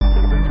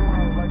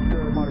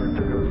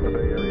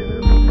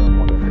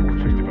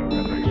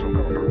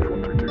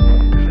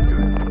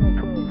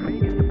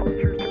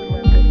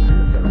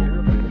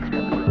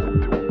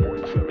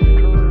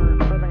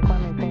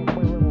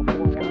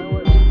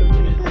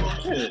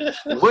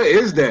What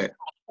is that?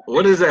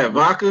 What is that?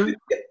 Vodka?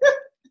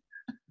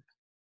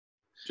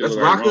 That's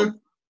vodka? Rum.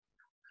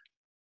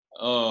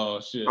 Oh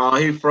shit! Oh,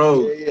 he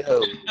froze.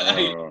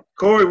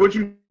 Corey, what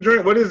you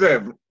drink? What is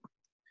that?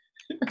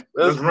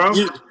 That's rum?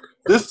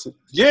 It's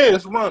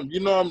rum. You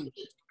know, I'm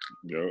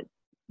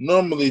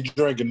normally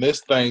drinking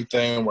this thing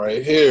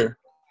right here.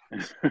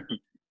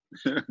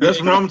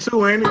 That's rum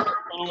too, ain't it?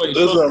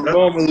 That's what I'm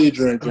normally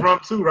drinking. That's rum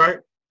too, right?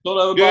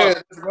 Yeah,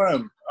 it's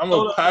rum. I'm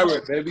a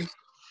pirate, baby.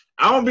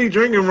 I don't be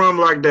drinking rum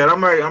like that. I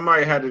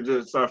might have to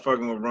just start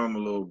fucking with rum a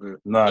little bit.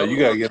 Nah, you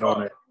gotta get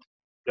on it.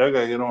 Y'all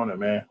gotta get on it,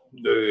 man.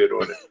 You gotta get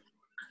on it.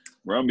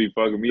 Rum be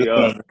fucking me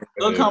up.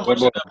 Look how much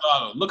in that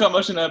bottle. Look how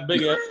much in that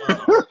big ass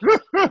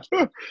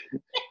bottle.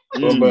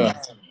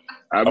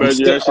 I bet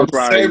you that shit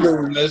probably. I'm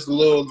savoring this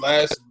little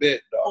last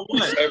bit, dog.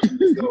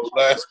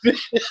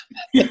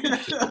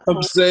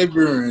 I'm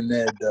savoring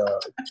that,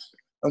 dog.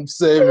 I'm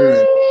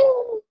savoring.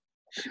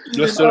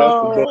 Just shut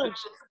up the boat.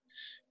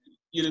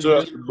 Shut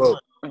up the boat.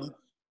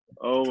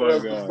 Oh my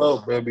god,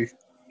 boat, baby.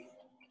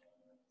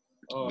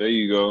 There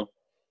you go.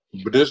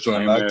 But this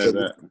joint, I kept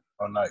it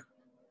all night.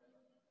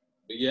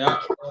 But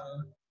yeah,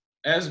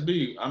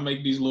 SB, I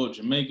make these little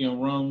Jamaican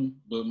rum,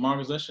 but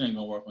Marcus, that shit ain't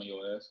gonna work on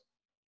your ass.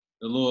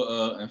 The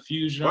little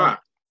infusion. Why?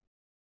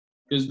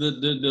 Because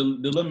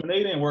the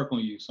lemonade ain't work on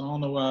you, so I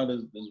don't know why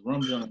this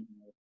rum joint.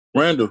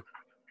 Randall,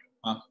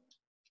 huh?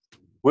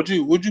 What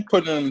you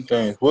put in them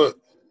things? What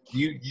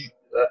you?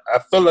 I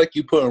feel like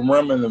you putting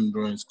rum in them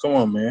drinks. Come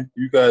on, man.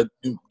 You gotta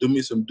do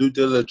me some due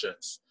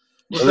diligence.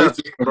 What's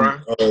that,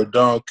 Brian?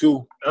 Don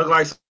Q. That's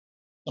like some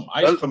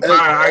ice At cream.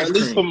 At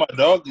least put my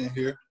dog in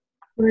here.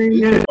 Yeah.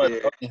 You know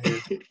what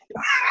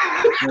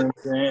I'm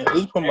saying? At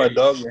least put my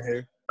dog in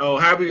here. Oh,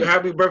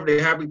 happy birthday.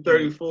 Happy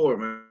 34,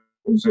 man.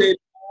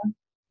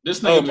 This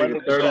nigga,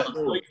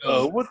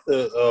 what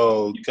the?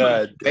 Oh,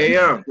 God.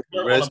 Damn.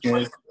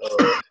 Redskins.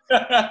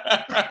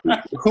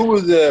 Who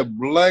was that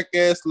black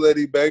ass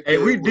lady back there?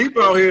 Hey, we deep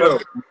out here, though.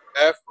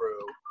 Afro.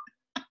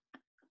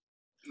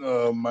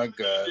 Oh, my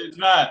God. It's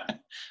not.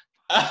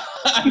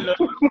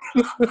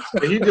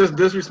 Did he just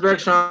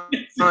disrespect Sean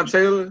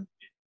Taylor?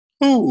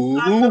 Who?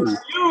 You,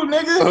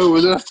 nigga. Oh,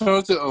 was that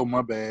Sean Taylor? Oh,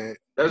 my bad.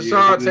 That's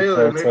Sean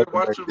Taylor, nigga.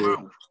 Watch your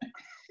mouth.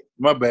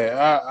 My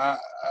bad.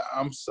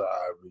 I'm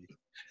sorry.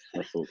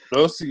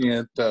 Lo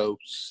siento.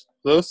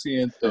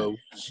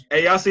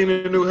 Hey, y'all seen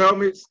the new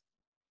helmets?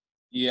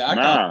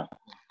 Yeah,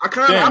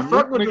 I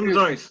fuck with them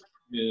joints.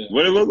 Yeah.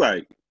 What it look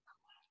like?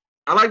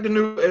 I like the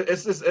new.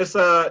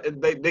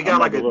 They got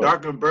like a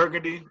darker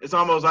burgundy. It's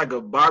almost like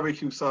a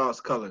barbecue sauce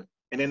color,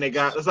 and then they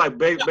got it's like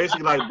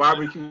basically like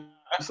barbecue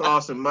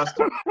sauce and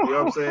mustard. You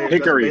know what I'm saying?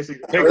 Hickory.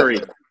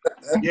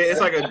 Yeah,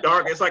 it's like a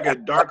darker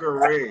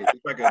red.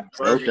 It's like a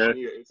burgundy. Okay.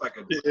 It's like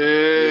a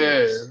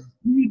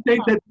You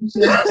think that?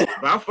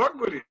 But I fuck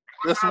with it.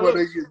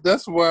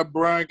 That's why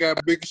Brian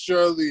got Big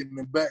Shirley in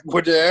the back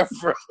with the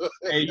afro.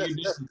 Hey, you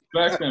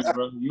disrespecting,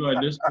 bro. You are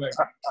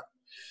disrespecting.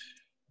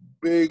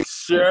 Big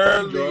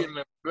Shirley in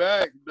the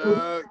back,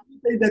 dog. You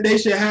think that they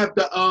should have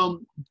the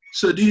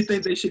So do you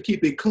think they should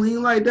keep it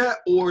clean like that,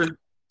 or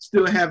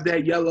still have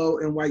that yellow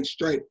and white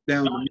stripe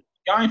down the middle?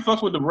 Y'all ain't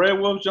fuck with the Red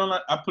Wolves, John.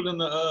 I put in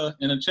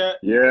the chat.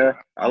 Yeah,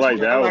 I like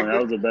that one.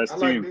 That was the best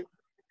team.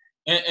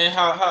 And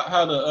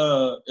how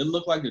the it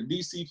looked like the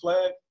DC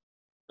flag.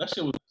 That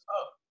shit was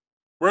up.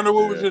 Brenda,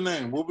 what was your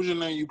name? What was your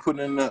name you put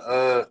in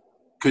the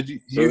Could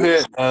you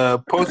had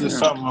posted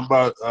something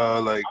about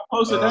like I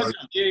posted that?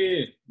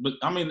 Yeah. But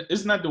I mean,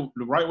 isn't that the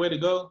right way to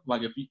go?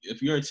 Like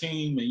if you're a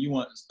team and you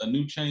want a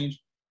new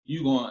change,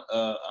 you going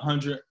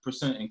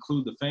 100%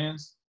 include the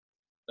fans.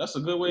 That's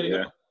a good way to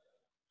go.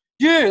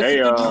 Yeah,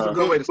 that's a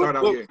good way to start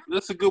out. Yeah,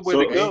 that's a good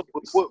way to go.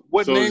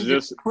 What name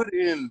did you put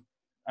in?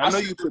 I know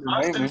you put the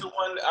name in.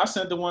 I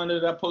sent the one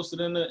that I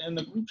posted in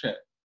the group chat.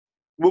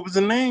 What was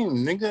the name,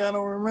 nigga? I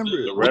don't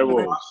remember. The Red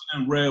Wolves.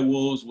 Red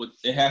Wolves.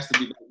 It has to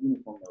be that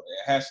uniform, though.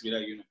 It has to be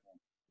that uniform.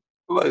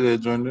 I like that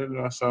joint.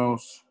 That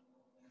sounds.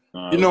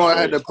 I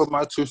had to put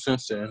my 2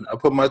 cents in. I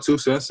put my 2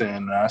 cents in,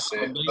 and I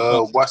said,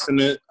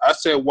 Washington. I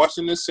said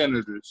Washington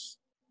Senators.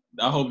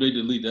 I hope they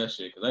delete that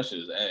shit because that shit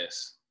is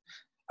ass.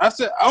 I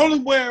said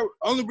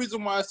only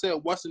reason why I said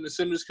Washington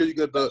Senators because you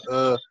got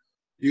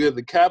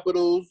the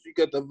Capitals, you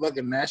got the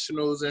fucking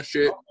Nationals and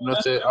shit. And I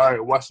said, all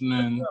right,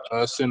 Washington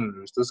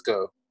Senators, let's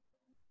go.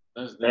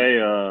 Hey,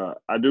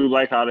 I do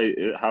like how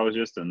it's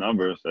just the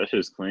numbers. That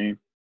shit's clean.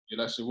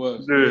 Yeah, that shit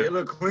was. Yeah, it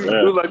look clean.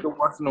 I do like the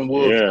Washington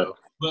Wolves. Yeah.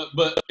 Though.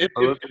 But if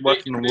they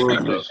make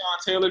that Sean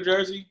Taylor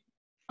jersey,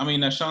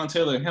 that Sean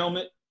Taylor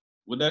helmet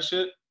with that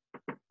shit,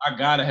 I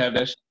gotta have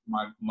that shit in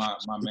my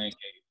man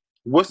cave.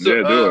 What's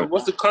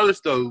the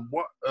colors though?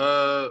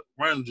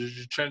 Ryan, did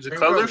you change the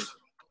colors?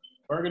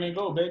 Burgundy and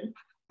gold, baby.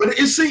 But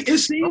it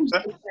seems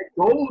like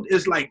gold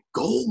is like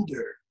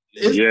golder.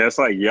 It's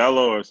like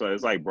yellow or so.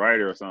 It's like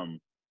brighter or something.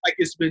 Like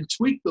it's been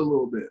tweaked a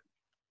little bit.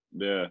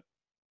 Yeah.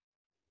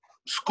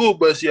 School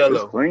bus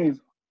yellow. It's clean.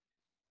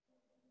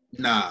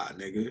 Nah,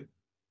 nigga.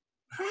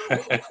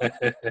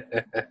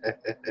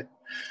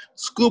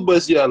 School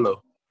bus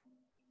yellow.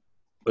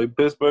 Like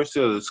Pittsburgh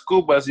Steelers.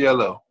 School bus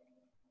yellow.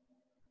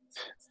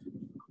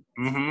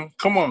 Mm-hmm.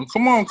 Come on.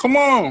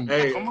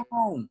 Hey. Come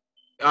on.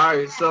 All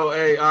right,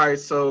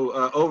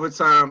 so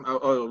overtime.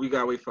 Oh, we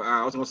gotta wait for.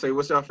 I was gonna say,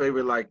 what's your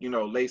favorite, like,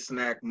 late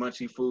snack,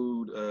 munchy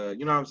food?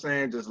 You know what I'm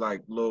saying? Just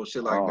like little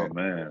shit like that. Oh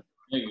man.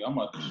 Nigga, I'm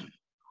about to.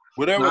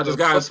 Whatever. No, I just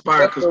got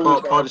inspired because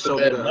Paul just showed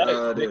me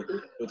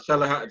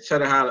the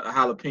cheddar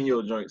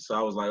jalapeno joint, so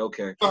I was like,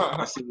 okay,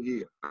 I see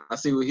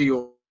what he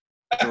on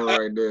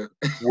right there.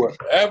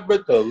 Whatever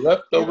the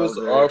leftovers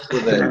are for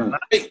that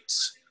night.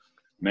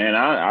 Man,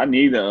 I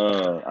need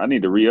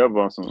to re-up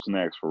on some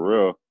snacks for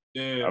real.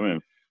 Yeah. I've been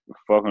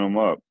fucking them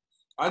up.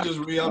 I just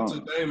re-upped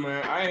today,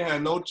 man. I ain't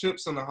had no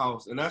chips in the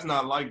house, and that's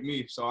not like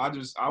me. So I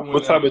went.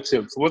 What type of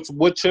chips?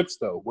 What chips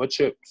though? What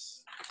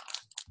chips?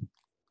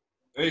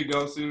 There you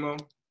go, Simo.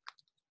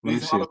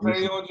 These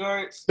jalapeno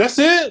joints. That's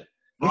it.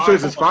 Them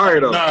joints is fire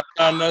though. Nah,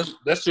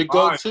 that's your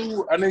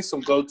go-to. I need some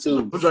go-tos.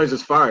 Them joints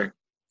is fire.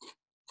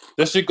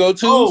 That's your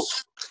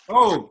go-tos.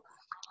 Oh,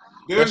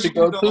 that's your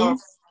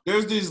go-tos.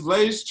 There's these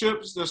Lay's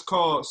chips that's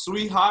called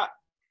Sweet Hot.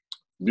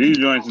 These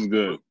joints is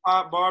good.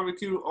 Hot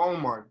barbecue. Oh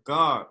my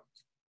god.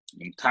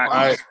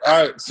 All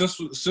right. Since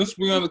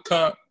we're on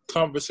the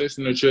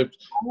conversation of chips,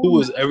 who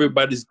is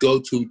everybody's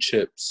go-to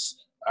chips?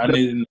 I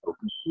need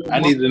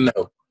to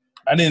know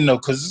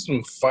because there's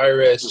some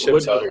fire ass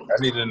chips out here.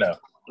 I need to know.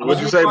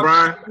 What'd you say,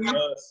 Brian?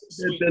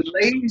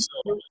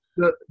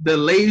 The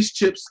Lay's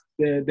chips.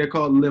 They're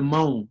called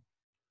limon.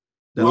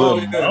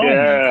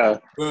 Yeah,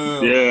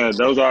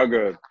 those are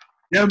good.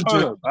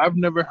 I've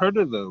never heard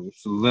of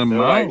those.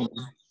 Lemon.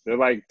 They're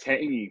like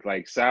tangy,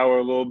 like sour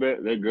a little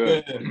bit. They're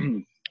good. Yeah.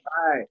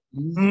 All right.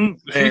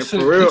 And for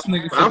real,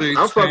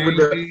 I fuck with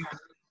the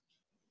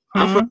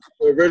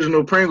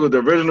original Pringles. The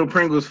original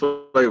Pringles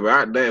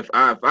flavor. If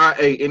I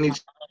ate any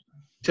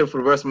chip for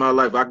the rest of my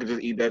life, I could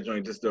just eat that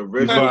joint. Just the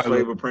original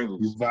flavor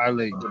Pringles. You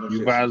violate.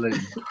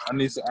 I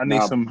need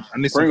some.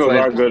 Pringles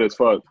are good as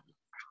fuck.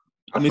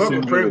 I need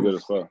some Pringles. Good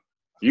as fuck.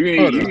 You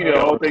can eat the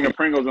whole thing of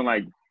Pringles in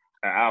like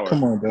an hour.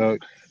 Come on, dog.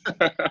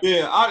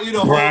 Yeah, I eat a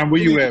whole. Brian,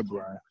 where you at,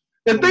 Brian?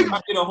 I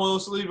eat a whole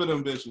sleeve of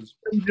them bitches.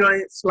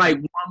 Joints like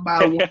one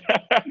by one.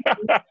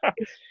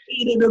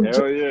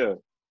 Hell yeah.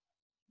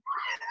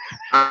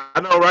 I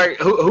know, right?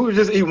 Who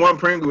just eat one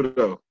Pringle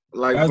though?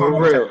 Like for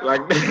real,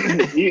 like.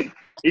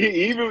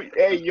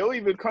 You'll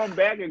even come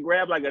back and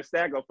grab like a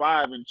stack of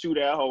 5 and chew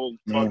that whole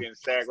fucking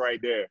stack right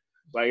there.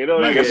 Like it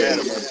don't even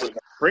matter.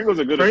 Pringles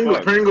are good as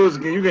fuck. Pringles,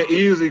 you can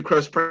easily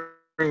crush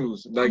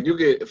Pringles. Like you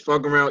get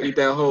fuck around, eat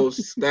that whole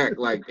stack,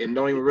 like, and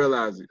don't even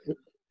realize it.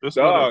 This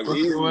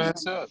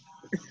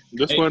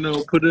one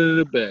don't put it in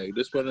the bag.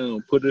 Just to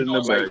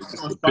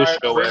piss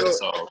your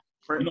ass off.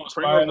 Pringles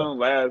are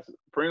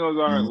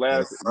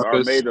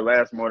made to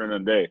last more than a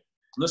day.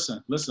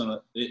 Listen.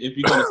 If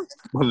you go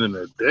more than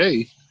a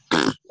day,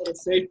 go to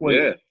Safeway.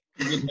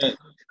 Yeah.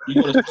 You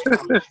go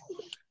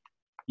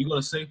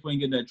to Safeway and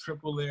get that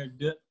triple layer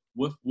dip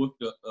with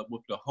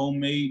the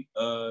homemade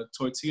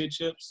tortilla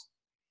chips.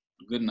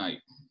 Good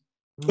night.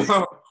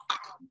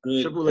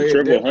 Triple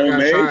layer dip.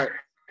 Homemade.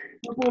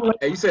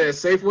 Hey, you said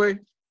Safeway?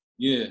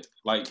 Yeah,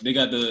 like they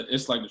got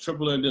it's like the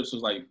triple layer dips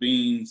was like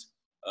beans,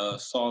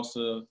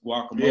 salsa,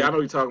 guacamole. Yeah, I know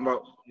what you're talking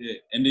about. Yeah,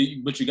 and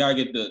then but you gotta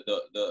get the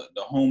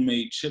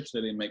homemade chips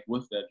that they make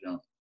with that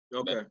junk.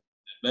 Okay. That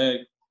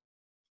bag.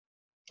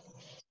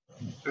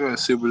 I gotta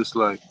see what it's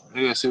like.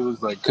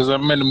 Cause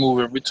I'm in the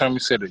movie every time you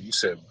said it. You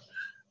said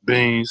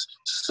beans,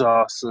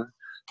 salsa,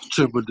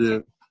 triple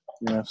dip.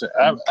 You know what I'm saying?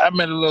 I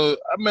made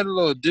a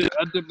little dip.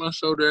 I dip my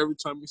shoulder every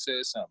time you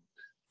said something.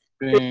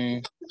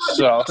 Beans,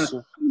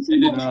 salsa.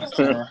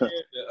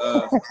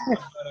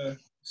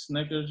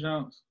 Snickers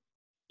jumps.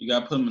 You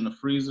gotta put them in the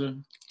freezer.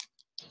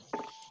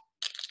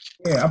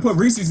 Yeah, I put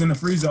Reese's in the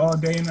freezer all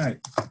day and night.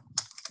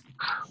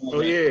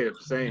 Oh yeah,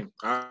 same.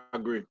 I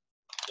agree.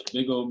 The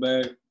big old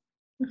bag.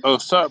 Oh,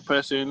 Sour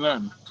Patch ain't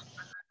nothing.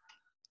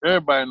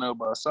 Everybody know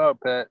about Sour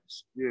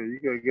Patch. Yeah, you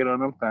gotta get on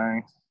them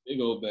things. Big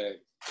old bag.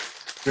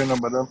 Get on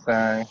about them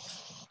things.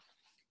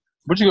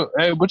 What you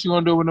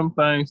gonna do with them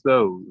things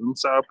though? Them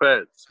Sour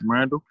Patch,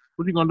 Randall.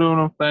 What you gonna do with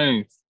them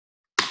things?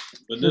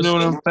 What you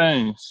doing with them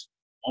things?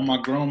 On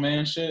my grown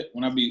man shit,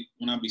 when I be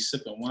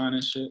sipping wine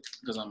and shit,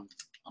 because I'm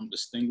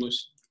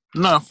distinguished.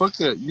 Nah, fuck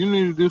that. You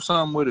need to do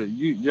something with it.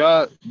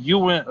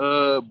 You and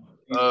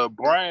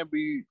Brian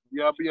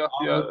y'all be off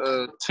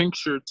your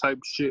tincture type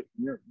shit.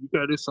 Yeah, you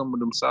gotta do something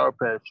with them Sour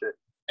Patch shit.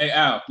 Hey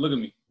Al, look at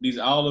me. These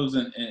olives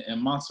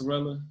and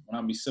mozzarella.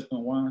 When I be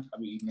sipping wine, I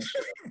be eating that shit.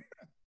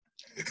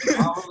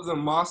 Olives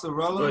and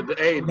mozzarella. But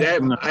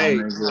underrated.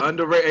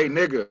 Hey,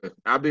 nigga,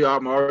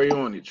 I'm already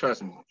on it.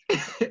 Trust me.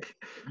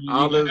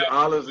 Olives.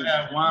 You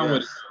have wine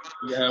with it.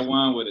 You have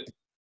wine with it.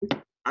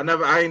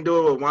 I ain't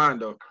do it with wine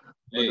though.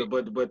 Hey.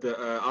 But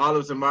the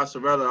olives and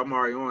mozzarella, I'm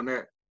already on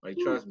that. Like,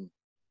 trust me.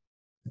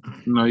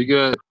 No,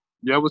 y'all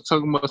was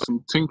talking about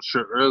some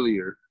tincture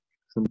earlier.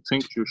 Some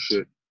tincture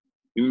shit.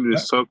 You need to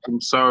suck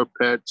some Sour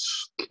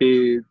Patch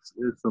Kids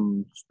and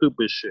some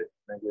stupid shit,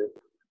 nigga.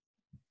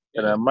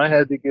 And I might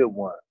have to get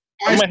one.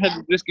 I might have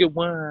to just get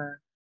one.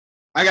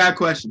 I got a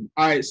question.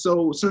 All right,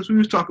 so since we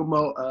was talking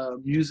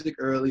about music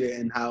earlier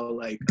and how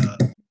like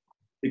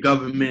the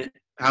government,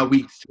 how we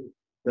think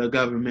the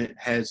government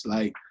has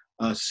like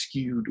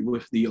skewed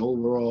with the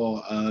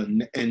overall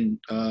and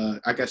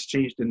I guess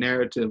changed the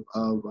narrative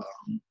of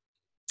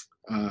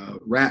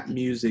rap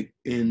music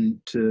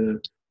into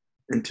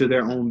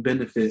their own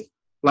benefit.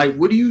 Like,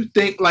 what do you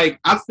think? Like,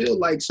 I feel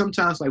like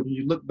sometimes, like when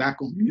you look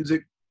back on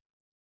music,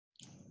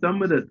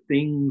 some of the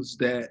things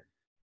that,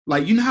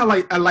 like, you know how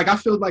like I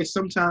feel like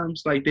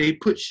sometimes like they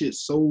put shit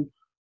so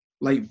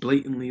like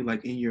blatantly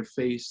like in your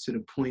face to the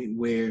point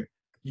where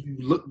you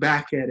look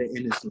back at it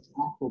and it's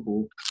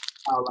laughable.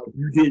 How like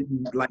you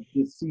didn't like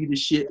just see the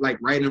shit like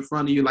right in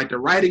front of you, like the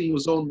writing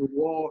was on the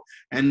wall,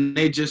 and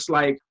they just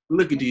like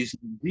look at these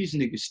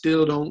niggas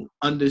still don't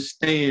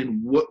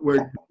understand what we're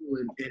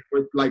doing, and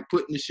we're like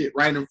putting the shit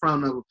right in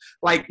front of them.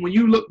 Like when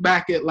you look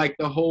back at like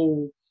the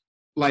whole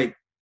like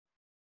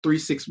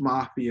 3-6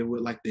 Mafia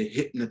with like the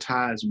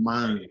hypnotized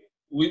mind.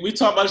 We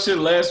talked about shit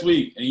last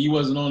week and you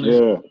wasn't on this.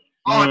 Yeah.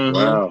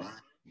 Wow.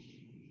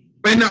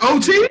 In the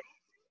OT?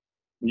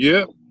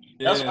 Yep.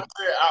 That's what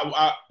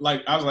I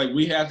said. I was like,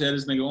 we have to have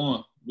this nigga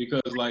on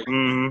because like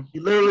he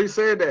literally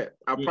said that.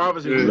 I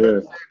promise you, he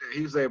literally said that.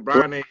 He said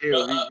Brian ain't here.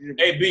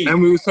 Hey B.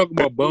 And we was talking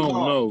about Bone.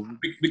 No,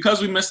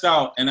 because we missed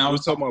out, and I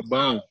was talking about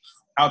Bone.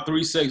 How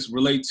 3-6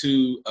 relate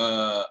to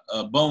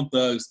Bone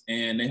Thugs,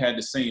 and they had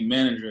the same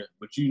manager,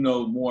 but you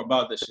know more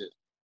about this shit.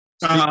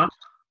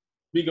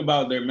 Speak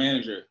about their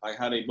manager, like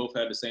how they both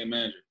had the same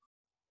manager.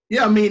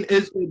 Yeah, I mean,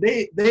 it's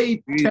they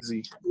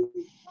easy.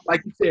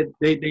 Like you said,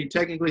 they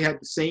technically had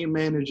the same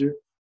manager.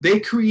 They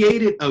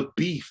created a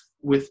beef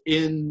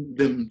within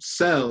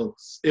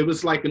themselves. It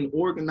was like an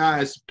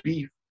organized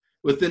beef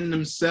within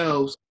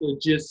themselves to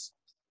just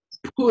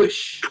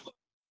push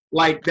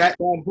like that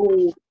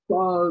whole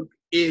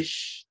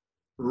thug-ish,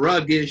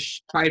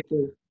 ruggish type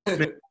of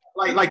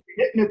like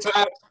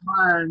hypnotized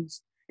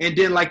minds, and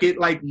then like it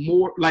like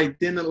more like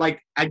then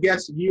like I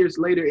guess years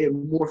later it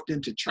morphed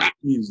into trap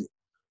music.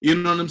 You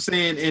know what I'm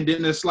saying? And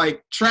then it's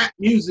like trap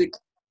music.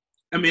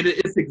 I mean,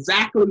 it's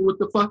exactly what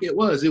the fuck it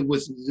was. It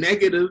was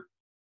negative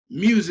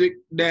music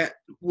that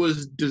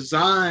was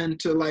designed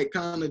to like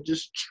kind of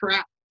just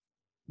trap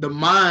the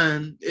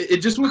mind.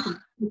 It just went from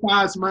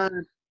hypnotized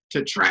mind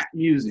to trap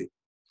music.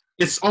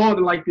 It's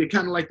all like the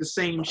kind of like the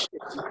same shit.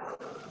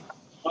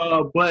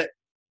 But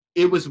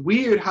it was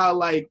weird how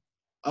like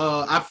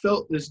I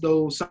felt as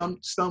though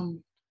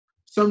sometimes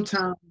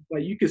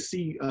like you could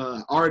see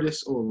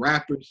artists or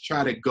rappers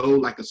try to go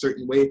like a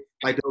certain way,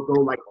 like they'll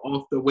go like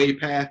off the way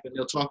path and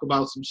they'll talk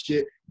about some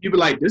shit. You be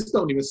like, this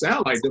don't even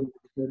sound like them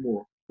no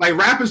more. Like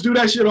rappers do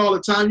that shit all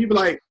the time. You be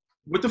like,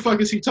 what the fuck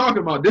is he talking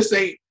about? This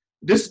ain't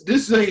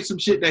some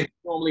shit that he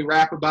normally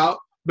rap about.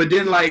 But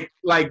then like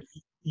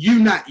you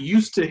not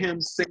used to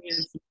him saying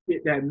some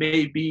shit that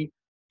may be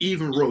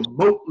even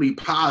remotely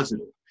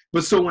positive.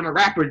 But so when a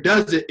rapper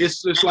does it,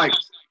 it's just like,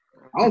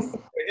 I don't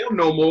fuck with him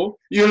no more.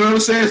 You know what I'm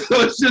saying?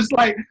 So it's just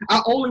like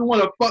I only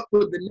want to fuck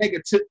with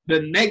the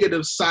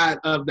negative side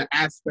of the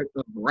aspect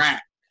of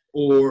rap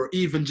or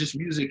even just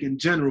music in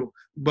general.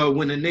 But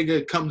when a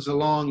nigga comes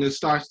along and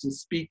starts to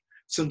speak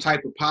some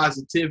type of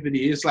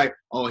positivity, it's like,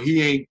 oh,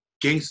 he ain't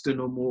gangster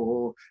no more,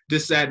 or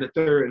this, that, and the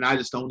third, and I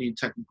just don't even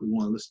technically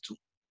want to listen to him.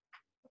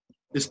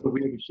 It's the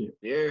weirdest shit.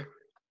 Yeah.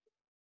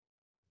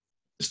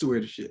 It's the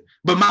weirdest shit.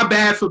 But my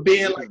bad for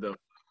being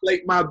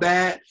like my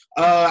bad.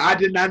 I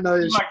did not know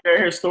this. You're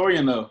like a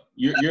historian though.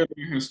 You're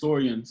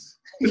historians.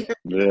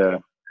 Yeah.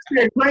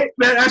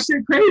 That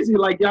shit crazy.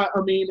 Like y'all,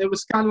 I mean, it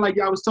was kind of like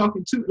y'all was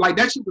talking to. Like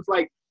that shit was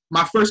like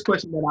my first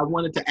question that I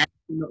wanted to ask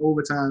in the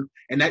overtime,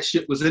 and that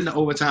shit was in the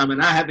overtime,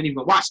 and I haven't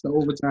even watched the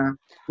overtime,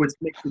 which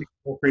makes it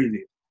more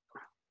crazy.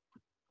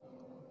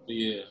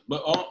 Yeah,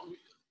 but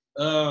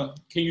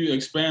can you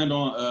expand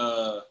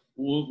on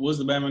what's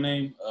the band's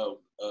name?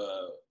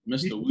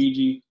 Mr.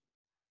 Ouija.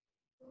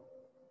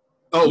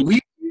 Oh,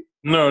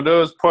 No, that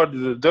was part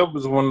of that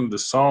was one of the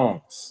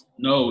songs.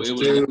 No, it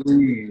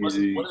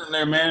wasn't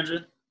their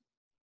manager.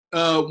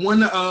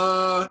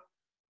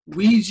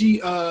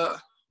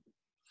 Ouija.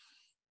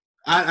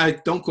 I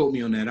don't quote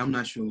me on that. I'm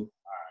not sure. All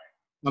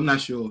right. I'm not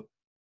sure.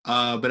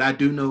 But I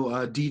do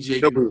know DJ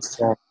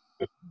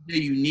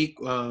Unique.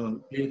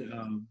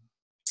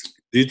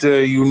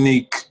 DJ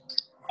Unique.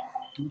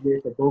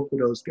 DJ for both of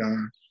those guys.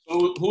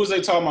 Who was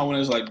they talking about when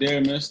it's like,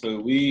 there,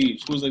 Mr.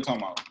 Ouija? Who was they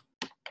talking about?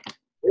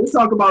 They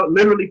talk about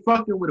literally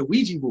fucking with a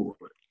Ouija board.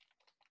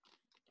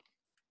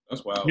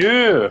 That's wild.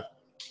 Yeah.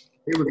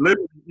 It was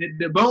literally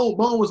the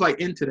Bone was like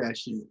into that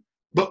shit.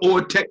 But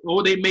or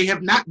they may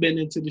have not been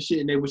into the shit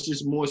and they was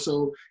just more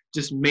so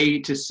just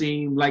made to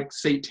seem like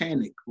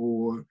satanic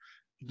or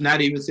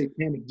not even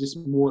satanic, just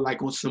more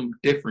like on some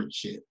different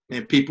shit.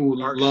 And people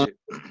love it.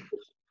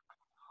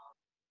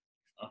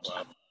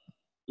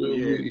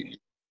 Yeah.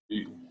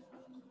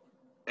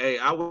 Hey,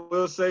 I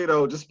will say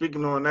though, just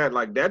speaking on that,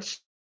 like that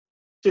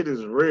shit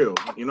is real.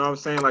 You know what I'm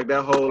saying? Like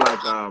that whole like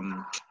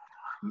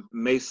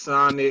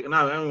Masonic.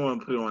 No, I don't want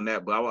to put it on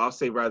that, but I'll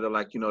say rather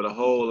like, the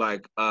whole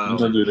like I'm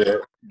gonna do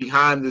that.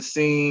 behind the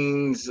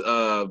scenes.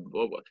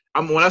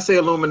 When I say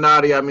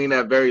Illuminati, I mean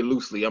that very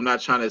loosely. I'm not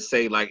trying to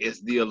say like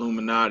it's the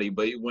Illuminati,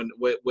 but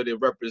what it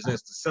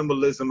represents, the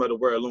symbolism of the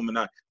word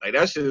Illuminati, like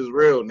that shit is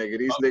real, nigga.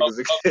 These niggas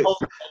exist.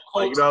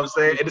 Like, you know what I'm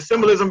saying? And the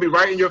symbolism be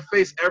right in your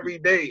face every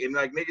day, and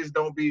like niggas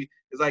don't be.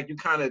 It's like you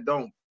kind of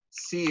don't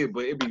see it,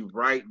 but it be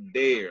right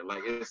there.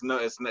 Like it's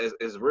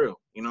real.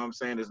 You know what I'm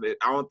saying?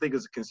 I don't think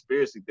it's a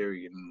conspiracy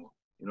theory anymore.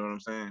 You know what I'm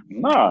saying?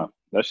 Nah,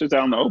 that shit's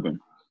out in the open.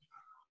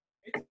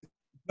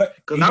 But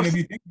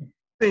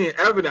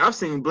I've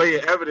seen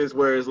blatant evidence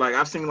where it's like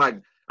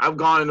I've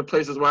gone into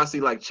places where I see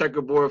like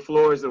checkerboard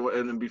floors,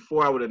 and then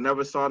before I would have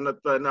never saw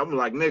nothing. I'm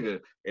like, nigga,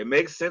 it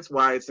makes sense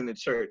why it's in the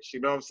church.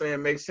 You know what I'm saying? It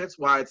makes sense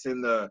why it's in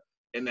the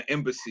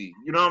embassy.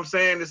 You know what I'm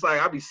saying? It's like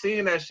I be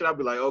seeing that shit. I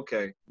be like,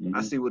 okay,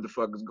 I see what the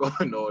fuck is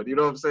going on. You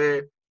know what I'm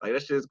saying? Like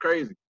that shit is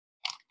crazy.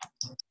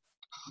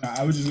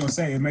 I was just gonna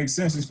say it makes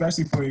sense,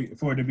 especially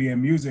for it to be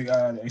in music,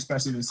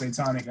 especially the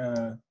satanic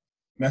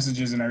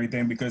messages and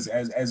everything, because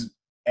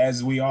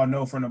as we all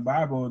know from the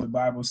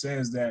Bible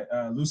says that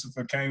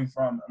Lucifer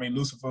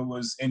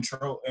was in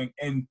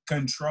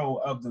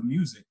control of the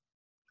music.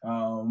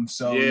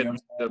 So yeah, you know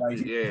what I'm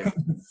saying?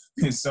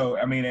 Like, so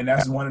I mean, and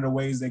that's one of the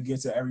ways they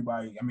get to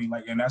everybody. I mean,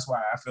 like, and that's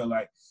why I feel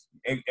like,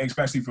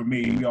 especially for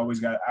me, I always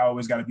got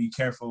to be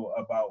careful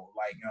about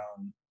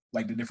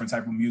like the different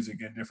type of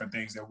music and different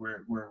things that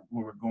we're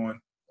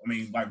going. I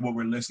mean, like what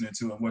we're listening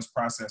to and what's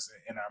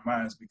processing in our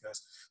minds,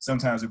 because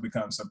sometimes it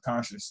becomes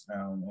subconscious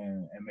and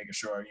making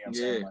sure, you know what I'm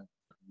saying, like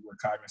we're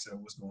cognizant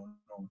of what's going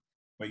on.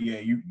 But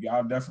yeah,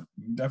 y'all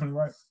definitely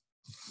right.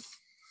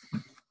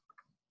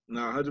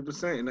 No,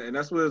 100%, and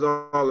that's what it's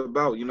all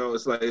about. You know,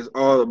 it's like it's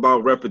all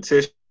about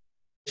repetition.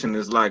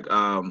 It's like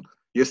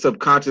your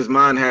subconscious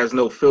mind has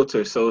no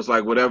filter, so it's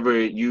like whatever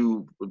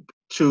you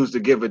choose to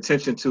give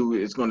attention to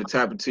is going to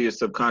tap into your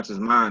subconscious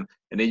mind,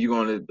 and then you're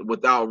going to,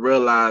 without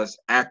realize,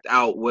 act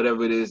out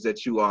whatever it is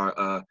that you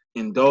are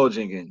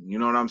indulging in. You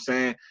know what I'm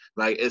saying?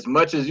 Like as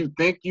much as you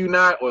think you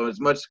not, or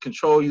as much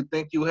control you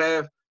think you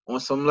have,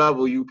 on some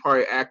level you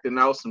probably acting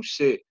out some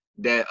shit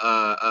that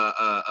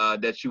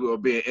that you are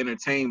being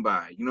entertained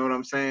by. You know what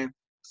I'm saying?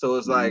 So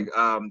it's like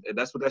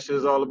that's what that shit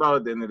is all about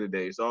at the end of the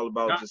day. It's all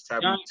about just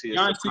tapping into your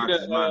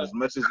subconscious mind as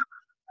much as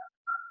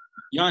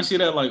y'all see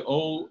that like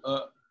old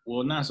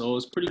well not so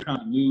old, it's pretty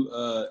kind of new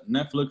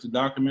Netflix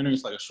documentary.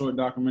 It's like a short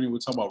documentary. We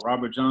talk about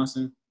Robert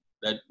Johnson,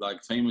 that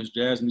like famous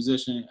jazz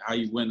musician, how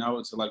he went out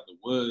into like the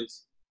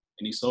woods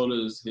and he sold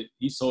his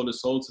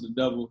soul to the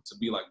devil to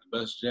be like the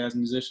best jazz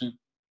musician.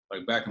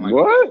 Like back in like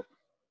what?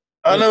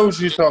 I know what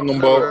you're talking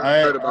about.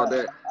 I heard about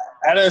that.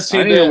 I didn't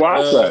see that.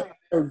 Watch that.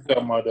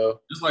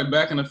 It's like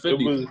back in the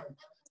 50s.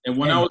 And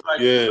when I was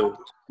like,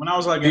 when I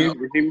was like,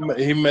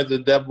 he met the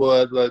devil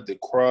at like the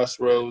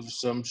crossroads or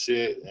some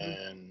shit,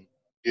 and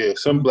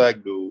some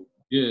black dude.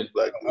 Yeah,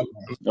 black dude.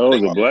 Oh,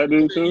 was a black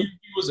dude too? He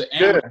was an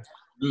amateur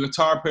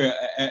guitar player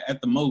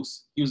at the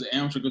most. He was an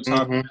amateur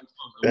guitar player.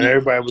 And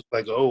everybody was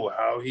like, "Oh,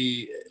 how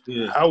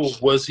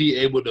was he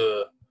able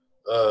to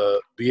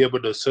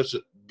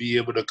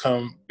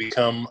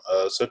become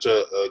such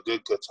a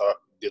good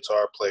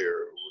guitar player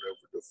or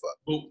whatever the fuck?"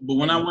 But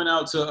when I went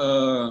out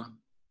to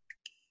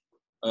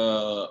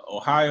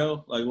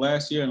Ohio like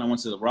last year, and I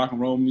went to the Rock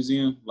and Roll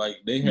Museum, like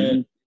they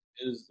had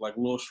is like a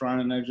little shrine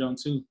in that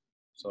junk too.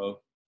 So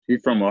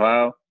he's from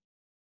Ohio.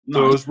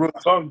 No, so it's real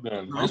talk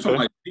then. No, it's from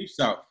like deep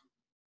south.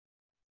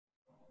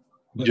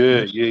 But,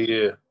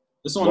 yeah.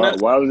 It's on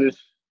why was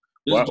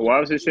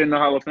this shit in the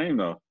Hall of Fame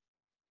though?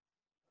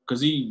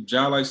 Because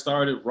Jai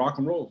started rock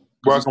and roll.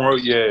 Rock and roll,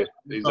 yeah,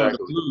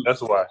 exactly.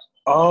 That's why.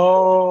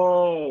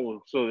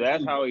 Oh, so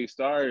that's how he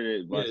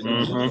started. By to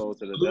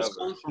the devil.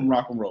 Comes from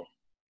rock and roll.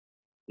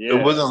 Yeah,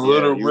 it wasn't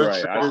Little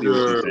Richard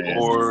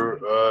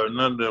or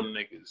none of them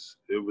niggas.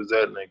 It was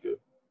that nigga.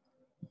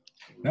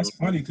 That's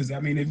funny because I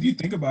mean, if you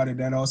think about it,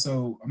 that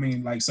also, I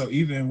mean, like, so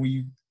even when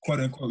you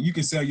quote unquote, you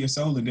can sell your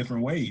soul in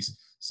different ways.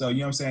 So you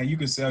know what I'm saying? You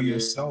can sell your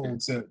soul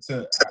to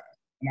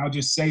and I'll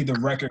just say the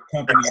record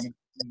companies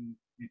in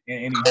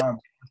any harm.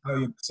 Sell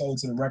your soul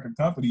to the record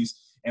companies,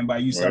 and by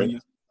you selling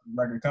your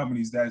record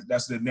companies,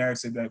 that's the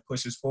narrative that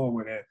pushes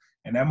forward,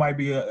 and that might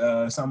be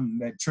something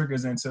that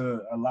triggers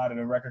into a lot of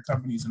the record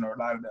companies and a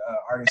lot of the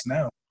artists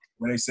now,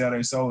 where they sell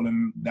their soul,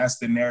 and that's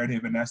the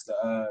narrative, and that's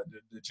the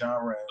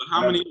genre.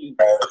 How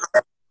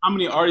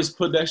many artists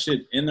put that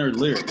shit in their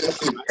lyrics?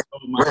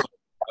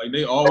 Like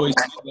they always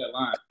say that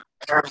line.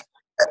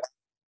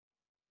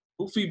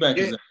 Who feedback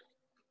is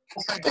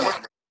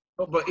that?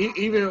 But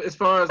even as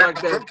far as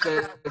like that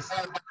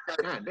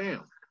God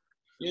damn.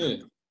 Yeah.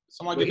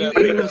 Somebody get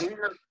that. Even as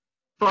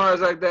far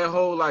as like that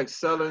whole like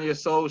selling your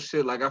soul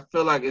shit, like I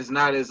feel like it's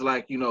not as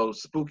like,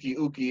 spooky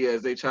ooky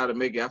as they try to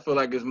make it. I feel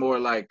like it's more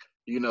like,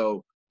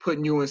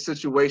 putting you in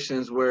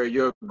situations where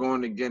you're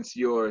going against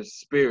your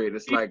spirit.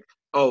 It's like,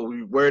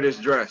 oh, wear this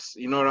dress.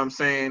 You know what I'm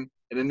saying?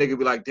 and the nigga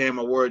be like, damn,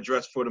 I wore a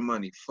dress for the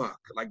money. Fuck.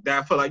 Like that.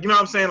 I feel like, you know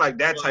what I'm saying? Like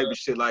that type of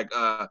shit. Like,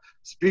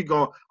 speak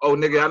on, oh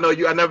nigga, I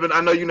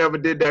know you never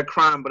did that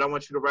crime, but I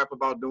want you to rap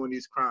about doing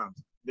these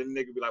crimes. Then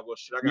the nigga be like, well,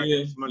 shit, I got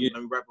this money.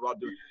 Let me rap about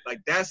doing. Like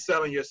that's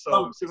selling your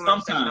soul. See what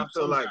I'm saying? I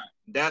feel like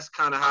that's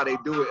kind of how they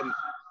do it. And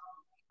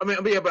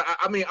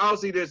I mean,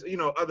 obviously there's, you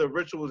know, other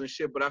rituals and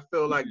shit, but I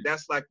feel like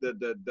that's like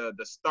the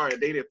start.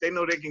 If they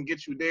know they can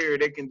get you there,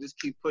 they can just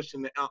keep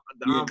pushing the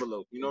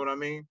envelope. You know what I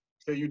mean?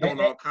 So you doing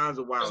all kinds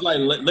of wild. It's like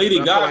shit. Lady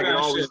Gaga. Gaga. Like it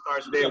always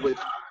starts there with.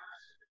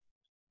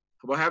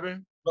 What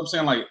happened? I'm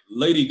saying like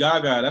Lady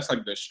Gaga. That's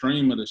like the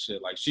stream of the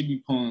shit. Like she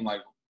be pulling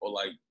like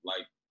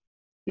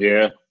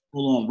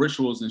full on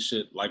rituals and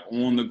shit, like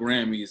on the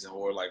Grammys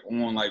or like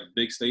on like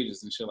big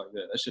stages and shit like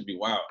that. That should be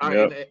wild.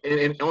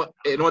 And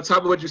on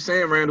top of what you're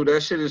saying, Randall,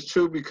 that shit is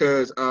true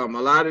because a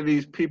lot of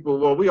these people,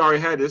 well, we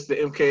already had this, the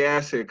MK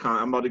Acid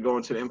I'm about to go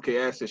into the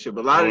MK Acid shit,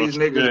 but a lot of these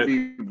niggas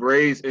be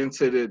raised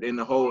into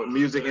the whole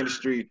music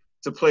industry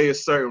to play a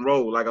certain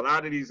role. Like a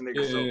lot of these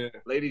niggas, so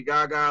Lady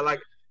Gaga,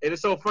 like, and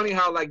it's so funny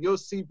how like you'll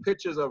see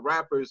pictures of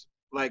rappers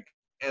like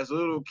as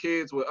little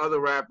kids with other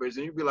rappers,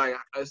 and you'd be like,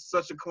 it's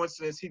such a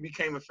coincidence he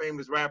became a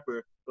famous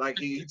rapper. Like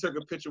he took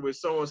a picture with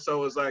so and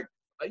so. It's like,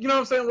 you know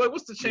what I'm saying? Like,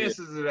 what's the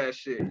chances of that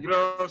shit? You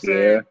know what I'm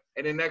saying?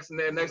 And then next thing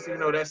you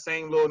know, that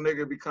same little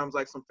nigga becomes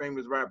like some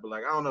famous rapper.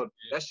 Like I don't know,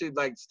 that shit,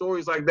 like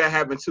stories like that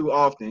happen too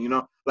often. You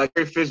know, like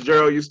Larry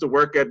Fitzgerald used to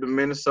work at the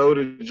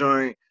Minnesota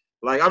joint.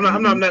 Like I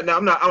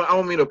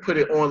don't mean to put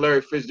it on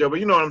Larry Fitzgerald, but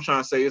you know what I'm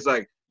trying to say. It's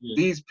like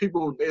these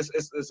people,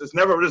 it's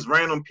never just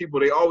random people.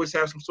 They always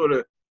have some sort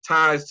of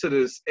ties to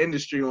this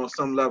industry on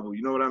some level.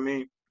 You know what I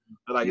mean?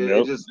 Like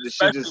it just the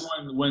shit just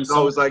when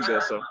always like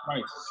that. So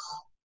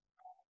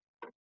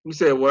you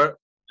said what?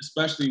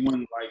 Especially when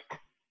like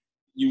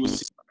you would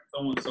see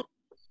so and so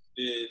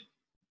did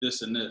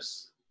this and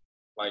this,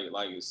 like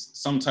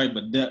some type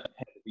of debt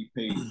had to be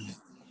paid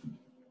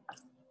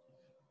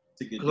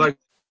to get like.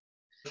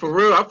 For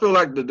real, I feel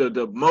like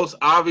the most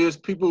obvious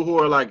people who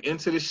are like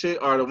into this shit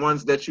are the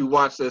ones that you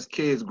watch as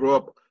kids grow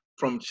up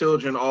from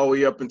children all the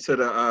way up into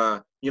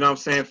the you know what I'm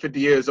saying, 50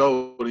 years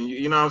old. And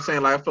you know what I'm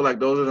saying? Like I feel like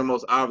those are the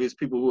most obvious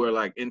people who are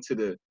like into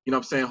the, you know what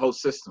I'm saying, whole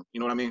system. You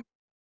know what I mean?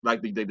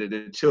 Like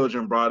the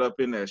children brought up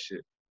in that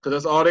shit. Cause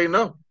that's all they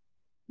know.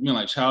 You mean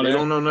like child They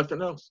actors? don't know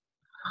nothing else.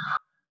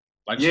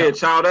 Like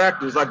child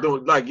actors. Exactly.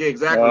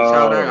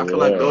 Child actors. I feel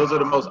like those are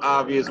the most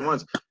obvious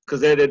ones. Cause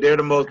they're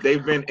the most,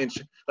 they've been in,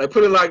 like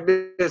put it like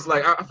this,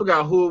 like I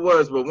forgot who it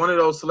was, but one of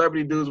those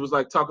celebrity dudes was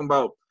like talking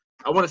about,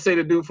 I want to say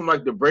the dude from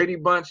like the Brady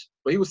Bunch,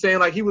 but he was saying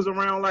like he was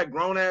around like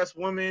grown ass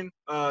women.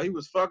 He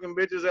was fucking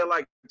bitches at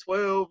like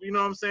 12. You know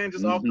what I'm saying?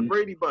 Just off the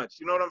Brady Bunch.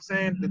 You know what I'm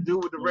saying? The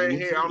dude with the red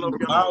hair. I don't know if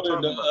y'all know what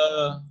I'm talking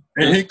about.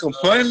 And he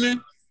complaining.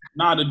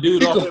 Nah, the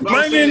dude off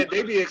complaining.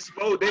 They be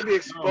exposed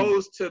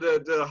to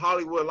the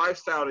Hollywood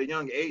lifestyle at a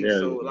young age.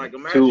 Yeah, so like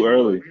imagine too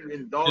early. you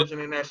indulging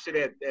in that shit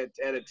at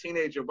a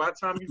teenager. By the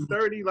time you're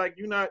 30, like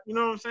you not, you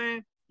know what I'm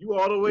saying? You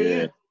all the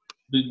way in.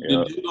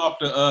 The dude off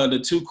the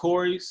two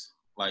Corys,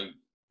 like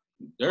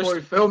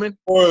Corey Feldman.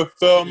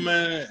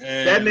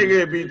 And that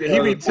nigga be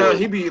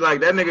like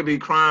that nigga be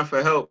crying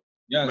for help,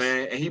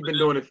 man, and he been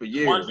doing it for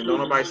years, and don't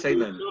nobody say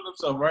nothing.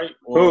 Himself, right?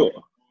 Who?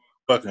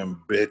 Fucking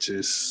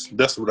bitches.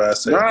 That's what I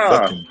say.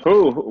 Nah.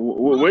 Who?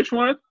 Which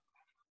one?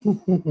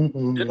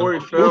 Corey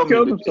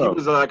Feldman. He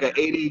was like an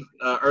 80s,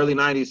 early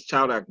 90s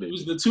child actor. It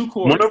was the two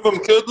Corys. One of them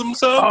killed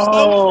themselves.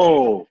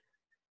 Oh.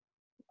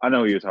 I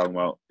know what you're talking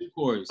about. They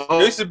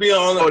used to be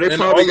on all them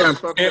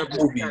camp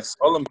movies.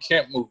 All them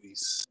camp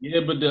movies. Yeah,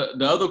 but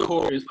the other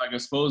core is like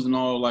exposing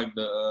all like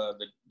the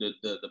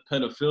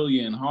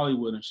pedophilia in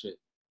Hollywood and shit.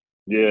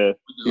 Yeah,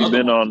 he's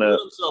been on that.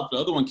 The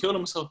other one killed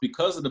himself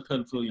because of the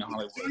pedophilia in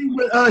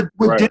Hollywood.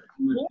 With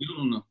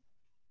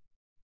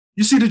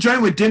you see the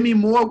joint with Demi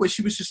Moore where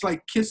she was just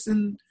like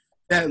kissing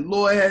that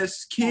little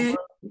ass kid?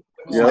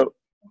 Yep.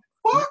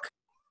 Like, fuck.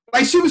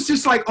 Like she was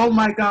just like, oh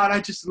my god, I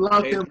just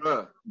love him.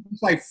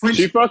 It's like French.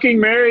 She fucking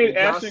married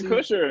Ashton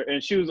Kutcher,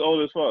 and she was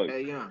old as fuck.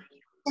 Hey, yeah.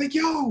 Like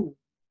yo,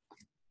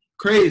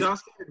 crazy.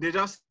 Did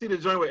y'all see the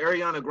joint with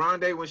Ariana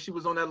Grande when she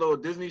was on that little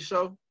Disney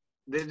show?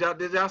 Did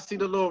y'all see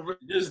the little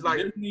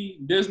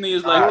Disney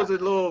is like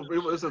it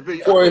was a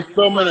video. Corey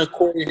Feldman and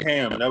Corey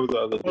Haim. That was the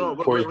other thing.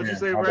 What you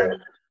say, Ray?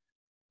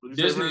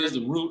 Disney is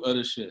the root of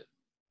the shit.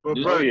 But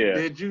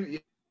did you?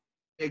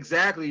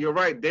 Exactly, you're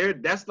right.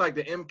 That's like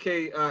the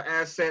MK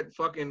asset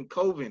fucking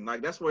Coven.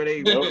 Like that's where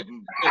they like,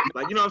 you know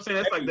what I'm saying?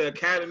 That's like the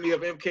Academy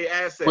of MK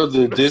assets. For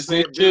the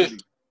Disney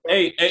shit.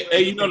 Hey,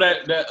 you know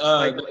that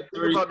like,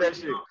 think about that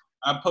shit.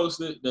 I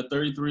posted the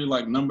 33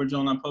 like number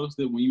John I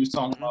posted when you was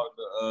talking about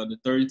the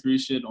 33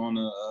 shit on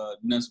the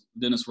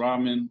Dennis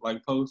Rodman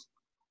like post.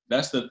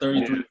 That's the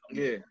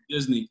 33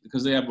 Disney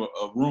because they have a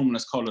room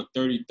that's called a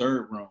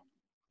 33rd room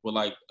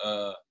where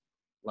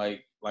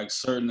like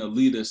certain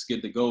elitists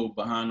get to go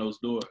behind those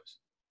doors.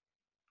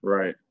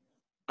 Right.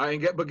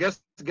 But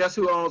guess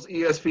who owns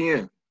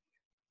ESPN?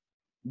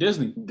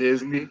 Disney.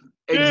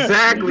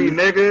 Exactly,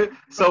 nigga.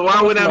 So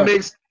why would that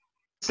make sense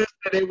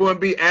that they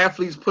wouldn't be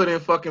athletes put in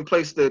fucking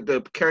place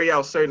to carry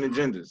out certain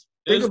agendas?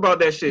 Think about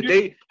that shit.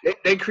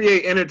 They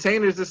create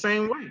entertainers the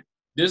same way.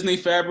 Disney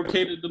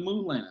fabricated the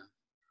moon landing.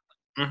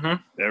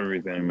 Mm-hmm.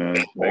 Everything, man.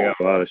 They got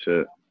a lot of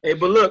shit. Hey,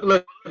 but look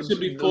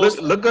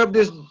up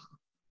this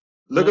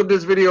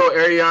video,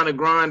 Ariana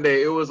Grande.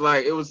 It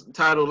was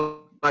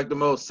titled like the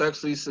most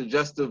sexually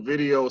suggestive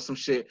video or some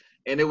shit,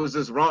 and it was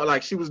just wrong.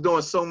 Like she was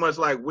doing so much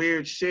like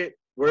weird shit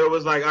where it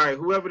was like, all right,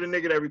 whoever the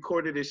nigga that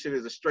recorded this shit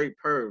is a straight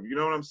perv. You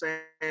know what I'm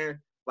saying?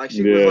 Like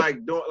she was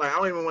like doing like I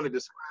don't even want to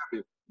describe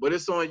it, but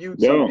it's on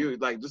YouTube.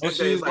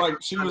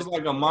 She was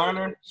like a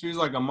minor. She was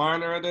like a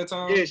minor at that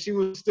time. Yeah, she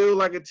was still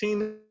like a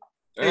teenager.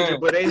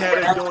 But they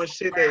had her doing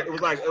shit that it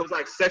was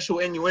like sexual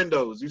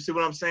innuendos. You see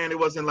what I'm saying? It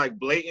wasn't like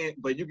blatant,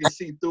 but you can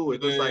see through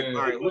it. It was like, all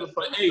right, who the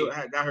fuck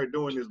got her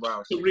doing this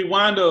wild shit? To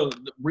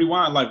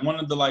rewind, like one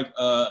of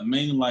the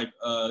main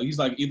he's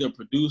like either a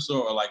producer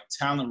or like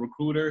talent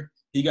recruiter.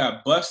 He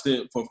got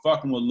busted for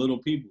fucking with little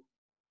people.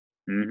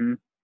 Mm-hmm.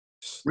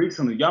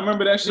 Recently, y'all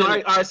remember that shit? All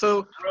right,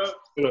 so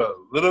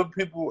little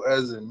people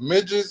as in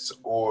midgets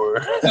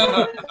or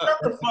shut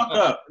the fuck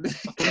up.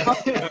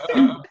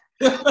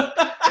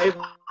 Hey,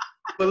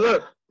 but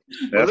look,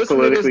 that's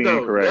politically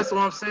incorrect. That's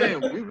what I'm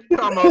saying. We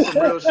talking about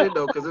some real shit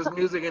though, because this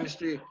music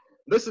industry.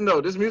 Listen though,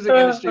 this music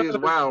industry is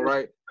wild,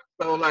 right?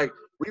 So like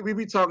we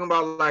be talking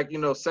about like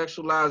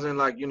sexualizing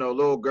like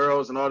little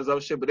girls and all this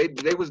other shit, but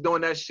they was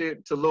doing that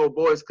shit to little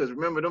boys because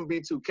remember them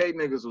B2K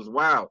niggas was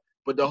wild.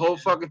 But the whole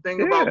fucking thing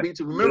about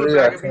B2, remember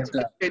back in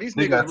B2K, these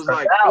niggas was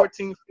like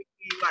 14, 15,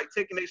 like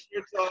taking their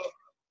shirts off.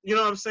 You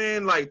know what I'm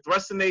saying? Like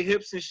thrusting their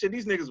hips and shit.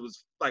 These niggas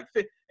was like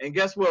fit. And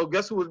guess what?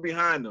 Guess who was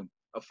behind them?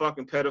 A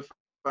fucking pedophile.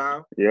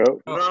 Yep. You know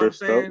what I'm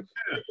saying?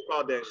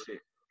 About that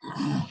shit.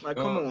 Like,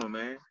 come on,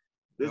 man.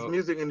 This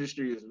music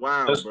industry is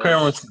wild. That's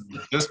parenting.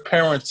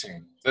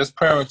 That's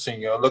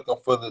parenting. Y'all looking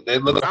for the. They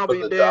looking for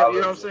the dollars.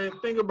 You know what I'm saying?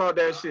 Think about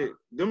that shit.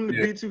 Them the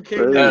B2K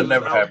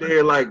niggas out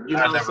there, like you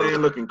know what I'm saying,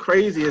 looking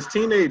crazy as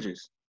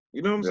teenagers.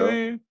 You know what I'm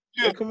saying?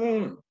 Yeah, like, come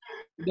on.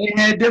 They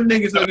had them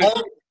niggas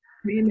looking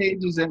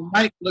teenagers and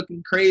Mike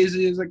looking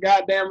crazy as a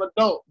goddamn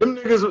adult. Them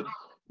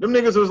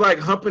niggas was like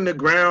humping the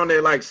ground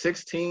at like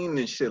 16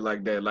 and shit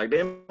like that. Like they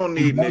don't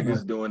need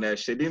niggas doing that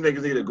shit. These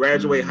niggas need to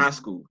graduate high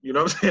school. You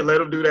know what I'm saying? Let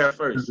them do that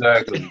first.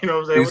 Exactly. You know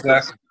what I'm saying?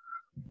 Exactly.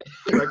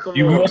 Like, come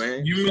on,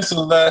 man. You missed the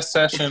last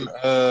session,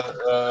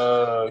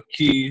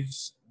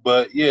 Keyz.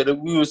 But yeah,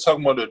 we was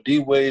talking about the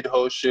Dwade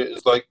whole shit.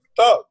 It's like,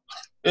 dog,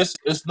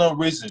 it's no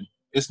reason.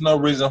 It's no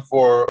reason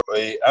for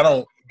I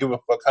don't give a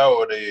fuck how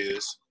old they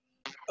is.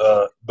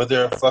 But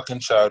they're a fucking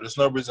child. There's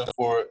no reason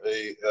for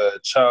a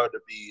child to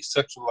be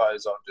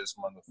sexualized on this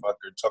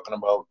motherfucker talking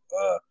about,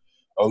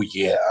 oh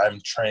yeah, I'm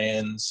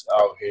trans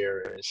out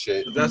here and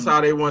shit. That's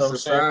how they want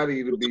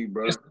society to be,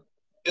 bro.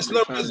 It's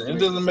no reason. It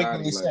doesn't make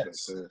any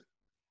sense.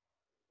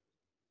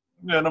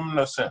 Yeah, it doesn't make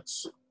no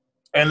sense.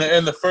 And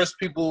the first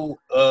people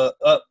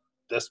up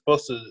that's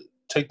supposed to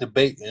take the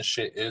bait and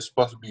shit is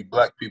supposed to be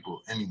black people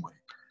anyway.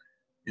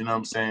 You know what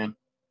I'm saying?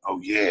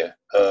 Oh yeah,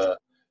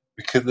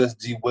 because that's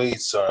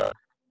Dwade's son.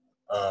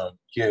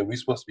 Yeah, we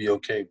supposed to be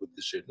okay with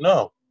this shit.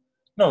 No,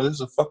 this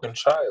is a fucking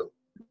child,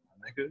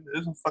 nigga.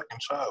 This is a fucking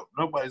child.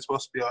 Nobody's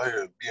supposed to be out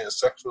here being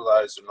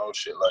sexualized or no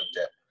shit like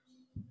that.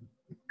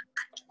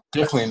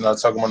 Definitely not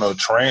talking about no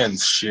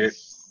trans shit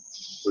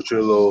with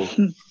your little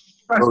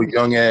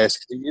young ass.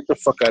 Get the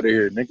fuck out of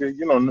here, nigga.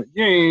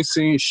 You ain't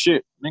seen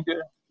shit, nigga.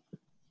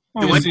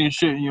 You ain't seen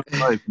shit in your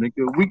life,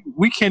 nigga.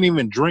 We can't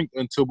even drink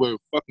until we're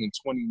fucking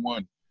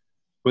 21.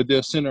 But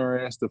they'll send her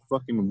ass to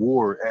fucking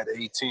war at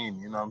 18,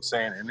 you know what I'm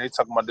saying? And they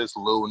talking about this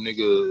little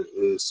nigga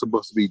is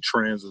supposed to be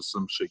trans or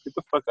some shit. Get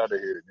the fuck out of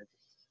here,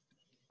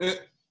 nigga.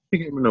 You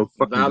can't even no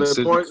fucking valid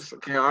decisions. Points.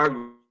 Can't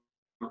argue.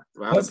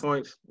 Valid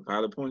points.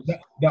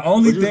 The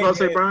only thing. What you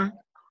say, Brian?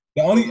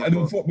 The only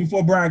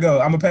before Brian go,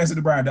 I'm gonna pass it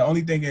to Brian. The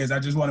only thing is, I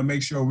just want to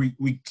make sure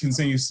we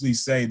continuously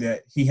say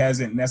that he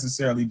hasn't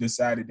necessarily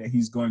decided that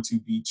he's going to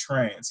be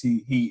trans.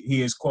 He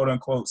is quote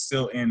unquote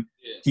still in.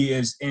 Yeah. He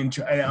is in.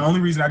 And the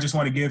only reason I just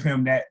want to give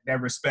him that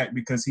respect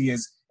because he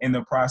is in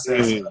the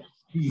process. Yeah.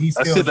 He's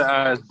still, I see the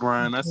eyes,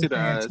 Brian. I see the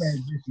eyes.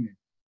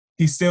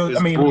 He's still. It's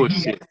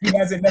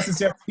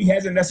he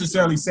hasn't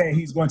necessarily said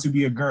he's going to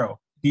be a girl.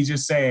 He's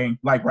just saying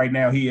like right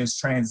now he is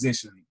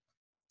transitioning.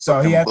 So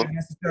he hasn't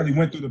necessarily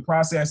went through the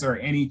process or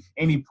any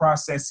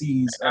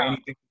processes or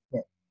anything.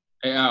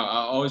 Hey Al,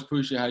 I always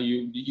appreciate how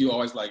you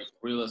always like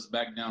reel us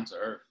back down to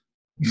earth.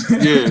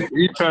 Yeah,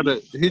 he try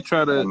to see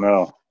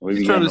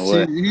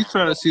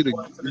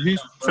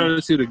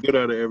the good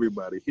out of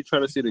everybody. He try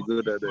to see the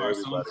good out of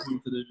everybody.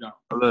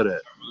 I love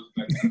that.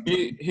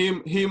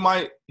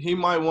 He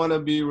might want to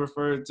be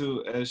referred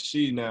to as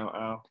she now,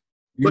 Al.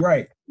 You're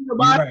right.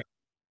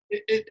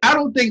 I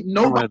don't think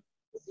nobody in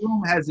the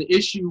room has an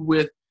issue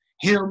with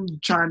him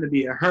trying to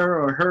be a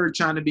her or her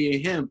trying to be a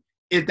him.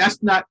 If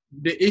that's not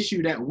the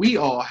issue that we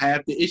all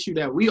have, the issue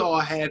that we all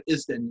have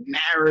is the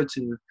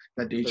narrative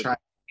that they try to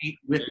paint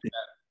with it.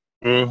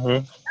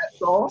 Mm-hmm.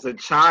 That's all. It's a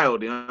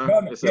child,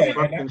 It's a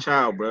fucking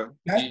child, bro.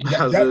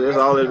 That's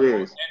all it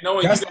is. And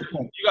knowing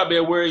you gotta be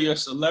aware of your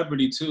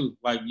celebrity too.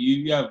 Like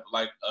you have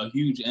like a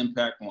huge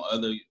impact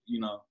on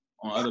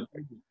on other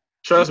people.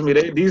 Trust me,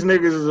 these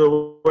niggas is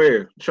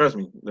aware. Trust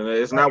me,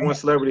 it's not one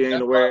celebrity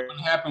ain't aware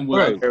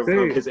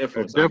of his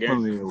influence.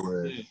 Definitely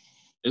aware. Yeah.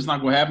 It's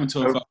not gonna happen to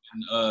a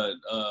fucking a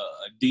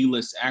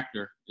D-list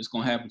actor. It's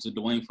gonna happen to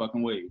Dwayne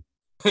fucking Wade.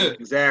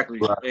 Exactly,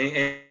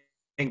 right.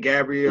 and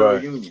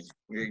Gabrielle Union.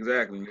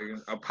 Exactly,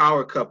 a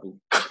power couple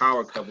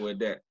at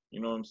that. You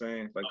know what I'm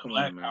saying? Like, come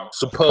on, man.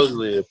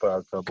 Supposedly a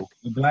power couple.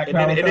 The black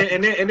power couple.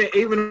 And then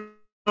even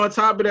on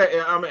top of that,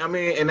 I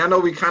mean, and I know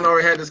we kind of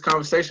already had this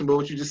conversation, but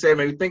what you just said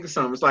made me think of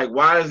something. It's like,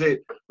 why is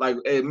it like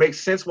it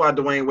makes sense why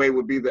Dwayne Wade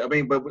would be the? I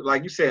mean, but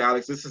like you said,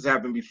 Alex, this has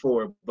happened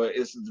before, but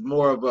it's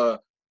more of a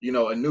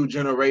a new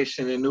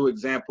generation, a new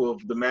example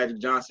of the Magic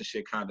Johnson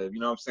shit, kind of. You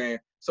know what I'm saying?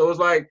 So it's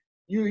like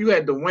you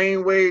had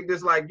Dwayne Wade,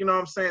 this like what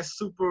I'm saying,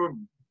 super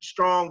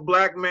strong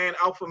black man,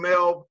 alpha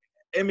male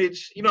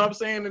image. You know what I'm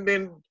saying? And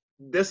then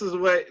this is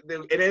what,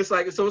 and it's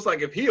like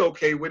if he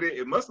okay with it,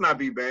 it must not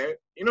be bad.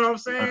 You know what I'm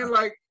saying?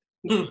 Like.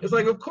 It's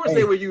like, of course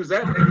they would use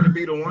that nigga to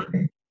be the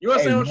one. You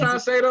understand what I'm trying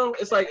to say, though?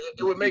 It's like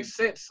it would make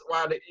sense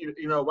why they,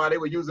 why they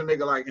would use a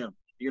nigga like him.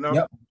 You know.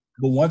 Yep.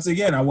 But once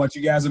again, I want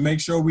you guys to make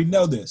sure we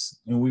know this,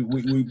 and we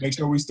make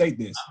sure we state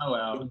this.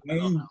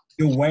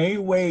 Dwayne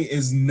Wade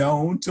is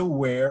known to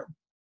wear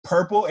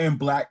purple and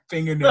black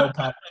fingernail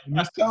polish on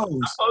his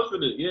toes.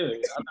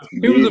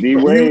 He was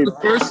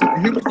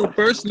the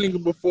first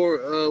nigga before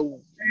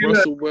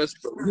Russell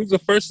Westbrook. He was the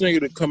first nigga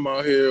to come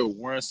out here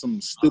wearing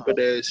some stupid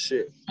ass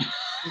shit.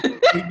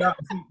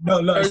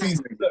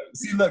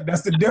 Look,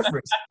 that's the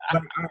difference.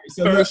 Like,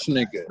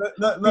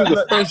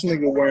 first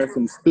nigga wearing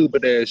some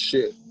stupid ass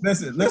shit.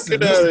 Listen.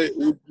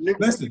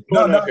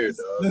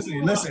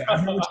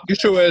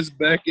 Get your ass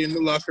back in the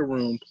locker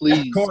room,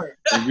 please, Corey,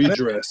 and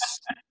redress.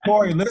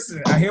 Corey,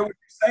 listen, I hear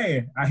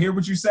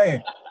what you're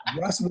saying.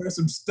 Russ wear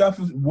some stuff.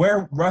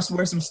 Russ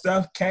wear some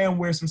stuff. Cam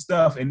wear some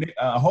stuff, and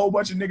a whole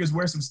bunch of niggas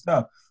wear some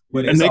stuff.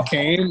 But they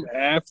came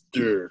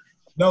after.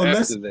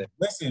 Listen.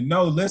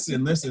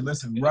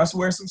 Russ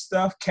wears some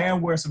stuff.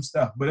 Cam wears some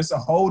stuff, but it's a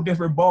whole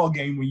different ball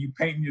game when you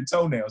painting your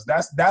toenails.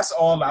 That's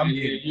all I'm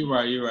getting. You're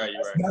right.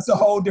 That's a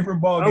whole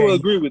different ball game. I will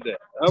agree with that.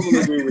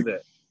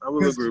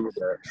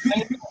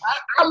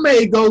 I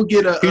may go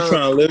get a. He's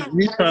trying to live.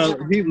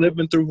 He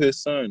living through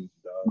his son.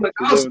 He's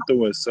living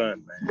through his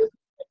son, man.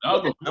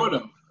 I'll report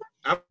him.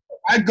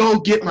 I go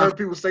get I heard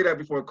people say that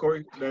before,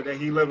 Corey, that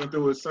he living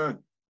through his son.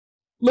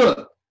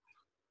 Look,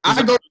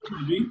 I go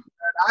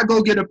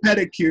get a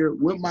pedicure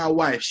with my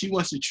wife. She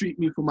wants to treat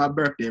me for my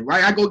birthday,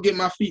 right? I go get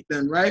my feet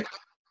done, right?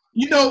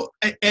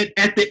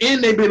 At the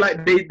end, they be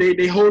like,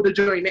 they hold the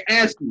joint and they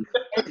ask me,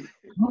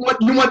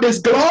 you want this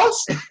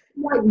gloss? I'm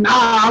like,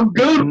 nah, I'm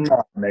good.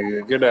 Nah,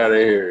 nigga, get out of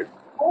here.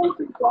 Hold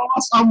the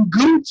gloss, I'm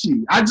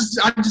Gucci. I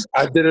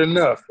did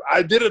enough.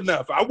 I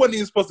wasn't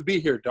even supposed to be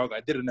here, dog.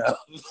 I did enough.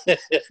 I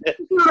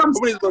wasn't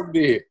even supposed to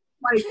be here.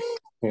 Like,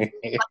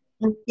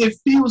 it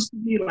feels to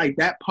me like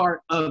that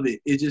part of it.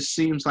 It just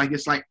seems like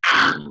it's like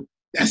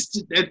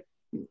that's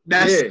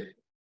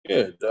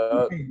yeah,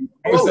 dog.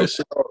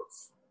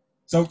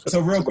 So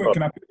real quick,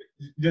 can I pivot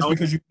just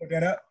because you brought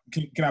that up?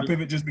 Can I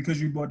pivot just because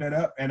you brought that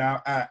up? And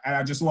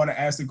I just want to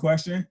ask the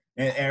question,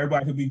 and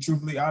everybody can be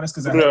truthfully honest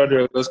because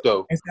let's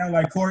go. It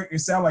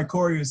sounds like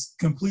Corey is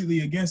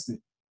completely against it.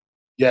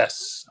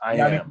 Yes, I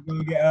am.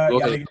 Y'all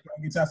niggas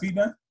get your feet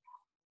done?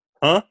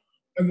 Huh?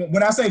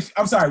 When I say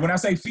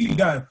feet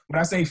done,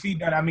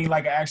 I mean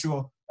like an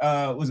actual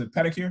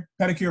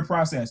pedicure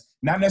process.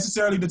 Not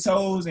necessarily the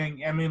toes and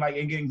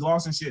getting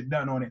gloss and shit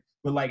done on it,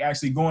 but like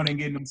actually going and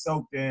getting them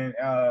soaked and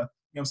you know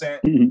what I'm saying?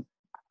 Mm-hmm.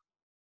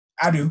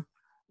 I do.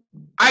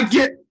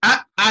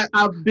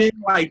 I've been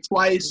like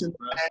twice in the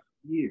past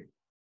year.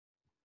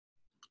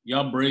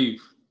 Y'all brave.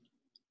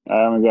 I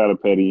haven't got a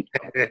petty.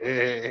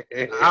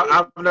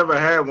 I've never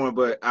had one,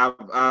 but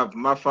I've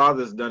my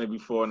father's done it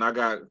before, and I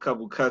got a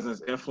couple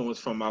cousins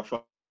influenced from my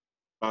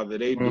father.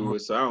 They do it,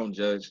 so I don't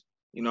judge.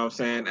 You know what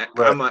I'm saying?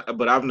 Right.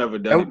 But I've never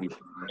done it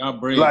before. Y'all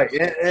brave. Like,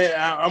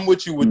 I'm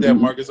with you with that,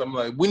 Marcus. I'm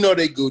like, we know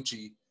they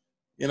Gucci.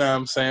 You know what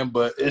I'm saying?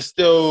 But it's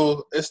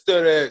still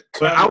that.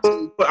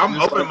 But I'm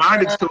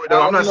open-minded to it,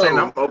 though. I'm not saying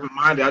I'm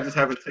open-minded. I just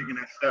haven't taken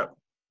that step.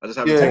 I just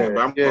haven't taken it,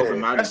 but I'm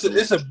open-minded.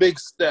 It's a big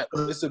step.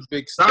 I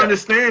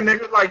understand,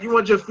 nigga. Like, you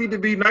want your feet to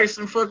be nice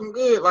and fucking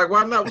good. Like,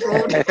 why not? What's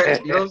wrong with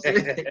that? You know what I'm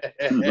saying?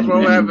 What's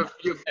wrong with having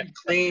your feet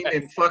clean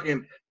and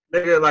fucking,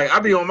 nigga, like, I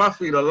be on my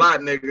feet a lot,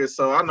 nigga,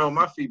 so I know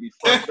my feet be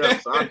fucked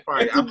up. So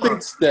it's a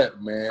big step,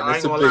 man.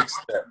 It's a big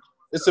step.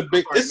 It's a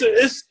big, it's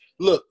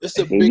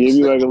a they big give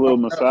you step. like a little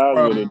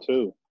massage with it,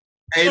 too.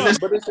 Hey,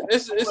 but it's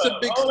a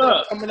big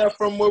step coming up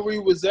from where we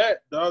was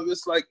at, dog.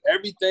 It's like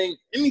anything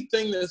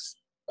that's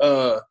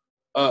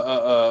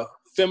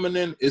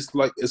feminine is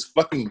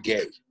fucking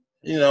gay.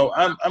 You know,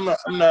 I'm not.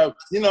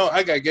 You know,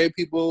 I got gay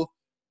people,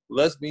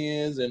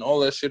 lesbians, and all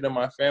that shit in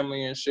my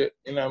family and shit.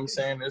 You know what I'm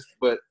saying?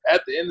 But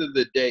at the end of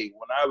the day,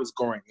 when I was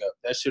growing up,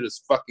 that shit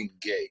is fucking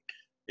gay.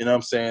 You know what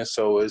I'm saying?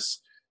 So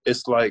it's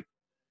like.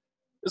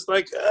 It's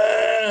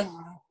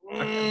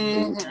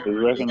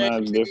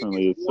recognized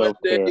differently. It's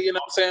self-care. You know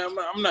what I'm saying?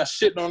 I'm not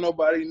shitting on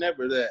nobody.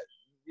 Never that.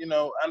 You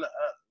know,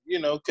 you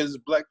know, because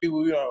black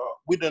people, we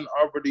done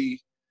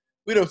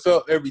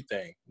felt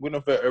everything. We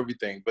done felt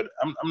everything. But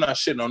I'm not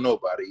shitting on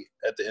nobody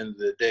at the end of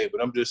the day.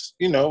 But I'm just,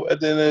 you know, at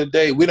the end of the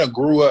day, we done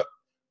grew up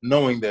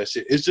knowing that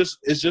shit. It's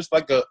just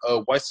like a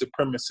white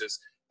supremacist.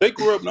 They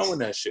grew up knowing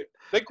that shit.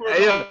 They grew up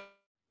knowing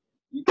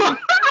that.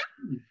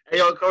 Hey,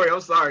 yo, Corey,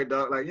 I'm sorry,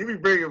 dog. Like, you be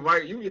bringing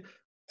white, you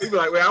be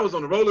like, well, I was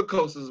on the roller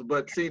coasters,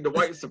 but see, the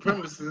white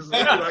supremacists, you be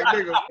like,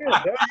 nigga.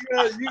 Yeah,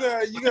 dog,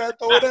 you gotta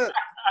throw it up.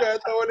 You gotta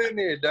throw it in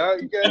there,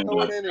 dog. You gotta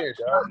throw it in there,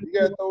 dog. You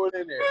gotta throw it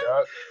in there,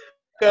 dog.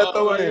 You gotta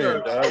throw it in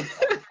there, dog.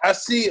 I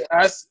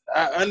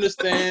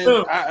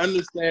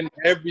understand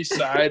every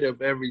side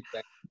of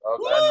everything, dog.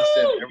 I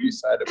understand every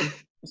side of it.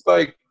 It's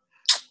like,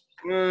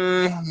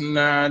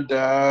 nah,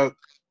 dog.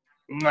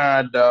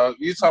 Nah, dog.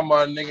 You talking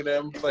about a nigga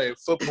that been playing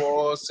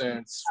football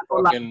since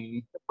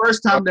fucking the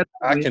first time that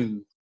I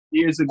can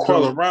years ago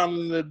crawl around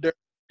in the dirt.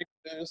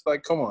 It's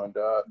like, come on,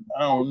 dog.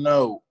 I don't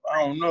know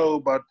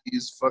about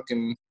these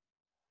fucking.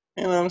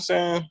 You know what I'm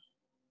saying?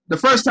 The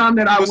first time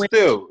that I went,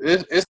 still,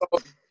 it's.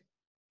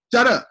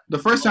 Shut up. The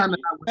first time that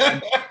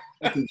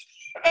I went,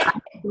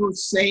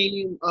 those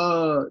same,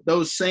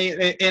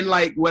 and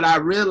like what I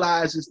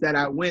realized is that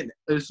I went.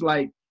 It's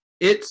like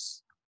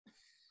it's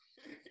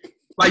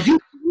like you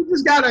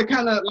just gotta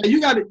kind of like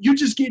you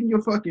just getting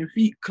your fucking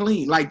feet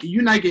clean. Like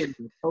you're not getting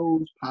your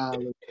toes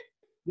polished.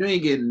 You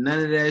ain't getting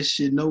none of that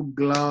shit. No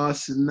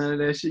gloss and none of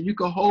that shit. You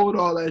can hold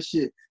all that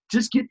shit.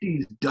 Just get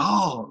these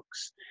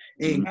dogs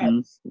and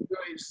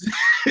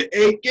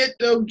get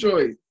them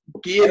joints.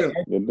 Get them.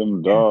 Get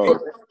them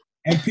dogs.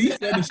 And Pete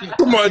said the shit.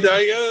 Come on,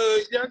 dog.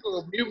 Y'all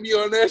gonna mute me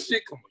on that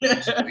shit? Come on,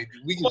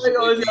 we can just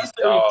get these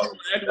dogs.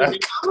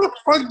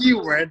 Fuck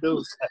you,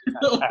 Randall.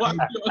 Damn.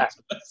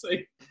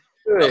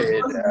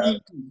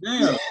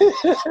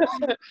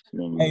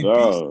 Them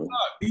dogs.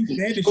 Pete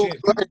said the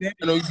shit.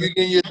 You know, you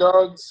getting your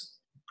dogs?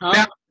 Now,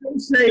 I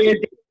say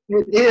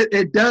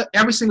it does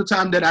every single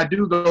time that I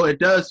do go. It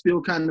does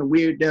feel kind of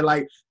weird that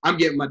like I'm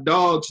getting my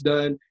dogs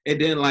done, and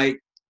then like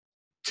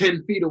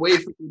 10 feet away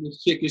from me,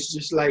 this chick is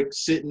just like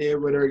sitting there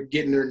with her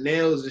getting her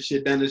nails and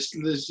shit done. It's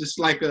just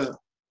like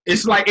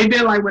it's like, and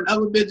then like when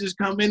other bitches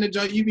come in the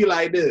joint, you be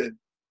like, dude,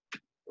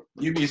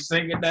 you be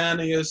sinking down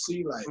in your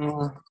seat like.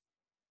 Oh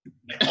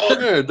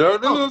yeah,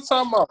 dog. That's what I'm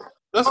talking about.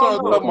 That's what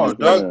I'm talking about,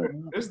 dog.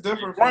 It's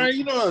different. Brian,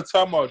 you know what I'm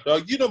talking about,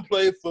 dog. You done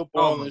played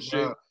football and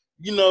shit.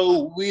 You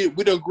know, we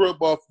done grew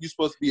up off you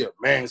supposed to be a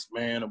man's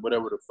man or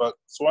whatever the fuck.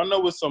 So I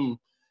know it's some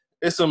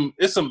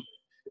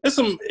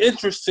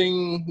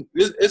interesting.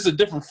 It's a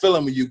different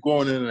feeling when you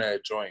going into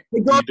that joint.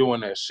 You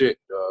doing that shit,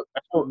 dog.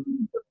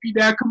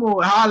 Dad, come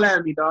on, holler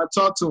at me, dog.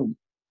 Talk to him.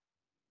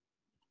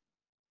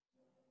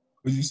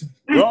 What you say?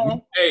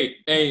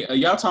 Hey,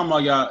 y'all talking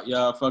about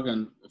y'all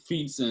fucking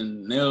feet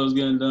and nails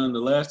getting done.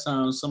 The last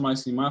time somebody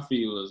see my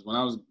feet was when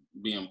I was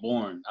being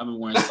born. I've been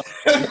wearing.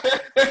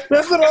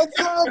 That's what I'm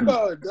talking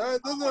about, dog.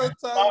 That's what I'm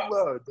talking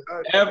about,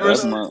 dog. Ever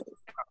since.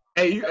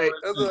 That's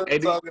what I'm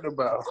talking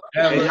about.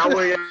 Hey, y'all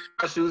wear your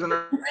shoes in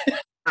the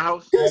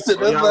house?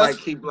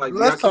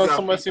 Last time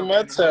somebody see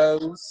my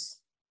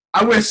toes.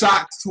 I wear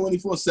socks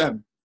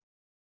 24/7.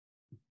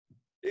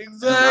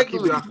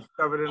 Exactly.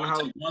 Covered in the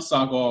house. One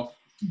sock off.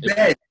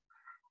 Bad.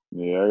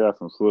 Yeah, I got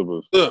some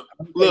slippers. Look.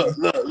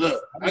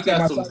 I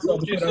got some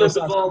Gucci slippers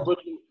on, but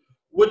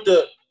with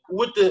the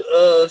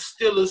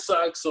Steelers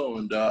socks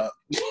on, dog.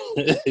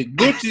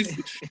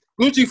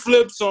 Gucci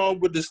flips on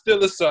with the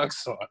Steelers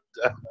socks on,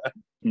 dog.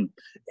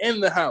 In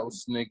the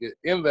house, nigga.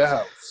 In the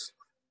house.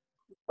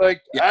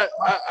 Like I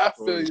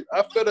feel you.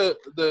 I feel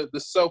the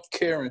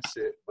self-care and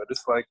shit, but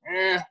it's like,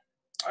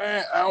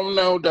 I don't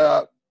know,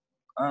 dog.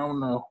 I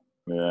don't know.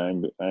 Yeah, I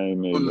ain't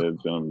made that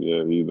jump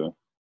yet either.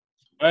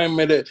 I ain't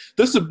made it.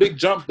 This is a big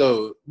jump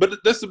though. But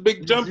that's a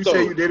big jump though. You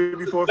say you did it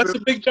before? That's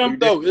a big jump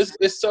though.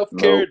 It's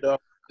self-care though.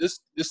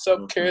 It's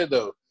self-care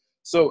though.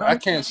 So I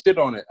can't shit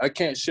on it.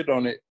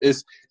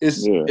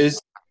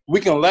 It's we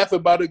can laugh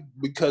about it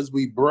because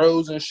we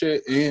bros and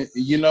shit. And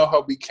you know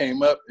how we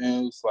came up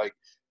and it's like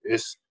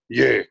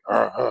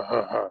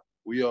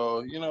we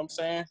all, you know what I'm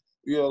saying?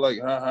 We all like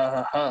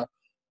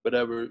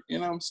whatever. You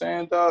know what I'm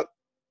saying, dog?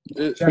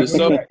 It's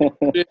self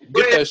get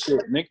that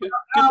shit, nigga. Get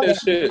that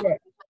shit.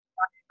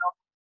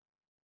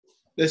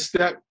 Let's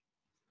step.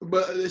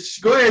 But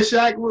go ahead,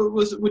 Shaq.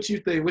 What you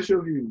think? What's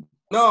your view?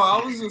 No,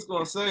 I was just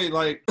gonna say,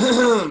 like,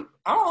 I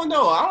don't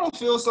know. I don't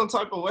feel some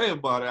type of way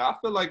about it. I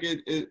feel like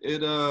it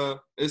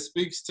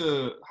speaks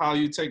to how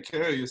you take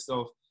care of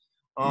yourself.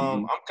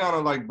 I'm kind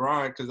of like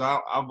Brian because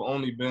I've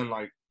only been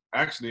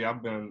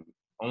I've been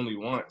only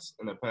once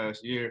in the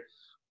past year,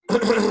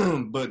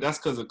 but that's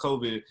because of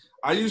COVID.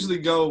 I usually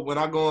go when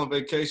I go on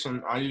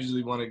vacation. I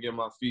usually want to get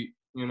my feet,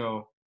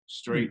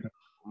 straight.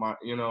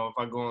 If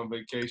I go on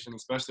vacation,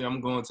 especially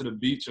I'm going to the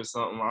beach or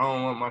something, I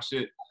don't want my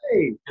shit.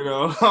 I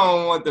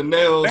don't want the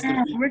nails.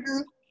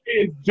 It's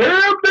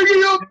jam,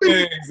 nigga,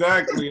 yeah,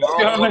 exactly. Be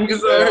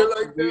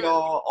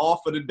all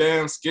off of the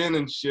damn skin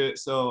and shit.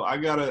 So I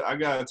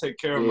gotta take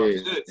care of my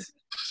shit.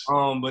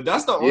 But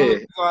that's the only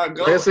reason I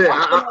go. That's it.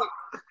 I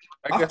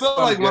feel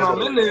like when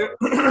I'm in there,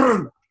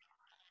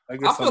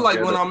 I feel like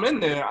when I'm in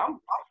there, I'm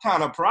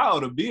kind of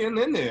proud of being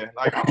in there.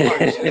 Like I'm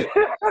like shit.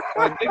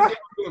 Like they give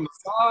me a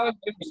massage,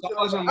 they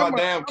massaging my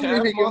damn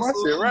calf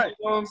muscles. Right.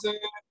 You know what I'm saying?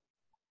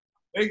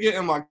 They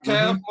getting my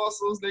calf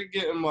muscles. They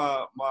getting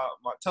my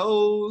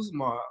toes,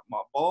 my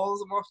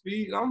balls of my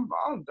feet. I'm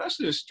that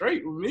shit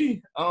straight with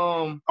me.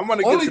 I'm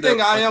gonna only get to thing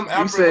that. I am.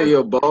 You say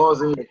your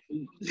balls and your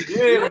feet.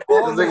 Yeah, the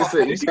balls. Like I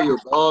said, you say your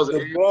balls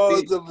and your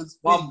balls feet. Of his feet.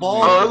 My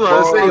balls. Oh, I was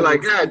about to say,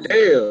 like,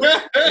 goddamn.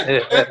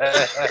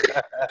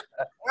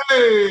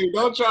 Hey,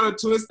 don't try to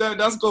twist that.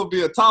 That's gonna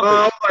be a topic.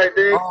 Oh, I'm like,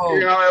 dude, you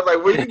know, I'm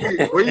like,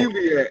 where you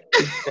be at?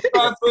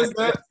 Try to twist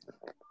that.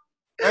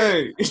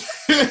 Hey,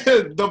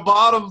 the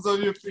bottoms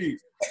of your feet.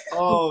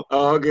 Oh,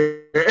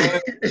 okay.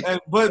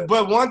 But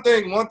one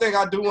thing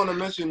I do want to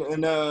mention,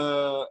 and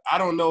I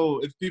don't know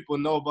if people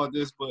know about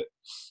this, but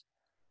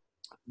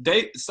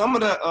some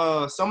of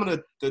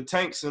the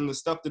tanks and the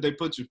stuff that they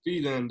put your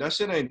feet in, that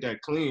shit ain't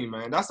that clean,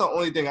 man. That's the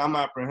only thing I'm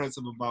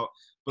apprehensive about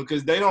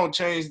because they don't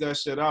change that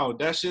shit out.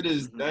 That shit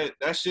is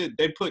that shit.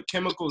 They put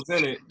chemicals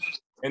in it.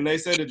 And they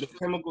say that the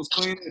chemicals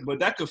clean it, but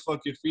that could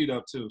fuck your feet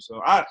up too.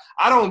 So I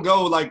don't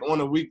go like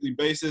on a weekly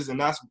basis, and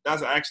that's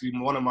actually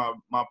one of my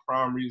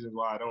prime reasons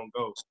why I don't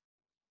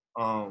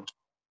go,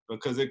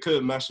 because it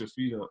could mess your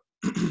feet up.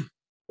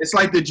 It's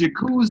like the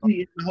jacuzzi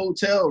in the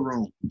hotel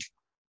room.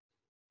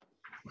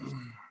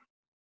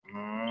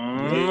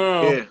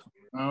 Yeah.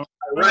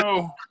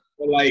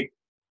 For like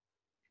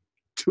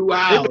 2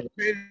 hours.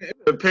 It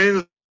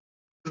depends.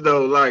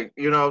 Though, like,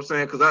 you know what I'm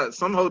saying? Because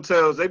some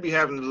hotels, they be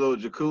having a little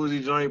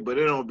jacuzzi joint, but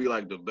it don't be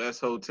like the best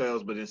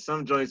hotels. But then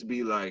some joints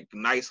be like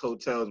nice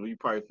hotels where you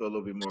probably feel a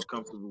little bit more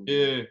comfortable.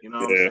 Yeah. You know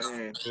what I'm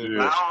saying?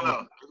 Yeah. I don't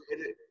know.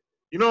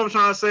 You know what I'm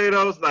trying to say,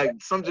 though? It's like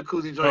some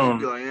jacuzzi joints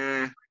be like,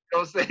 You know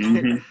what I'm saying?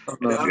 And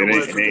the other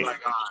ones be like,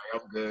 all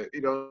right, I'm good.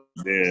 You know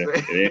yeah,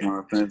 it ain't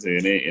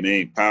authentic. It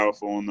ain't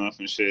powerful enough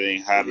and shit. It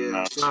ain't hot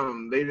enough.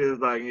 They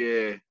just like,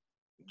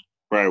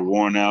 probably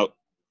worn out.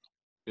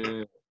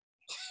 Yeah.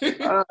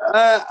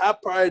 I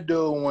probably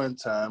do it one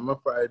time. I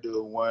probably do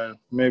it one,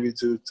 maybe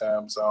 2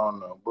 times. I don't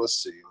know. We'll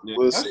see. Yeah.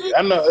 We'll see.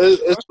 I know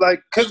it's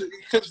like cause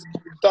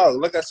dog.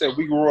 Like I said,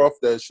 we grew off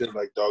that shit.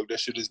 Like dog, that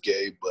shit is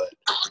gay. But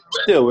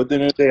still, at the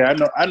end of the day, I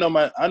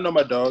know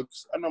my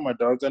dogs. I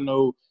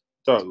know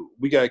dog.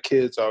 We got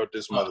kids out with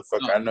this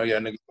motherfucker. I know y'all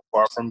niggas are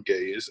far from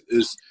gay. It's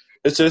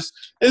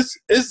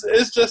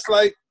just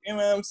like, you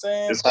know what I'm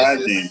saying. It's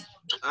hygiene.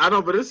 I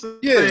know, but it's I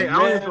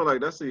don't even feel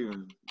like that's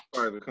even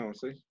part of the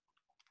conversation.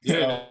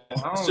 Yeah,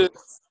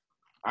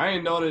 I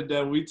ain't noted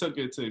that we took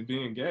it to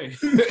being gay.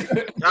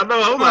 I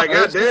know. I'm like,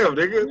 goddamn,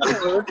 nigga.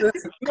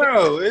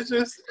 No, it's all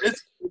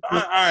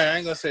right. I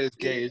ain't gonna say it's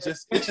gay. It's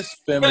just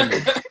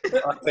feminine.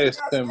 I say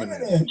it's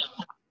feminine.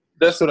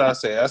 That's what I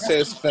say. I say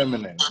it's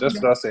feminine. That's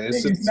what I say. I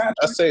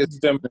say it's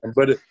feminine.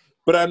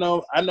 But I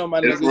know my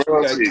niggas. We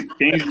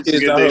got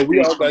kids out here. We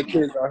all got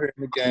kids out here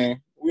in the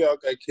game. We all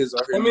got kids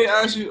out here.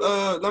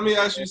 Let me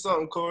ask you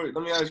something, Corey.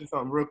 Let me ask you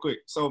something real quick.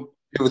 So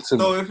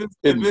if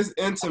it's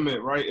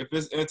intimate, right? If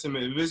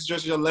it's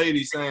just your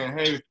lady saying,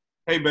 hey,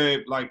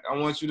 babe, like I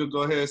want you to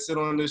go ahead, sit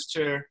on this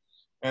chair,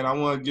 and I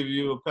want to give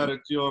you a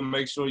pedicure and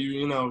make sure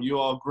you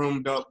all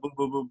groomed up, boop,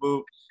 boop, boop,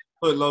 boop,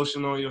 put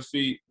lotion on your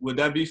feet. Would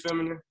that be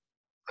feminine?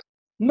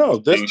 No,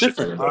 that's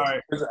different. All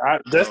right,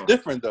 that's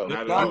different though.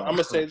 I'm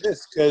gonna say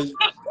this because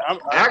I'm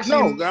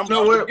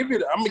gonna give you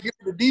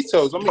the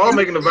details. I'm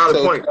making a valid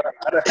point.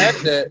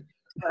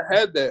 I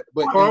had that,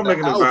 but Paul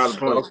making a valid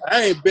point.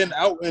 I ain't been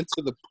out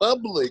into the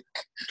public.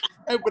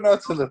 I ain't been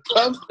out to the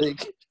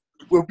public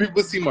where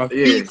people see my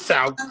feet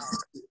out.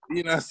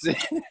 You know what I'm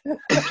saying?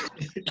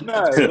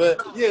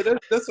 But yeah,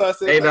 that's why I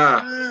said. Hey,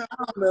 I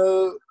don't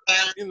know.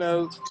 You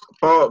know,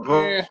 Paul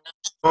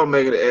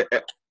making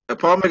it.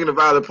 Paul making a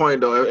valid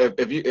point though.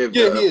 If you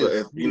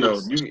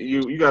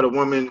got a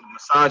woman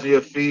massaging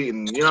your feet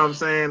and you know what I'm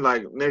saying,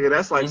 like nigga,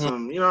 that's like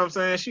some, you know what I'm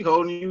saying, she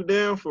holding you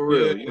down for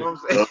real. You know what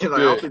I'm saying?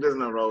 Like I don't think there's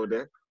nothing wrong with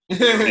that.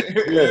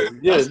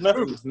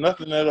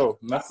 Nothing at all.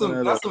 That's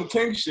some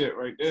king shit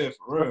right there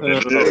for real.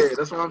 Yeah,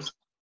 that's what I'm saying.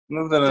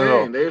 Nothing at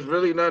all. There's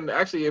really nothing.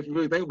 Actually, if you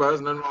really think about it,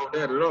 there's nothing wrong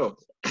with that at all.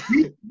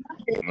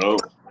 No,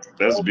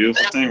 that's a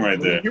beautiful thing right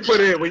there.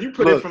 When you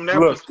put it from that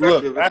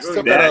perspective, I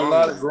still got a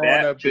lot of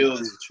growing up to do.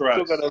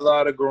 Trust. Still got a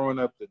lot of growing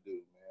up to do,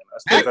 man. I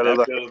still got a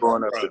lot of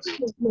growing up to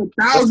do.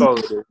 That's all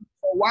it is.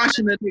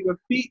 Washing a nigga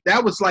feet,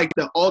 that was like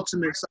the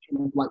ultimate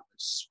sign of like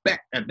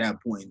respect at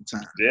that point in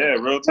time. Yeah,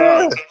 real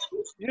talk.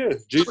 Yeah,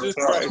 Jesus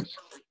Christ.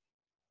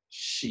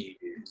 Shit.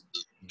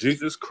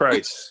 Jesus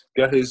Christ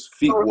got his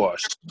feet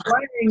washed.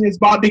 Wang is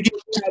about to get out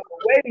of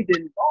the way,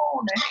 then go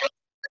on, man.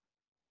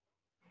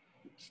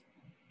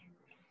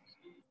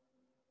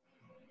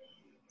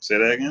 Say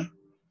that again?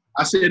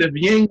 I said if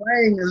Ying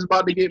Wang is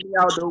about to get me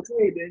out the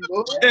way, then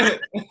go ahead.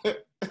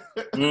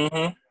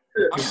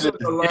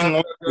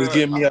 Is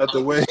getting me out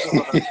the way.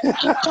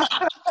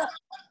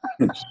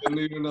 Shouldn't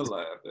even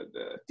laugh at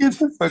that. Get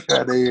the fuck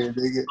out of here,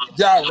 nigga.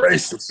 Y'all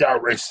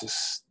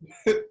racist.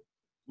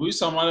 We was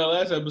talking about that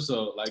last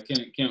episode. Like,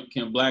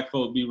 can black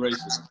folk be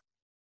racist?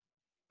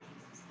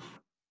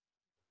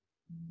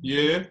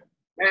 Yeah.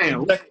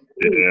 Damn.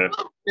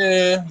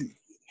 Yeah,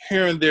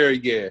 here and there,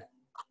 yeah.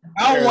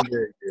 I don't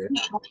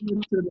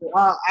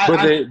want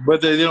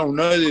But they don't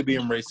know they're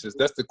being racist.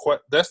 That's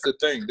the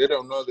thing. They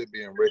don't know they're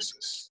being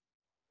racist.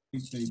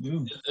 They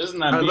do. Isn't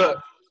that Hey,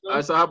 look.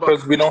 So how about?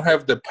 Because we don't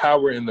have the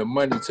power and the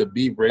money to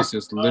be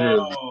racist,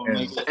 literally.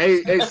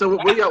 Hey, so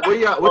what y'all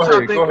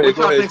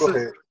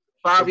think?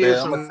 5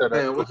 years from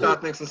now, what y'all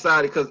think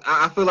society? Because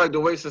I feel like the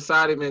way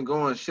society been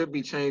going should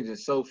be changing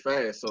so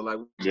fast. So like,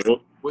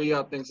 what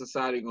y'all think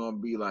society gonna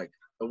be like?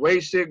 The way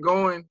shit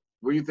going,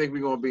 where you think we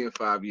gonna be in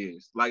 5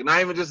 years? Like,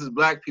 not even just as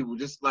black people,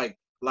 just like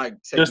technology.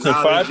 Just in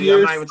 5 years?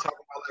 I'm not even talking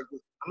about like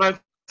this. I'm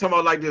not talking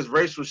about like this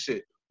racial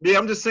shit. Yeah,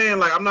 I'm just saying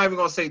like I'm not even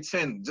gonna say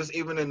 10. Just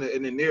even in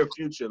the near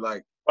future,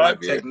 like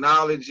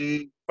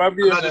technology. 5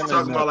 years. I'm not just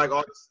talking about like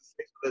all this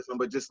sensationalism,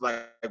 but just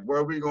like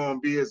where we gonna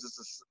be as a,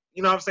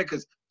 you know what I'm saying?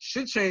 Because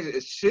shit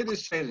is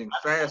changing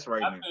fast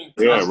right now.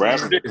 Yeah,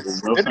 rapid. It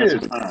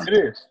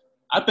is.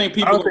 I think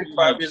people. I don't think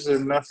 5 years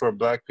is enough for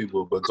black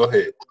people, but go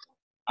ahead.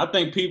 I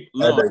think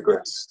people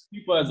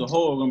as a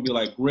whole are gonna be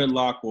like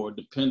gridlock or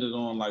dependent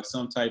on like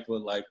some type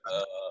of like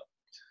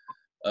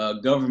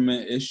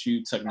government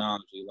issue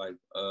technology. Like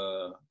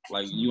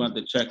you have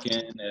to check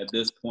in at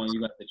this point.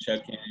 You have to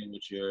check in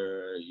with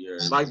your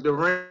like the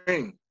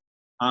ring,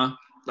 huh?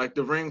 Like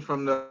the ring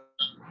from the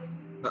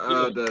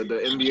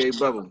NBA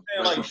bubble,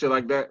 like some shit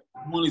like that.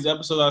 One of these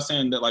episodes I was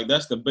saying that like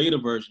that's the beta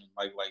version.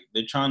 Like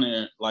they're trying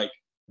to like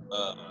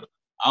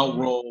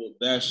outroll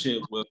that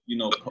shit with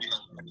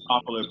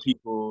popular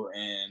people,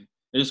 and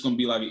it's just gonna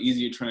be like an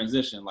easier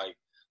transition. Like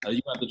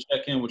you have to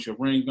check in with your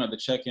ring. You have to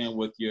check in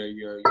with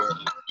your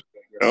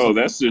oh,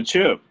 that's the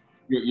chip.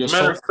 Your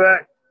Matter of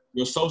fact,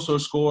 your social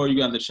score. You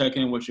got to check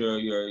in with your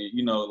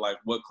like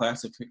what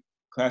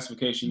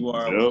classification you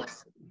are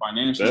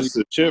financially. That's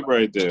the chip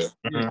right there.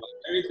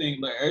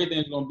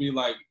 Everything's gonna be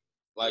like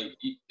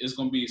it's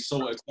gonna be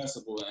so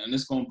accessible, and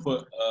it's gonna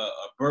put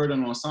a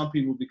burden on some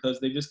people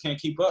because they just can't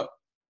keep up.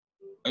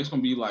 It's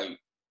gonna be like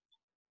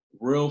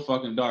real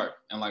fucking dark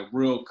and like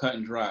real cut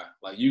and dry.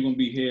 Like you're gonna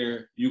be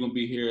here.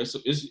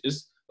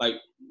 It's like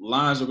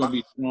lines are gonna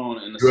be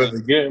drawn in the you're either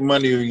getting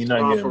money or you're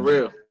not getting for money.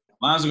 real.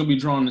 Lines are gonna be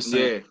drawn in the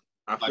same. Yeah,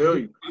 I feel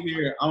you.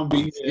 I'm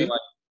gonna be here.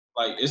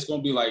 Like it's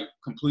gonna be like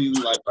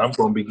completely like. I'm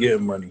gonna be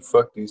getting money.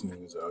 Fuck these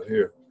niggas out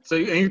here. So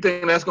you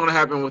think that's gonna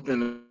happen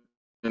within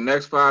the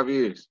next 5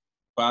 years?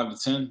 5 to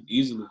 10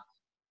 easily.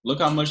 Look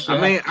how much. I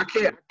mean, I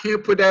can't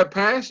put that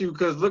past you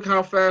because look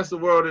how fast the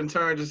world in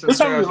turn just. It's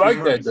somebody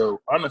like that though.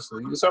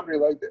 Honestly, it's somebody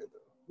like that though.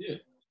 Yeah,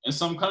 in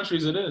some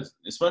countries it is,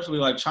 especially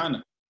like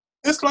China.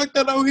 It's like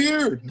that out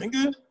here,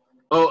 nigga.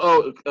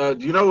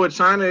 Do you know what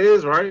China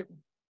is, right?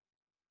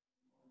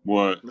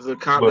 What? That's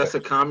a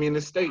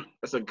communist state.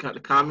 That's a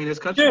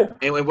communist country. Yeah.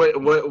 And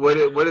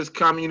what is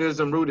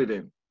communism rooted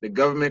in? The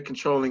government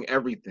controlling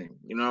everything.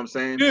 You know what I'm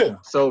saying? Yeah.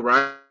 So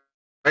right.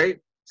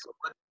 So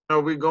where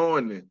are we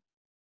going then?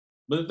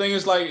 But the thing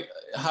is, like,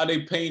 how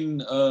they painting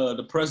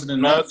the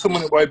president. Not too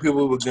many white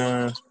people with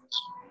guns.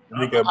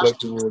 And they got black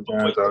people with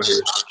guns out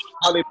here.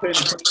 How they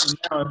painting the president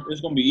now? It's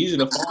gonna be easy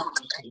to follow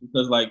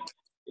because like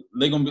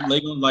they gonna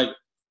like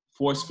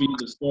force feed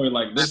the story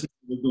like this is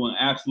doing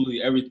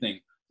absolutely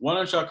everything. Why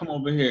don't y'all come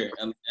over here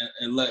and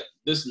let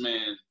this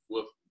man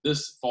with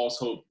this false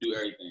hope do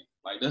everything?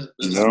 Like this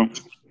no.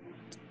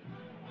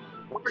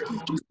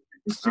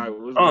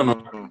 All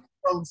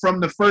right, from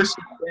the first.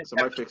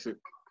 Somebody fix it.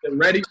 The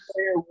Ready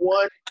Player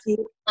 1,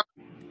 2.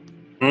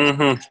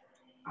 Mm-hmm.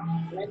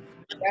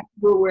 That's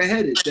where we're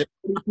headed. The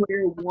Ready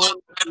Player 1,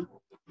 2.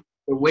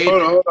 The way.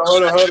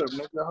 Hold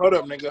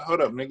up,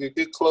 nigga.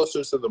 Get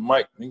closer to the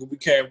mic, nigga. We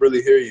can't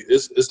really hear you.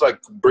 It's like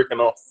breaking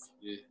off.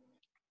 Yeah.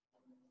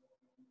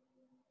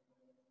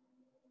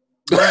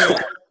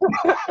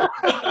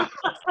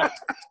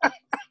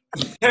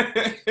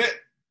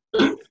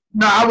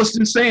 No, I was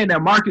just saying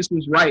that Marcus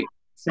was right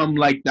from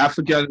like I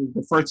forget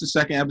the first or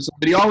second episode,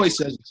 but he always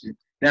says this shit.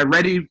 That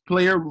Ready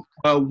Player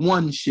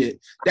 1 shit.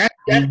 That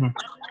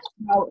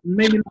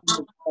maybe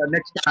not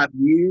next 5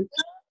 years,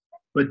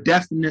 but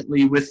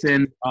definitely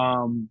within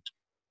the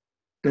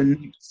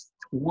next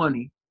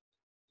 20.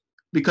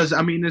 Because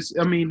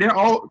they're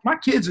all my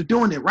kids are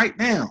doing it right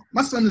now.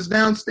 My son is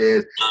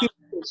downstairs. He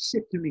says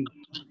shit to me.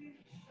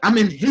 I'm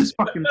in his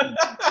fucking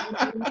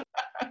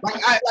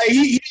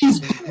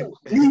he's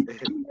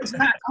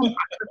not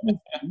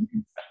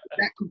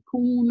that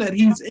cocoon that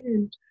he's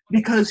in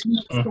because he's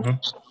so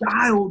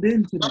dialed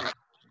into that.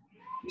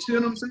 You see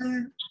what I'm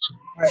saying?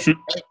 Right.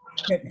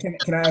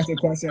 Can I ask you a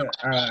question?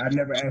 I've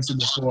never asked it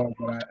before,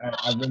 but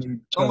I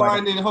really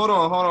hold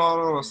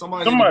on.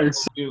 Somebody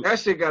that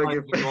shit gotta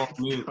get off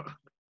mute.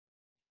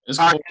 It's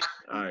cool.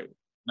 All right.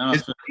 Now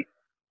it's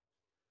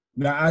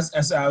No, I was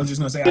just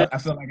gonna say I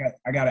feel like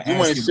I gotta ask you.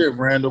 You ain't shit,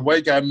 Randall. Why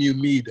you gotta mute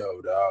me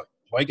though, dog?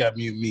 Why you gotta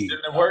mute me?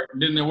 Didn't it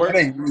work? It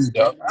ain't me,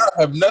 dog. I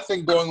have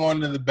nothing going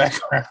on in the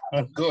background.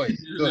 Go ahead.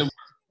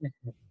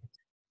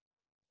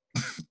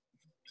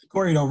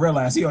 Corey don't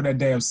realize he on that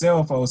damn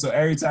cell phone, so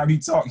every time he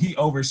talk, he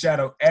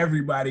overshadow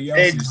everybody else.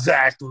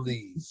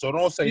 Exactly. So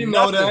don't say He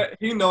nothing. know that.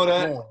 He know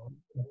that.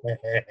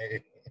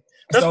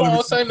 That's why I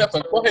don't say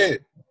nothing. Go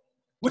ahead.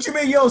 What you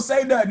mean you don't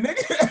say nothing,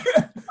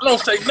 nigga? I don't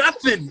say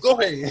nothing. Go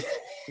ahead.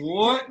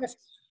 What?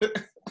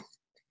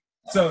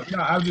 So no,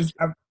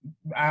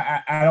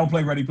 I don't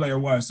play Ready Player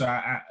One. So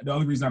the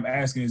only reason I'm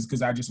asking is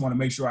because I just want to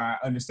make sure I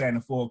understand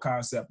the full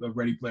concept of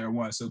Ready Player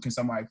One. So can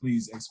somebody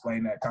please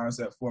explain that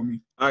concept for me?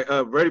 All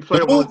right, Ready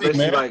Player One is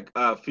basically like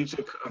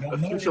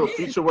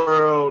future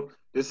world.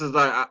 This is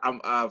like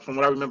I'm from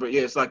what I remember.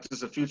 Yeah, it's like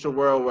just a future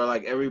world where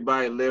like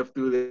everybody lived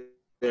through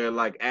their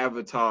like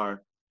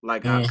avatar,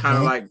 like kind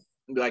of like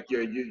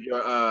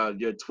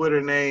your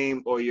Twitter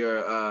name or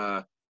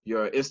your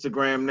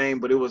Instagram name,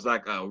 but it was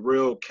like a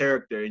real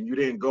character, and you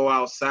didn't go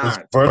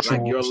outside.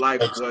 Like your life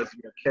was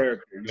your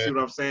character. You see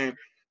what I'm saying?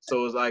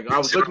 So it's like I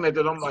was looking at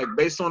that. I'm like,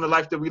 based on the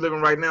life that we live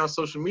in right now,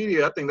 social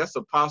media, I think that's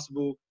a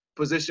possible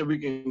position we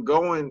can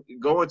go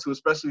into,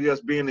 especially us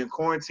being in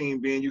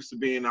quarantine, being used to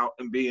being out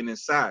and being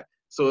inside.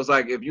 So it's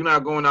like if you're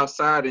not going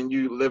outside and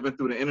you living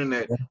through the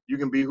internet, you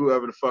can be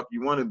whoever the fuck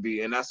you want to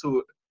be, and that's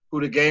who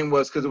the game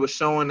was, because it was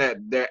showing that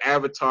their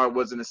avatar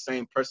wasn't the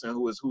same person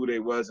who they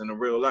was in the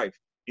real life.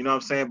 You know what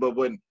I'm saying? But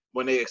when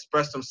they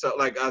expressed themselves,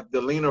 like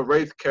the Lena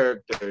Wraith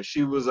character,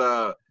 she was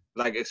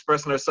like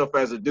expressing herself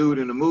as a dude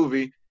in the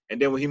movie,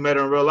 and then when he met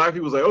her in real life,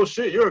 he was like, "Oh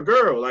shit, you're a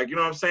girl," like, you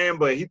know what I'm saying?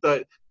 But he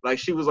thought like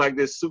she was like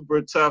this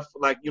super tough,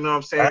 like, you know what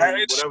I'm saying?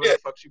 Whatever the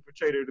fuck she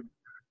portrayed her to be.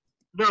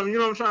 You know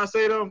what I'm trying to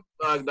say though?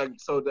 Like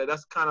so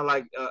that's kind of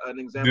like an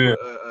example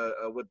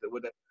with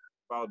that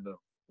about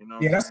though. You know?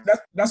 Yeah,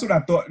 that's what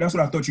I thought. That's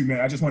what I thought you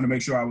meant. I just wanted to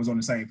make sure I was on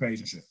the same page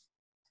and shit.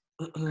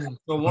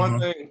 So one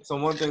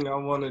thing I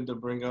wanted to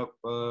bring up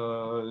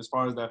as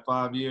far as that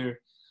 5-year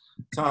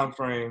time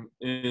frame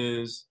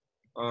is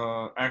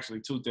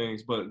actually two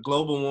things, but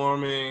global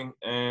warming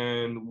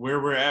and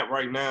where we're at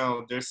right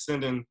now, they're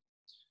sending,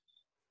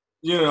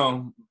 you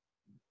know,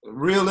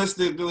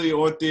 realistically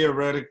or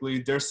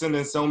theoretically, they're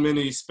sending so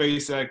many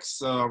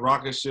SpaceX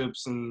rocket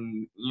ships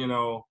and, you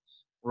know,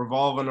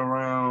 revolving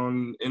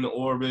around in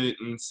orbit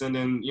and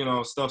sending, you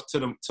know, stuff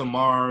to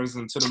Mars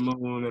and to the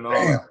moon and all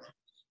that.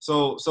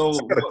 So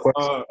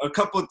a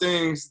couple of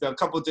things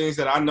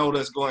that I know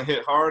that's going to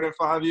hit hard in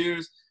 5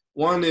 years.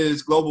 One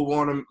is global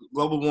warming.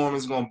 Global warming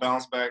is going to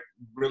bounce back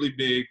really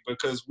big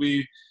because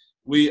we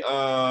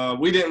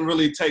didn't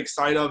really take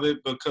sight of it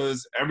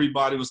because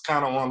everybody was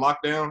kind of on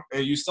lockdown,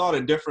 and you saw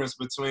the difference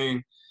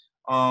between,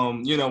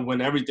 you know,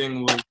 when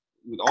everything was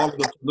with all of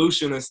the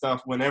pollution and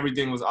stuff, when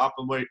everything was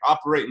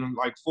operating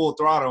like full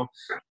throttle,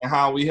 and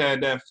how we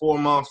had that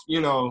 4-month,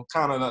 you know,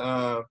 kind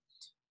of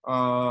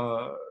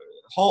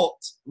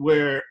halt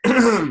where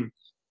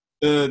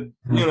the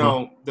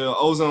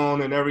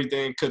ozone and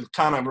everything could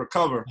kind of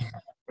recover.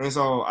 And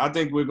so I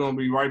think we're going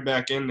to be right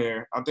back in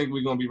there. I think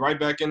we're going to be right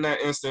back in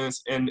that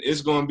instance, and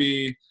it's going to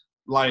be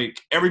like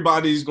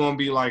everybody's going to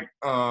be like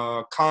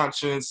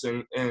conscious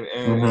and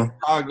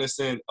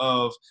cognizant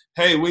of,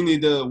 hey, we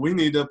need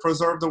to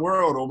preserve the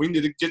world, or we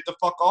need to get the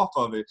fuck off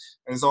of it.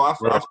 And so I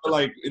feel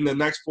like in the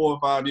next 4 or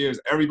 5 years,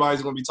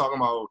 everybody's going to be talking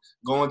about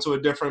going to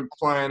a different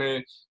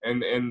planet,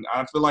 and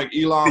I feel like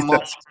Elon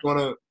Musk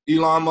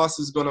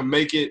is going to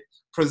make it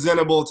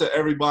presentable to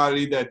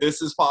everybody that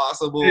this is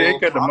possible. Yeah,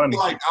 got the money.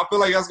 I feel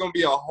like that's going to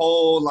be a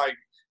whole like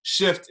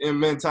shift in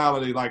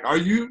mentality. Like,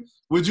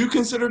 would you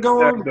consider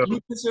going? Do you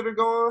consider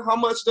going? How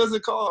much does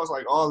it cost?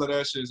 Like, all of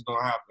that shit is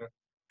gonna happen.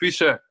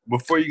 Pisha,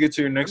 before you get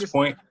to your next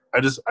point, I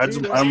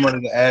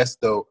wanted to ask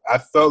though. I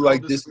felt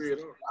like this.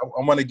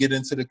 I want to get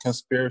into the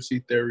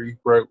conspiracy theory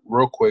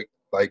real quick.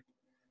 Like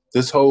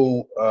this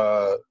whole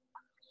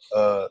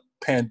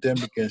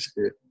pandemic and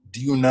shit. Do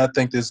you not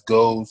think this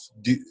goes?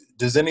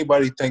 Does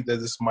anybody think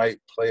that this might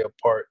play a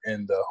part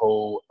in the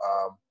whole?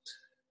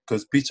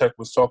 Because Pichak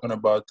was talking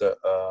about the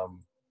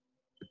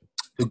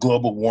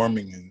global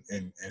warming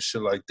and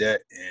shit like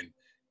that, and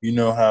you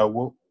know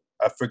how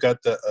I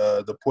forgot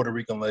the Puerto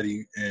Rican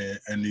lady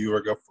in New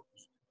York,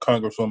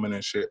 congresswoman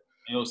and shit.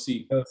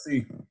 LC.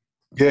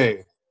 Yeah,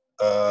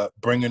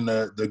 bringing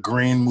the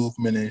green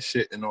movement and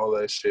shit and all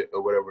that shit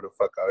or whatever the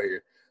fuck out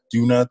here.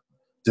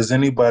 Does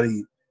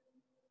anybody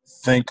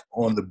think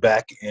on the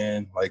back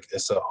end like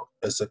it's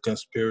a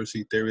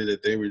conspiracy theory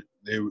that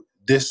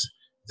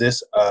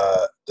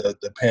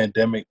the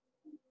pandemic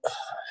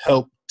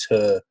helped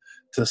to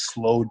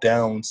slow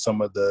down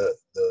some of the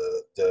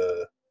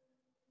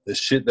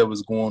shit that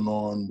was going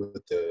on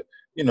with the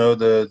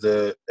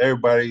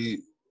everybody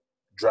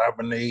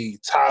driving the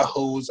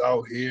Tahoes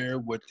out here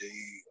with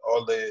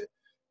the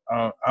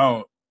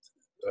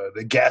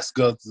gas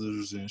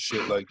guzzlers and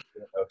shit like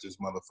that. This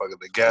motherfucker,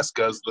 the gas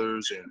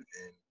guzzlers and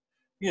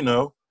you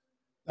know.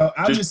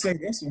 I'll just say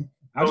this one.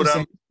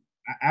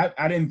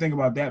 I didn't think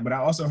about that, but I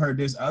also heard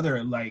this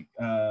other like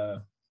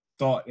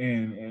thought,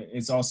 and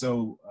it's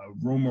also a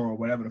rumor or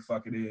whatever the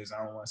fuck it is.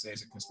 I don't want to say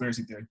it's a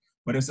conspiracy theory,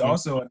 but it's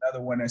also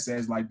another one that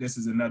says like this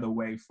is another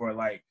way for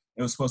like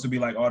it was supposed to be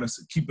like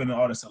keeping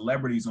all the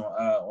celebrities on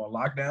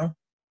lockdown.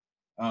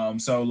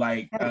 So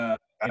like I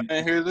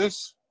didn't hear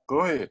this. Go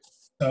ahead.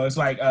 So it's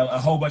like a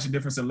whole bunch of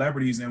different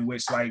celebrities in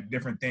which like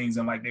different things,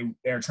 and like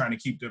they're trying to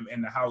keep them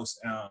in the house.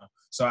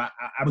 So I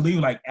believe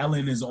like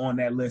Ellen is on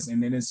that list,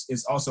 and then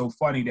it's also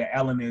funny that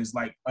Ellen is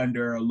like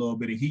under a little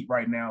bit of heat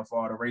right now for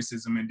all the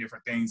racism and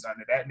different things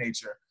under that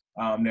nature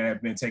that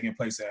have been taking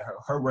place at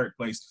her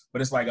workplace.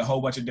 But it's like a whole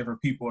bunch of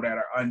different people that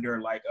are under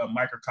like a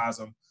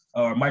microcosm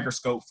or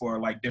microscope for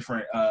like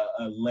different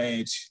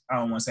alleged, I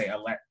don't want to say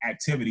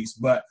activities,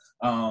 but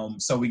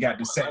so we got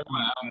the set.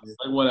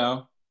 Like what,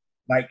 Al?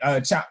 Like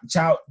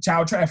child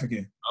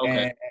trafficking.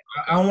 Okay. And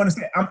I don't want to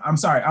say. I'm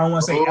sorry. I don't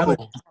want to say Ellen.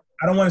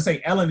 I don't want to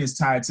say Ellen is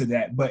tied to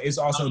that, but it's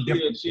also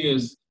different. She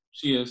is.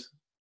 She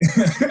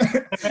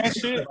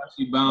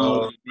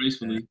bound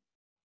gracefully.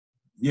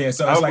 Yeah,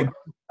 so it's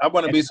I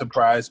want to be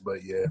surprised,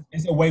 but yeah,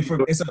 it's a way for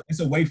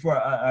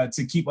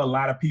to keep a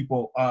lot of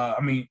people.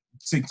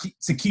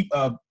 To keep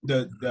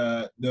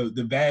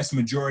the vast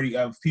majority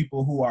of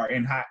people who are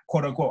in high,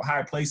 quote unquote,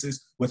 high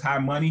places with high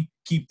money,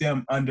 keep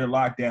them under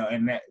lockdown,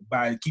 and that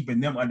by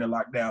keeping them under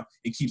lockdown,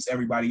 it keeps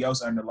everybody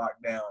else under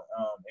lockdown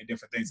and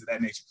different things of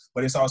that nature.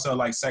 But it's also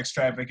like sex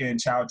trafficking,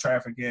 child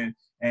trafficking,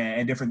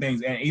 and different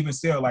things. And even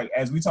still, like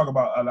as we talk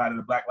about a lot of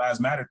the Black Lives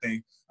Matter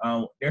thing,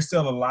 there's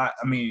still a lot.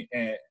 I mean.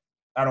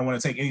 I don't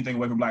want to take anything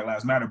away from Black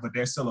Lives Matter, but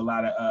there's still a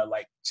lot of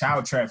like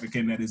child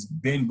trafficking that has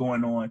been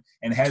going on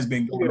and has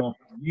been going on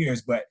for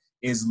years, but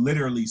is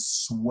literally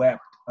swept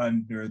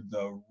under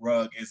the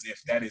rug as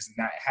if that is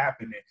not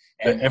happening.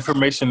 And the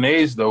information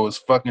age though is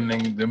fucking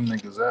them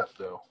niggas up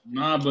though.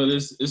 Nah, but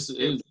it's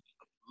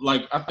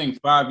like I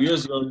think 5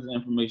 years ago was the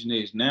information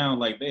age. Now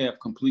like they have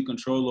complete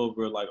control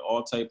over like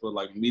all type of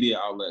like media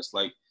outlets.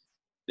 Like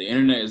the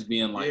internet is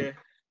being like,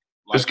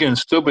 it's getting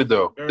stupid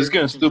though. It's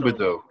getting stupid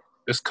though.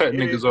 It's cutting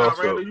niggas off.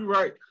 Randall, you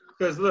right.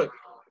 Because look,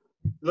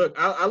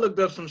 I looked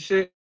up some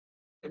shit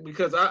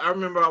because I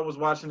remember I was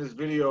watching this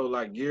video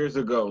like years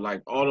ago,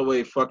 like all the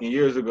way fucking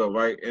years ago,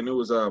 right? And it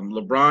was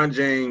LeBron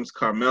James,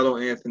 Carmelo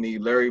Anthony,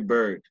 Larry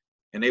Bird,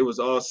 and they was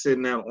all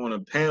sitting out on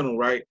a panel,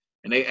 right?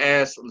 And they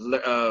asked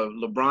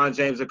LeBron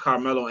James and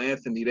Carmelo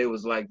Anthony, they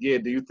was like, yeah,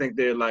 do you think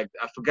they're like,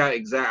 I forgot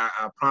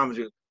exactly, I promise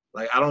you,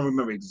 like I don't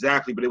remember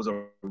exactly, but it was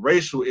a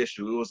racial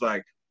issue. It was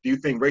like, do you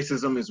think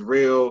racism is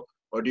real?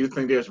 Or do you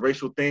think there's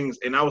racial things?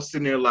 And I was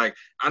sitting there like,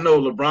 I know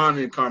LeBron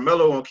and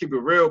Carmelo gonna keep it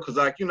real, cause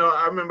like, you know,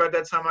 I remember at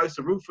that time I used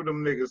to root for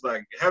them niggas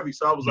like heavy.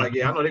 So I was like,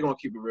 yeah, I know they're gonna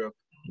keep it real.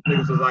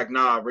 Niggas was like,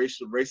 nah,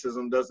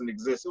 racism doesn't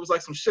exist. It was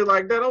like some shit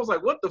like that. I was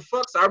like, what the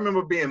fuck? So I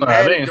remember being mad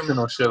they at ain't them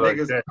no shit niggas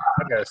like that.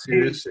 I gotta see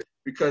this shit.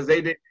 because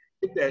they didn't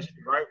get that shit,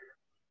 right?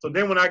 So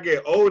then when I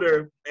get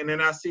older and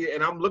then I see it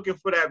and I'm looking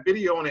for that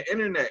video on the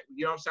internet,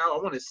 you know what I'm saying? I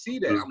want to see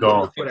that. It's I'm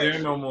gone. looking for that.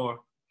 There no more.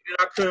 And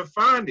I couldn't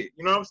find it.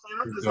 You know what I'm saying?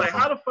 I'm just like,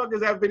 how the fuck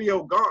is that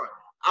video gone?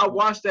 I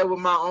watched that with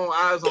my own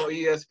eyes on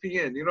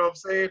ESPN. You know what I'm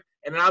saying?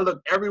 And then I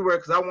looked everywhere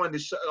because I wanted to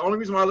show. The only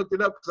reason why I looked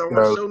it up because I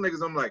want to show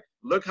niggas. I'm like,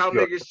 look how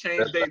niggas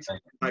changed their team.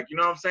 Like, you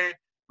know what I'm saying?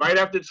 Right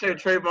after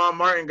Trayvon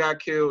Martin got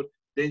killed,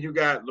 then you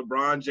got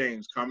LeBron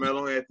James,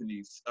 Carmelo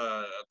Anthony,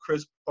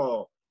 Chris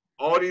Paul.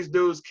 All these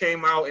dudes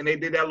came out and they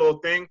did that little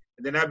thing.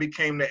 And then that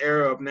became the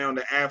era of now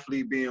the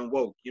athlete being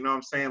woke. You know what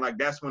I'm saying? Like,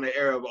 that's when the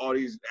era of all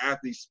these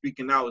athletes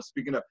speaking out and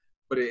speaking up.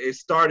 But it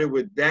started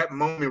with that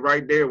moment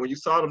right there when you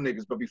saw them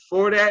niggas. But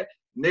before that,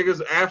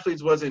 niggas,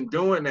 athletes wasn't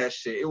doing that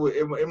shit.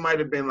 It might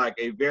have been like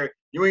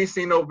you ain't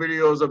seen no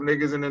videos of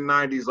niggas in the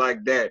 90s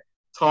like that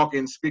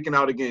speaking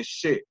out against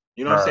shit.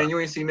 You know what I'm saying? You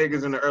ain't seen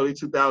niggas in the early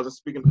 2000s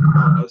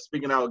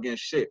speaking out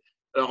against shit.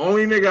 The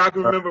only nigga I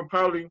can remember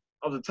probably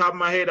off the top of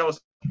my head that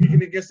was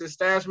speaking against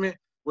establishment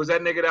was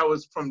that nigga that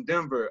was from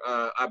Denver,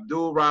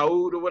 Abdul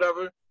Raoud or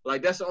whatever.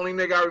 Like, that's the only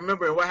nigga I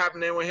remember. And what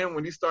happened then with him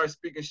when he started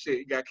speaking shit?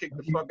 He got kicked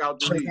the fuck out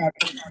the league.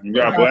 You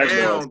got black.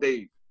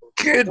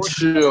 Get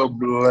your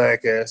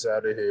black ass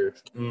out of here.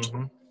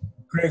 Mm-hmm.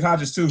 Craig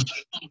Hodges too.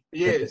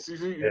 Yeah,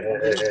 you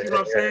know what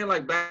I'm saying?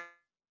 Like back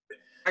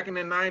in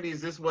the 90s,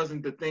 this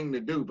wasn't the thing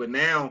to do. But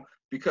now,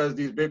 because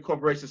these big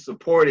corporations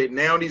support it,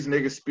 now these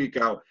niggas speak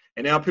out.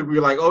 And now people be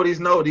like, oh, these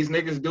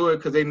niggas do it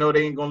because they know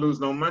they ain't gonna lose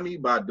no money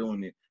by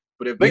doing it.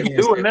 But if they can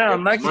do it now,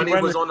 if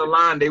money was on the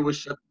line, they would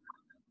shut.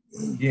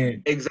 Yeah,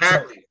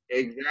 exactly.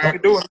 They can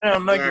do it now.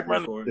 Nike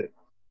running it.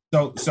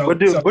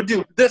 But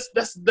dude,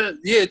 that's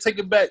yeah. Take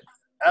it back,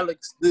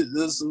 Alex.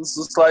 This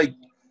is like,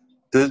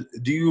 do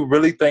you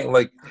really think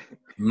like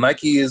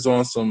Nike is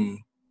on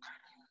some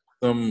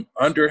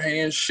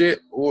underhand shit,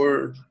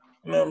 or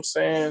you know what I'm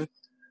saying,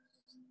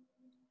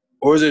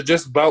 or is it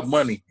just about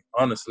money?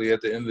 Honestly,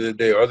 at the end of the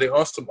day, are they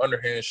on some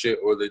underhand shit,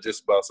 or are they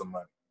just about some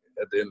money?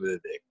 At the end of the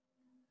day,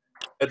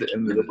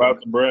 It's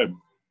about the bread.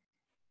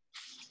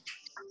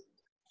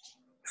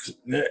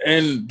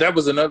 And that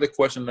was another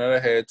question that I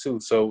had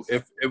too. So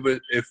if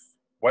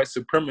white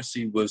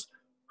supremacy was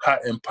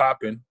hot and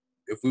popping,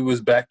 if we was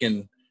back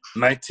in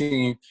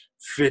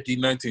 1950,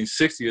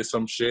 1960 or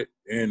some shit,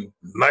 and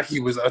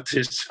Nike was out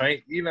this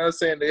joint, you know what I'm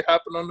saying? They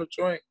hopping on the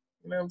joint,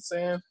 you know what I'm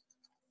saying?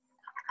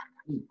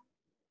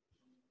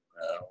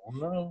 I don't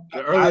know.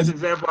 The earliest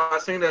example I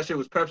seen that shit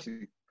was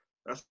Pepsi.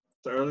 That's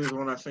the earliest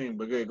one I seen.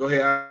 But good. Go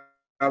ahead.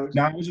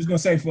 Now I was just gonna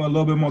say for a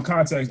little bit more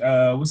context.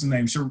 What's his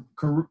name? Fucking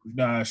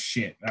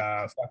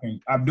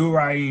Abdul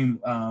Rahim.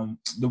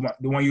 The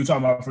one you were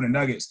talking about from the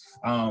Nuggets.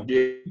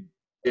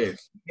 Yeah.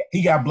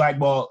 He got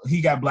blackballed. He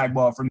got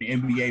blackballed from the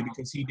NBA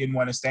because he didn't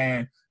want to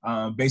stand.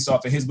 Based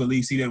off of his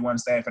beliefs, he didn't want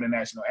to stand for the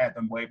national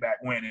anthem way back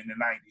when in the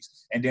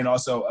 90s. And then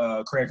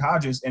also Craig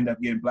Hodges ended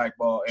up getting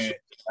blackballed. And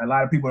a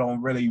lot of people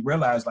don't really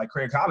realize, like,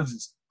 Craig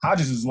Hodges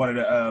was one of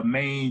the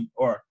main,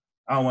 or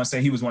I don't want to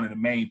say he was one of the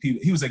main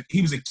people. He was a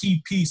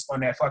key piece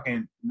on that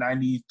fucking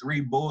 93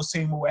 Bulls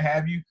team or what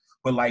have you.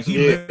 But, like, he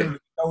literally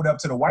showed up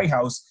to the White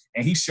House,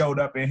 and he showed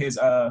up in his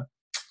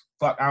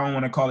I don't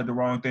want to call it the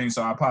wrong thing,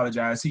 so I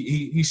apologize.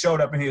 He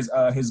showed up in his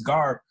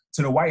garb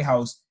to the White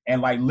House,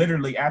 and, like,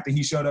 literally after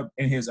he showed up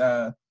in his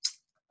I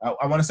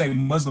want to say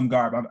Muslim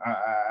garb.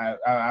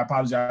 I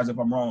apologize if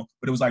I'm wrong,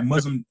 but it was like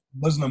Muslim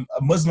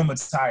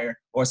attire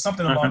or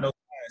something along those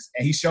lines.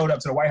 And he showed up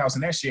to the White House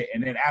and that shit.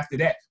 And then after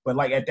that, but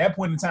like at that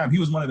point in time, he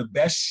was one of the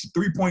best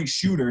 3-point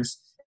shooters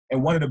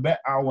and one of the best.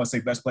 I don't want to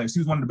say best players. He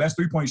was one of the best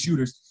 3-point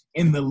shooters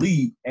in the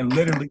league. And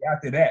literally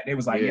after that, they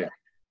was like, yeah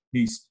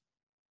peace.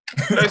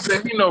 They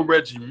said he know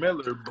Reggie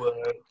Miller, but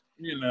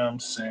you know what I'm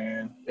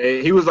saying.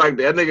 Hey, he was like,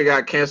 that nigga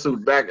got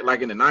canceled back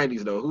like in the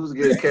 90s though. Who's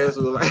getting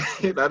canceled? Like,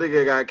 that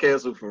nigga got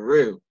canceled for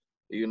real.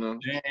 You know?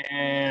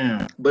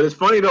 Damn. But it's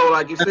funny though,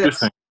 like you said,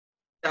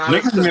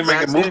 niggas been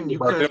making movies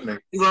about them niggas.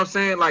 You know what I'm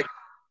saying? Like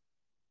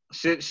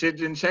shit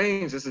didn't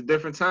change. It's a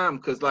different time.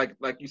 Cause like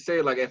you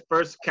said, like at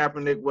first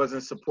Kaepernick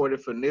wasn't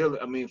supported for not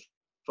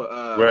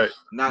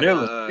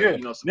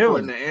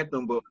supporting the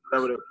anthem, but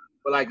whatever.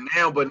 But like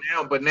now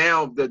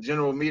the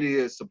general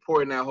media is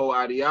supporting that whole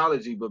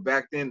ideology. But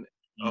back then,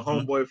 a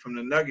homeboy from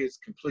the Nuggets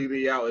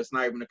completely out. It's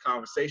not even a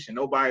conversation.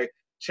 Nobody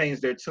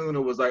changed their tune. It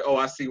was like, oh,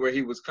 I see where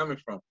he was coming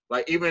from.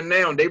 Like even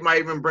now, they might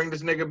even bring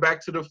this nigga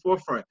back to the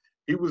forefront.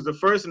 He was the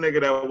first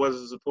nigga that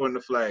wasn't supporting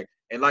the flag.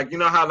 And like, you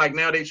know how like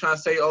now they trying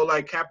to say, oh,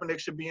 like Kaepernick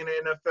should be in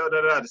the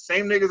NFL. The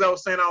same niggas that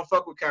was saying I don't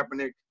fuck with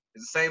Kaepernick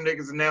is the same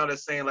niggas now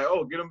that's saying like,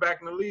 oh, get him back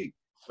in the league.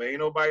 But ain't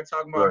nobody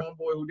talking about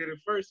homeboy who did it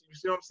first. You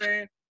see what I'm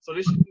saying? So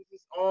this shit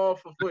is all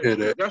for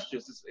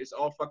gestures. It's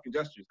all fucking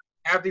gestures.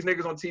 Half these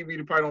niggas on TV,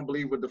 they probably don't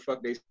believe what the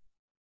fuck they.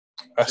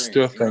 I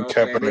still think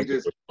Kaepernick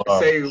just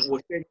say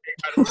what they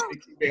gotta say to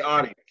keep their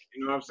audience.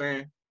 You know what I'm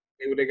saying?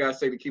 Say what they gotta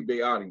say to keep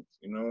their audience.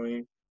 You know what I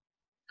mean?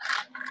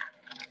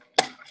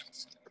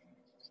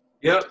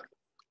 Yep.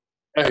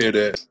 I hear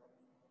that.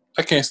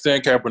 I can't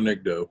stand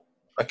Kaepernick though.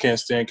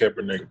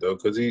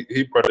 Because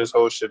he brought this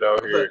whole shit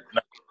out here.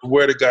 I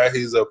swear to God,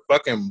 he's a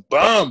fucking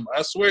bum.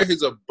 I swear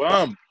he's a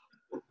bum.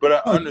 But I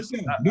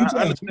understand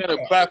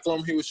the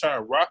platform he was trying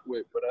to rock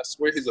with, but I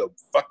swear he's a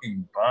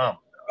fucking bum.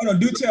 Hold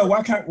on, do tell. Why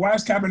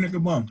is Kaepernick a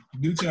bum?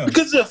 Do tell.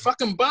 Because he's a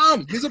fucking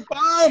bum. He's a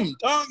bum,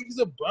 dog. He's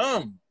a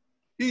bum.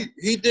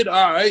 He did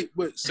all right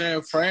with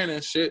San Fran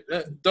and shit.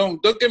 Don't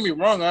get me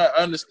wrong. I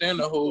understand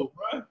the whole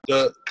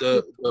the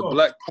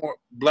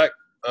black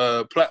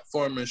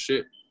platform and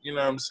shit. You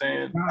know what I'm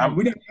saying? I'm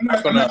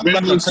not gonna take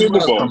nothing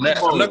from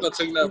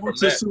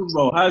that. Super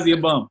Bowl. How's he a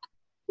bum?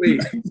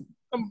 Wait,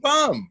 I'm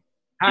bum.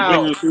 How? He's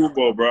been in the Super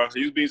Bowl, bro.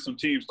 He's beat some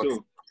teams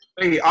too.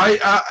 Hey,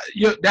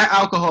 that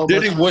alcohol.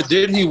 Did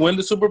he win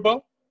the Super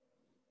Bowl?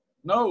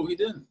 No, he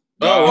didn't.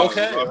 Oh,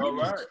 okay. All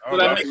right. So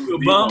that makes you a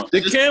bum?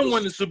 Did Cam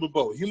win the Super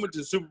Bowl? He went to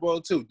the Super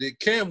Bowl too. Did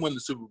Cam win the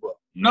Super Bowl?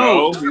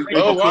 No.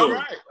 Oh,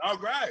 all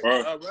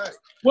right.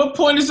 What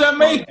point does that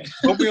make?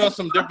 But we on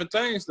some different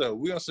things though.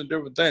 We on some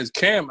different things.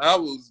 Cam, I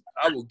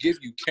will give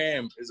you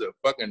Cam is a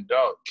fucking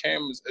dog.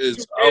 Cam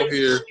is out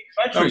here. You know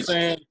what I'm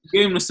saying?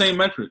 Gave him the same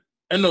metric.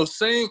 In those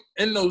same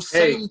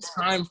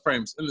time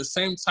frames,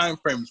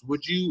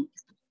 would you,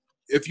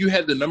 if you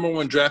had the number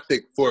 1 draft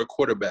pick for a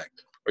quarterback,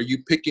 are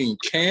you picking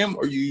Cam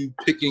or are you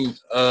picking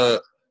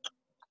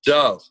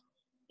Dove?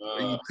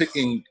 Are you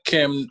picking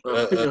Cam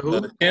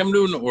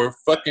Newton or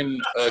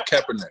fucking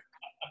Kaepernick?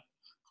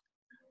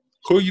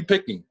 Who are you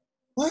picking?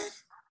 What?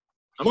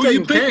 Who are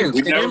you picking?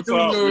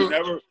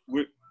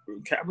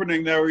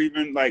 Kaepernick never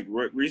even like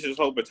reached his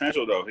whole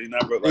potential though. He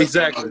never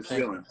exactly.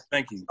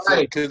 Thank you.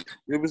 Because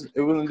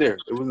it wasn't there.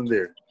 I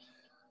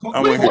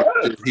want to hear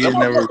that he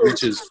never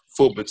reaches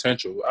full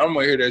potential. I don't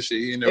want to hear that shit.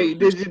 He never. Hey,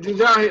 did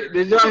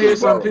y'all hear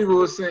some people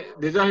were saying?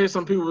 Did y'all hear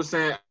some people were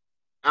saying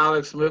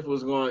Alex Smith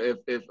was going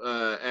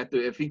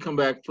if he come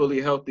back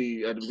fully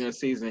healthy at the beginning of the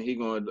season,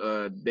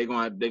 they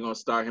gonna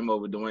start him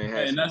over Dwayne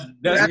Haskins. And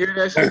that's you hear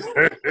that shit?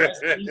 That's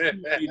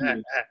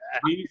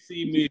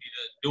DC media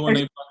doing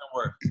their fucking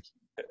work.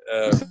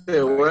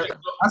 What?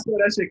 I saw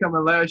that shit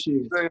coming last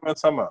year. What I'm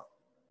talking about?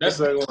 That's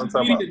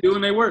DC media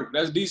doing their work.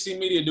 That's DC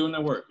media doing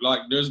their work. Like,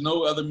 there's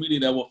no other media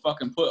that will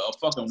fucking put a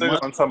fucking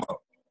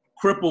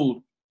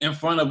crippled in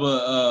front of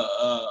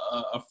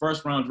a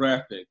first round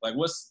draft pick. Like,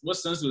 what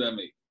sense do that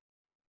make?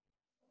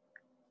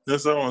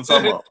 That's what I'm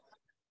talking about.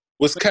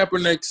 Was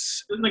Colin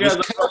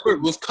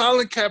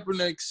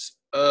Kaepernick's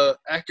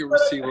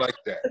accuracy like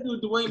that?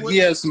 He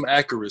has some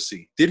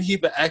accuracy. Did he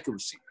have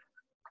accuracy?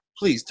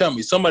 Please tell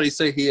me. Somebody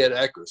say he had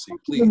accuracy.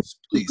 Please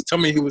tell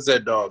me he was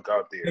that dog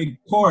out there. Hey,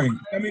 Corey.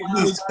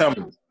 Please tell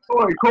me.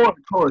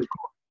 Corey.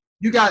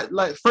 You got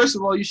like, first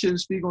of all, you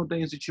shouldn't speak on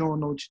things that you don't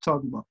know what you're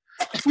talking about.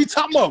 What we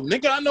talking about,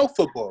 nigga? I know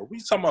football. What you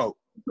talking about?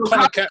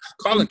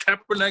 Colin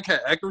Kaepernick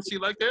had accuracy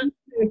like that?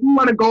 If you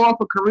want to go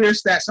off of career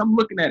stats, I'm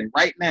looking at it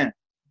right now.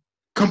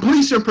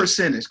 Completion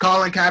percentage,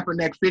 Colin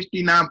Kaepernick,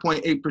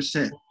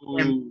 59.8%.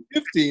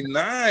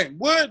 59?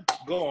 What?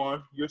 Go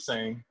on. You're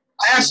saying.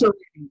 Passer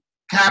rating,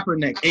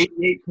 Kaepernick,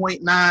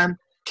 88.9.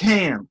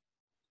 Cam,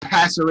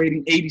 passer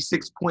rating,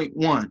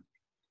 86.1.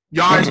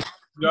 Yards.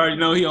 You already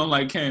know he don't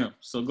like Cam,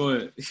 so go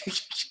ahead.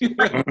 You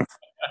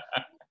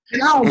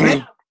know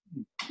what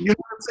I'm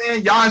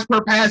saying? Yards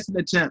per passing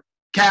attempt,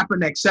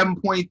 Kaepernick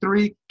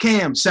 7.3,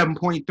 Cam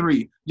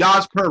 7.3.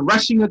 Yards per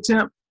rushing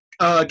attempt,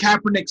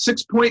 Kaepernick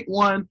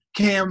 6.1,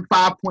 Cam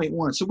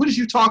 5.1. So what is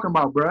you talking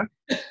about, bro?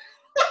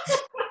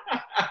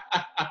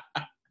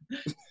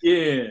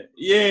 Yeah.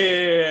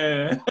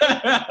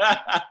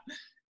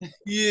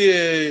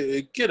 Yeah,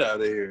 get out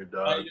of here,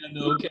 dog. I got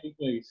no okay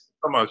face.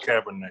 Come on,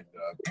 Kaepernick,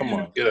 dog. Come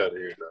on, get out of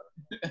here,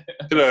 dog.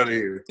 Get out of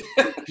here.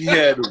 He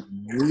had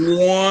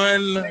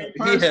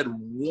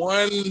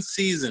one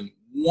season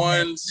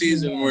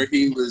where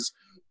he was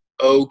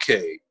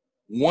okay.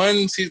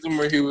 One season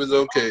where he was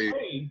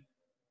okay.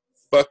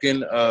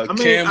 Fucking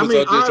Cam was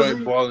out there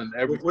trying balling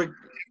every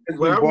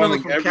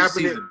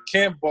season.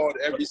 Cam balled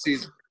every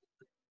season.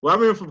 Well, I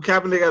remember from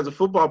Kaepernick as a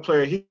football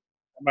player, am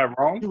I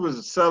wrong? He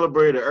was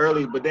celebrated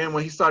early, but then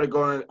when he started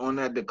going on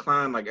that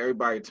decline, like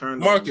everybody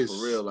turned on him for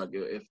real. Like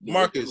if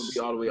Marcus,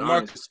 all the way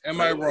honest, am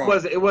I wrong?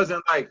 It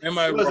wasn't like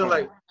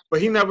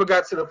but he never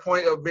got to the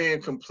point of being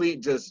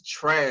complete just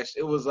trash.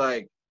 It was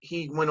like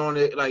he went on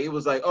it like it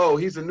was like, oh,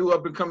 he's a new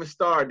up and coming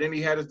star. Then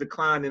he had his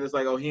decline, and it's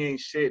like, oh, he ain't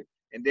shit.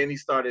 And then he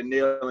started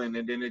kneeling,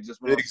 and then it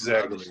just went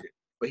exactly. On to other shit.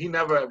 But he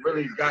never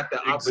really got the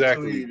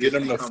opportunity. Get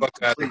him the fuck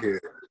out of here.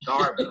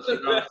 Garbage,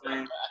 you know what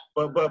I'm saying?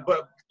 But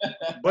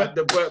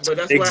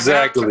that's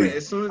exactly. What happened.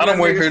 As soon as I don't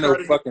want to hear no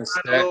a fucking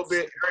stats. little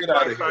bit,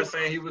 everybody started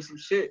saying he was some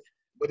shit.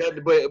 But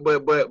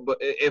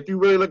if you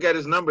really look at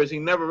his numbers, he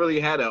never really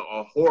had a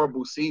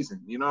horrible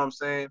season. You know what I'm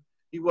saying?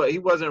 He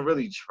wasn't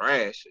really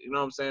trash. You know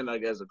what I'm saying?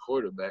 Like as a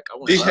quarterback,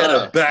 he had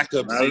a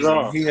backup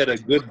season. He had a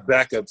good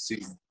backup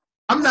season.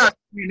 I'm not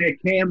saying that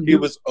Cam. He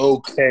was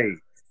okay.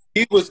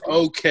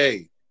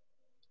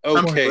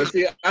 Okay. But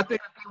see, I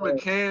think with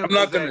Cam, I'm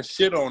not gonna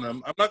shit on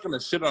him.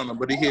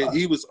 But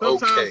he was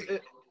okay.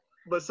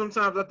 But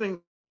sometimes I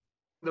think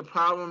the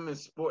problem in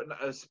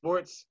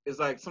sports is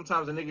like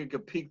sometimes a nigga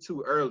could peak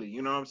too early.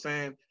 You know what I'm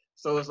saying?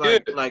 So it's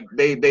like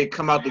they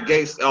come out the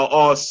gates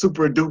all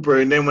super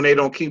duper, and then when they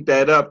don't keep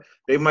that up,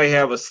 they might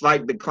have a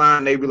slight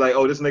decline. They be like,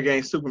 oh, this nigga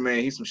ain't Superman.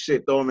 He's some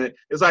shit. Throw him in.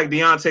 It's like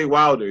Deontay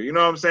Wilder. You know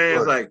what I'm saying?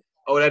 It's like,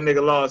 oh, that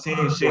nigga lost. He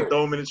ain't shit.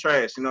 Throw him in the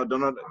trash. You know, you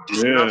know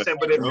what I'm saying?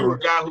 But if you're a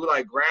guy who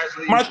like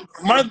gradually, my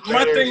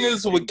thing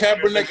is with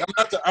Kaepernick,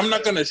 I'm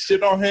not gonna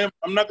shit on him.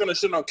 I'm not gonna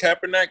shit on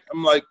Kaepernick.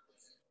 I'm like,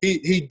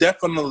 he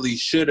definitely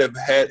should have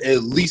had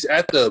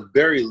at the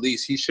very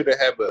least he should have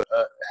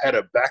had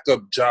a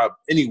backup job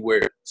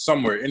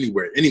somewhere,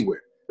 anywhere.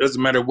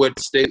 Doesn't matter what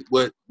state,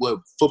 what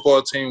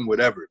football team,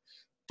 whatever.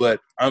 But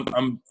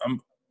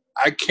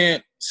I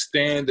can't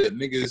stand that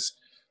niggas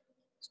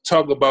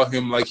talk about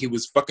him like he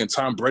was fucking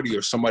Tom Brady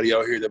or somebody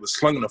out here that was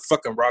slinging a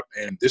fucking rock,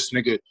 and this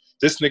nigga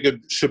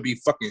should be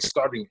fucking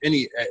starting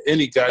any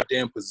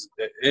goddamn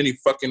any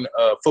fucking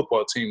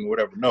football team or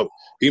whatever. No,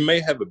 he may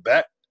have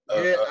a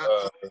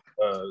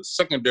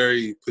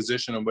secondary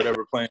position or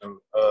whatever, playing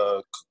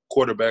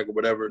quarterback or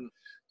whatever,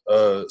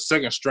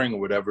 second string or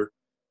whatever.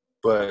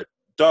 But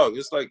dog,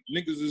 it's like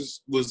niggas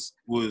was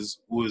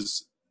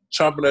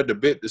chomping at the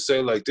bit to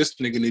say like this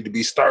nigga need to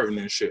be starting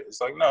and shit.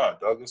 It's like, nah,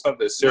 dog, it's not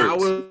that serious. I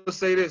will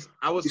say this.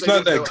 It's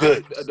not that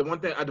good. The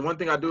one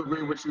thing I do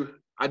agree with you.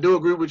 I do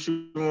agree with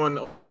you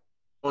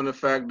on the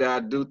fact that I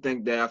do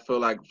think that I feel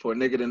like for a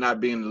nigga to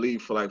not be in the league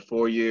for like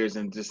 4 years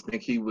and just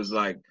think he was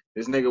like,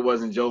 this nigga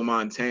wasn't Joe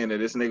Montana,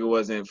 this nigga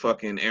wasn't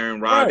fucking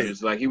Aaron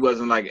Rodgers, like he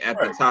wasn't like at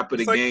the top of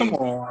the game.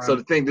 So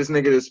to think this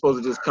nigga is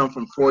supposed to just come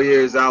from 4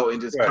 years out and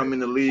just come in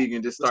the league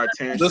and just start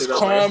tearing shit up.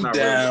 Calm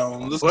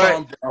down. Let's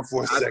calm down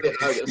for a second.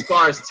 As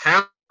far as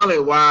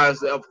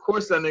talent-wise, of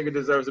course that nigga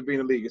deserves to be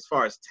in the league. As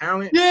far as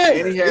talent,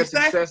 and he had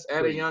success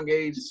at a young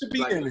age.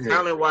 Like,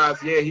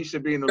 talent-wise, he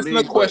should be in the league.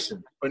 No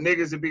question. But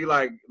niggas to be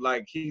like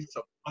he's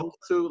supposed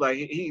to, like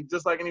he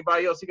just like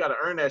anybody else, he got to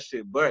earn that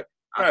shit. But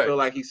I feel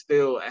like he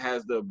still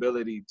has the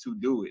ability to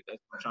do it. That's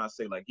what I'm trying to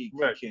say. Like he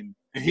can.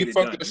 And he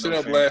fucked that shit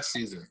up last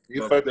season.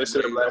 Yeah.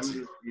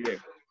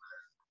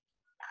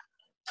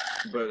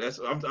 But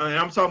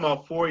I'm talking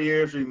about 4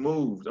 years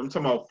removed. I'm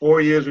talking about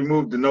 4 years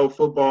removed to no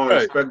football.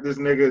 Right. Expect this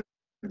nigga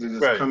to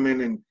just come in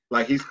and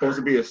like he's supposed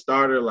to be a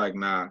starter. Like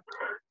nah.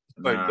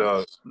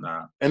 Dog.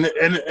 Nah. And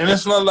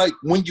it's not like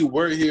when you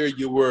were here,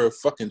 you were a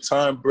fucking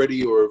Tom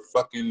Brady or a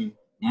fucking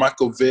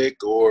Michael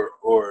Vick or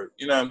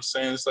you know what I'm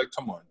saying? It's like,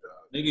 come on, dog.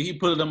 Nigga, he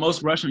put the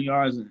most rushing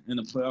yards in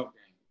the playoff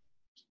game.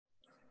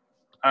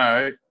 All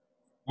right.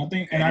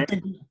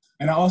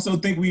 I also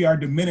think we are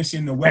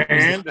diminishing the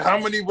weapons. And how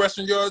many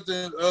rushing yards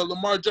did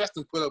Lamar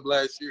Jackson put up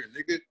last year,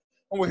 nigga?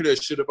 I want to hear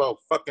that shit about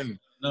fucking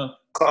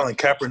Colin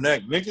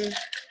Kaepernick, nigga.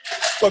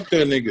 Fuck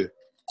that nigga.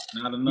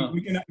 Not enough.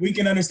 We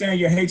can understand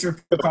your hatred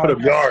for Put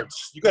up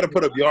yards. You got to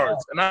put up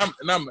yards, and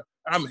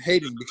I'm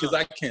hating because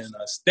I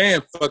cannot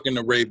stand fucking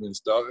the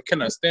Ravens, dog. I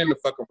cannot stand the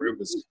fucking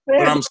Ravens.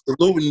 But I'm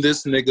saluting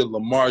this nigga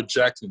Lamar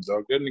Jackson,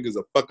 dog. That nigga's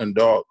a fucking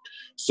dog.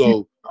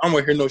 So I don't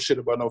want to hear no shit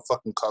about no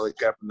fucking Colin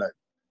Kaepernick.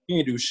 He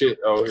ain't do shit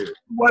out here.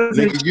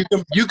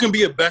 Nigga, you can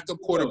be a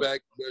backup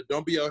quarterback, but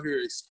don't be out here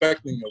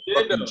expecting a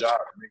fucking job,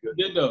 nigga.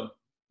 He did though.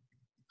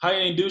 How he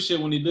ain't do shit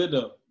when he did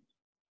though?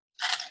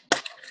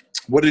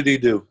 What did he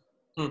do?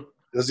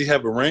 Does he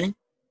have a ring?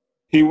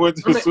 He went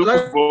to the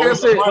Super Bowl. I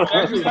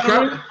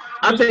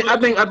think.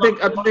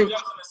 The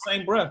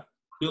same breath.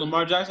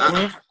 Lamar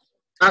Jackson.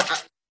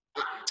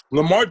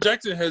 Lamar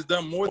Jackson has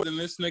done more than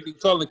this nigga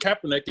Colin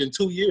Kaepernick in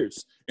 2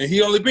 years, and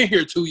he only been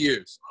here 2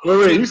 years.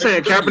 Wait, you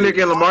saying Kaepernick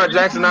and Lamar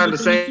Jackson not in the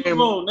same?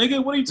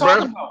 Nigga, what are you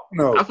talking about?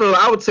 No, I feel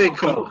like I would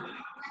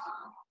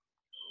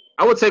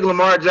take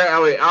Lamar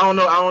Jackson. I don't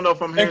know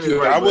if I'm hearing this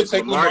right. I would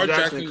take Lamar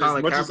Jackson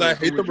as much as I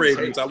hate the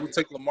Ravens. I would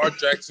take Lamar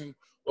Jackson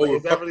over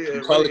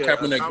Colin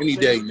Kaepernick any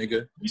day,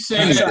 nigga. You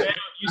saying that?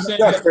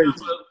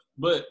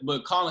 But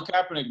Colin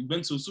Kaepernick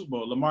been to a Super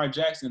Bowl. Lamar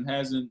Jackson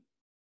hasn't.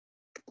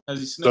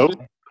 Has he sniffed it?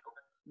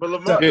 But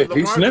Lamar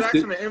he sniffed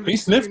Jackson it. He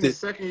sniffed it.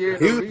 Second year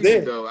in the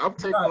league, though. I'm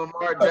taking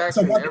Lamar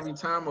Jackson every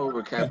time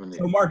over Kaepernick.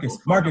 So Marcus,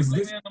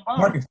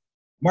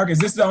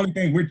 this is the only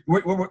thing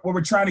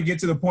we're trying to get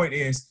to the point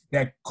is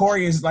that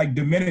Corey is like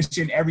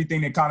diminishing everything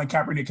that Colin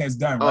Kaepernick has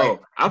done, right?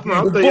 I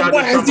thought y'all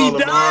just talking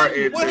about Lamar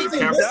and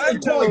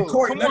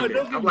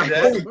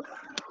Kaepernick.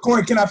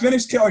 Corey, can I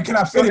finish? Can I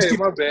finish? Okay,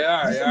 my bad.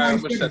 All right,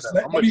 I'm gonna shut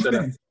up. I'm gonna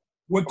finish.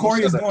 What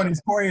Corey is doing is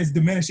Corey is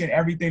diminishing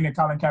everything that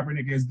Colin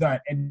Kaepernick has done.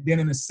 And then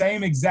in the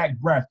same exact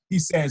breath, he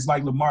says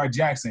like Lamar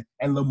Jackson.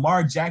 And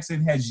Lamar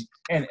Jackson has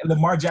done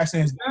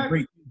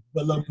great.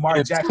 But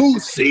Lamar Jackson,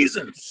 2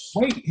 seasons.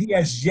 Wait, he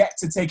has yet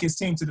to take his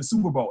team to the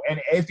Super Bowl. And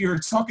if you're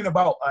talking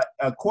about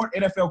a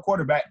NFL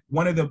quarterback,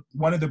 one of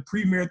the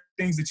premier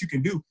things that you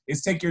can do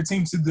is take your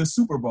team to the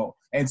Super Bowl.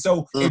 And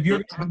so if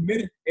you're going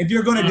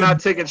to, I'm not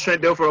taking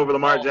Trent Dilfer over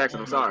Lamar Jackson.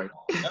 I'm sorry.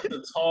 That's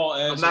a tall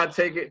ass.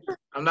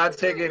 I'm not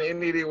taking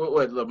any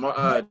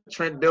Lamar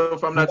Trent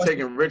Dilfer. I'm not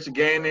taking Rich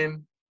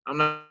Gannon. I'm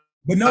not.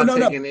 But no.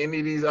 Taking any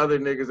of these other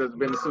niggas that's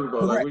been to Super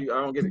Bowl. Like, I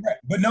don't get it.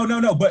 But no.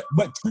 But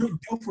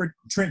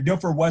Trent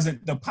Dilfer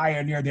wasn't the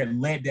pioneer that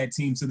led that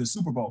team to the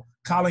Super Bowl.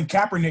 Colin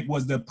Kaepernick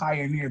was the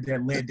pioneer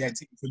that led that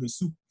team to the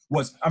Super.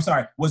 Was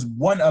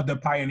one of the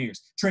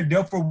pioneers. Trent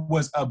Dilfer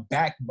was a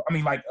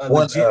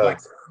legit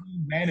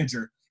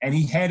manager, and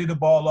he handed the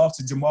ball off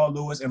to Jamal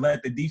Lewis and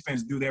let the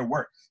defense do their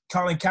work.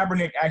 Colin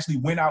Kaepernick actually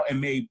went out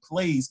and made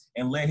plays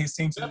and led his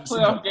team to the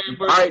Super Bowl.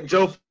 All right,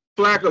 Joe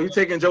Flacco, you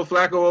taking Joe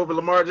Flacco over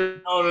Lamar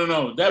Jackson?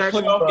 No. That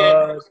playoff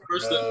game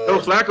Joe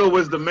Flacco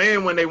was the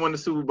man when they won the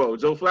Super Bowl.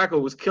 Joe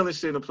Flacco was killing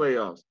shit in the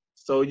playoffs.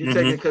 So you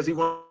taking because he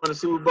won the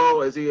Super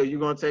Bowl? Are you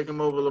going to take him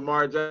over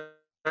Lamar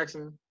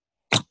Jackson?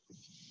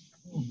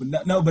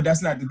 But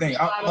that's not the thing. It's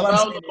not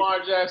about Lamar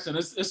Jackson.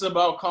 It's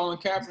about Colin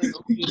Kaepernick.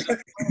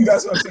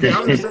 That's what I'm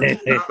saying.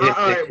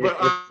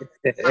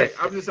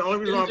 I'm just the only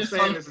reason why I'm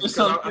saying this is because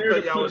I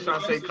thought y'all was trying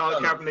to say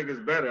Colin Kaepernick is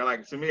better.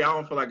 Like to me, I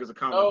don't feel like it's a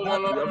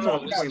compliment. I'm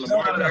talking between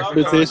Lamar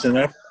Jackson. Position.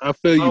 I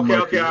feel you.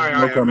 Okay, all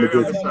right.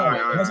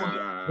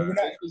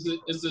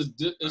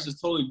 It's just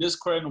totally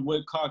discrediting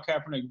what Colin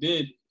Kaepernick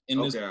did in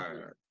this.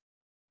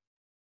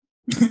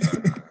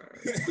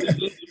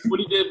 What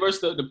he did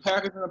versus the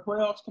Packers in the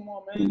playoffs? Come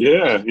on, man.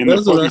 Yeah,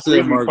 that's what I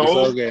said, Marcus.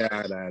 Okay, all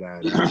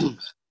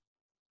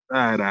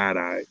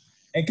right.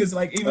 And because,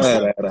 like, even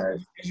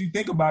as you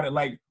think about it,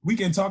 like, we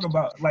can talk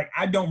about, like,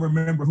 I don't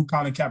remember who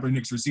Colin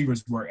Kaepernick's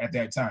receivers were at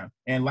that time.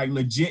 And, like,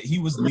 legit, he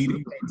was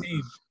leading that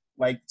team.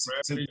 Like,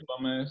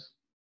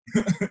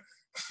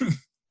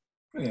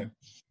 yeah.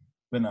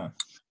 But no.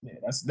 Yeah,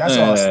 that's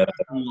all.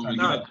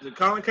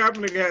 Colin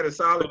Kaepernick had a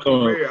solid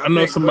career. I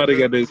know somebody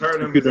got this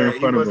computer in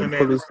front of him.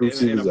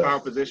 In a power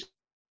position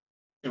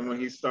when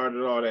he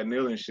started all that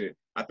kneeling shit.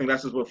 I think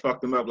that's just what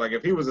fucked him up. Like,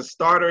 if he was a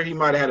starter, he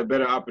might have had a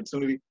better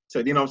opportunity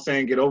to, you know what I'm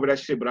saying, get over that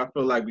shit. But I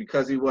feel like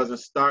because he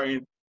wasn't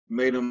starting,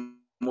 made him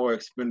more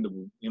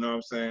expendable. You know what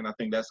I'm saying? I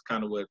think that's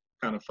kind of what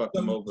kind of fucked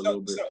him over a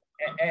little bit.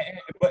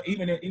 But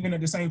even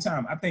at the same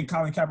time, I think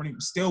Colin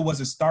Kaepernick still was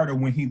a starter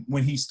when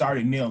he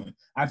started kneeling.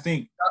 I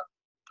think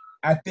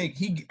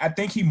he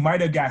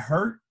might have got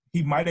hurt.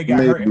 He might have got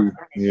hurt.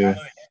 Yeah.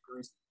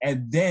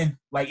 And then,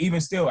 like,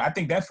 even still, I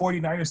think that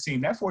 49ers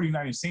team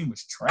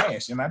was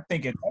trash. And I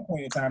think at that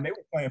point in time, they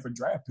were playing for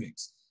draft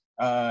picks.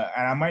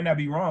 And I might not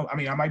be wrong. I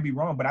mean, I might be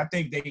wrong, but I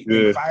think they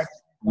fired.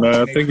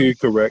 No, I think you're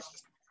correct.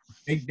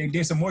 They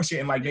did some more shit.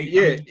 And, like,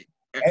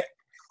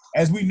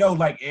 as we know,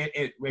 like,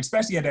 it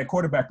especially at that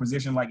quarterback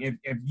position, like,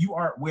 if you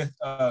aren't with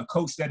a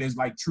coach that is,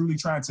 like, truly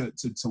trying to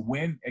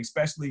win,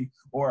 especially,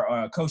 or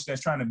a coach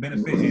that's trying to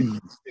benefit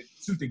and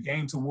suit the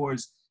game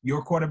towards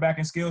your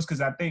quarterbacking skills, because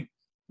I think,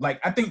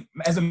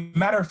 as a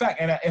matter of fact,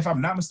 and if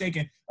I'm not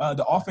mistaken,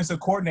 the offensive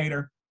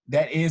coordinator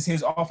that is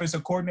his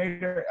offensive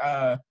coordinator,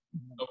 Greg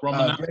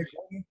Roman,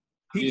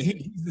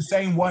 He's the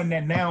same one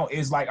that now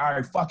is like, all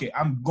right, fuck it.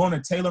 I'm going to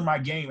tailor my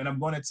game, and I'm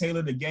going to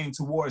tailor the game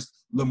towards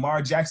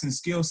Lamar Jackson's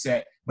skill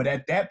set. But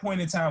at that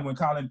point in time, when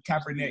Colin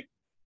Kaepernick,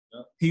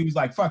 he was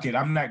like, fuck it.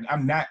 I'm not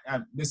going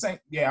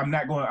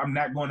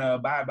to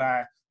abide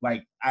by,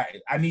 like,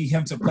 I need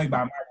him to play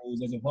by my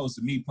rules as opposed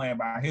to me playing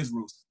by his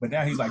rules. But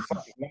now he's like,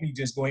 fuck it. Let me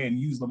just go ahead and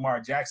use Lamar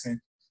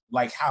Jackson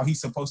like how he's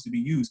supposed to be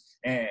used.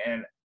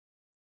 And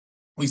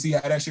we see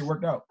how that shit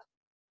worked out.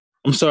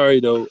 I'm sorry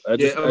though. I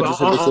just had to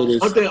say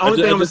this. Only thing I'm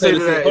gonna say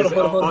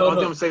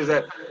to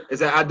that is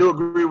that I do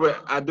agree with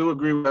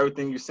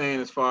everything you're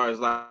saying as far as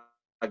like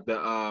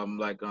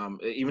the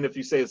even if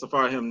you say it's as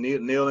far as him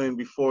kneeling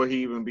before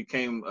he even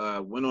became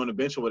went on the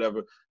bench or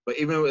whatever, but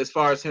even as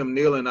far as him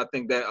kneeling, I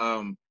think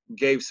that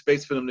gave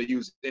space for them to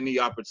use any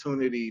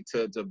opportunity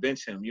to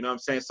bench him. You know what I'm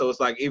saying? So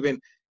it's like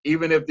even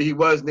if he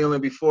was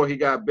kneeling before he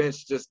got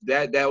benched, just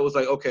that was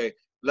like, okay,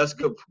 let's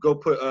go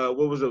put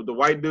what was it, the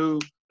white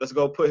dude. Let's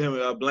go put him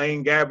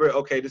Blaine Gabbert.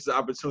 Okay, this is an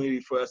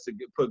opportunity for us to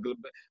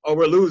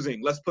we're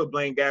losing. Let's put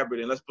Blaine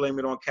Gabbert in. Let's blame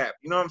it on Cap.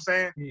 You know what I'm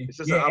saying? It's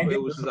just it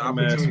was just an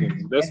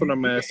opportunity. That's what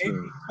I'm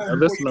asking.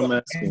 That's what I'm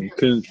asking.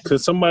 Can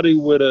somebody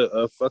with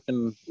a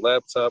fucking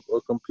laptop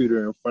or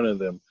computer in front of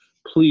them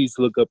please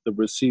look up the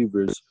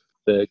receivers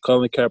that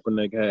Colin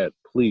Kaepernick had?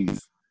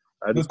 Please.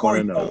 I just want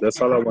to know. That's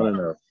all I want to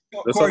know.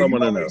 That's Corey, all I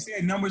want to know.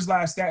 Said numbers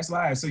lie, stats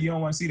lie, so you don't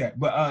want to see that.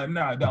 But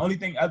no, the only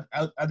thing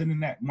other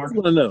than that, Mark,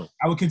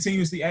 I would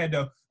continuously add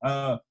though.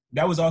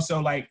 That was also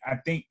like, I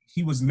think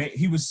he was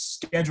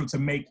scheduled to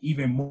make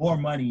even more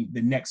money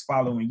the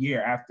following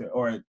year after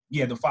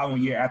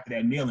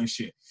that kneeling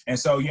shit. And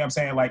so you know what I'm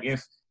saying, like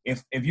if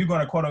you're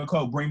gonna quote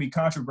unquote bring me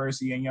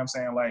controversy, and you know what I'm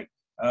saying, like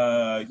you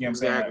know what I'm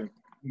saying,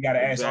 we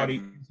gotta ask all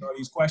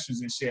these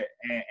questions and shit,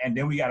 and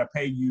then we gotta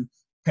pay you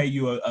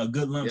a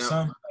good lump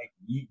sum. Like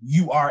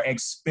you are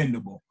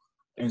expendable,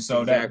 and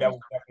so that was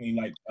definitely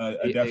like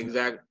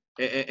exactly.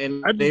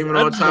 And even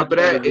on top of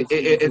that,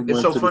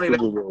 it's so funny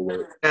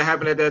that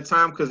happened at that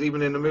time, because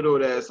even in the middle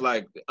of that, it's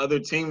like other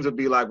teams would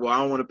be like, well, I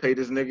don't want to pay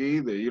this nigga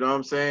either. You know what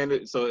I'm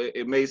saying? So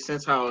it made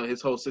sense how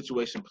his whole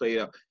situation played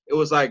out. It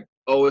was like,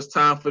 oh, it's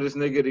time for this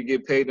nigga to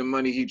get paid the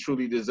money he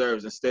truly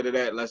deserves. Instead of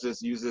that, let's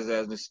just use this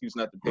as an excuse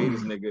not to pay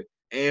this nigga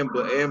and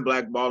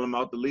blackball him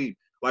out the league.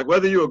 Like,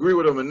 whether you agree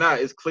with him or not,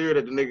 it's clear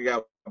that the nigga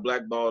got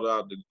blackballed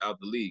out the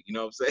league. You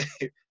know what I'm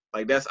saying?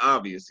 Like, that's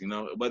obvious, you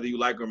know, whether you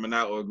like him or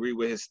not, or agree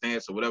with his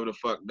stance or whatever the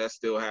fuck, that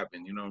still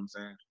happened. You know what I'm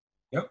saying?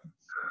 Yep.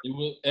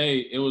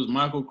 It was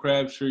Michael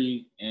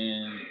Crabtree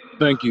and.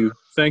 Thank you.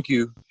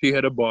 He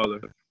had a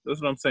baller.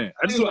 That's what I'm saying.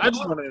 I just wanted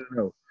to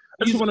know.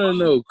 I just wanted to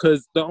know,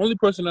 because the only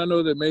person I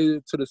know that made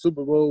it to the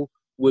Super Bowl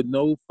with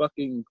no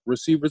fucking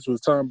receivers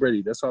was Tom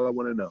Brady. That's all I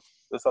want to know.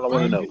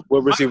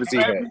 What receivers he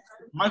had.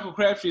 Michael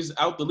Crabtree's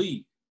out the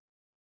league.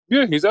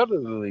 Yeah, he's out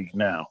of the league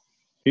now.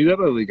 I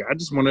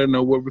just wanted to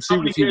know what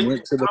receivers he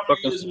went to the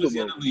fucking Super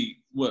Bowl. In the league?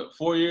 What,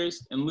 4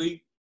 years in the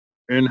league?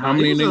 And how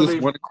many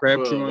niggas want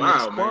Crabtree on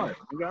that squad?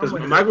 Because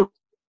Michael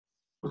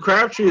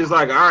Crabtree is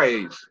like our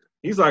age.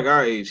 He's like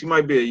our age. He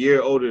might be a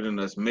year older than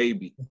us,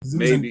 maybe.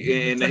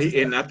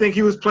 And I think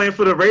he was playing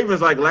for the Ravens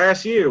like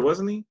last year,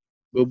 wasn't he?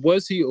 But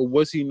was he or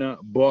was he not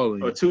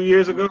balling? Or 2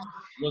 years ago?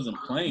 He wasn't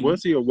playing.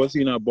 Was he or was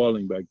he not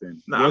balling back then?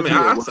 No, I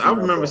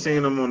remember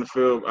seeing him on the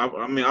field.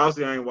 I mean,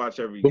 obviously I ain't watch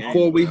every game.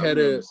 Before we had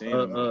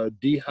a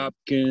D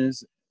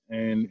Hopkins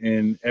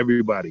and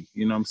everybody,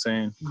 you know what I'm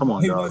saying? Come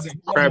on, dog.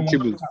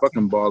 Crabtree was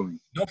fucking balling.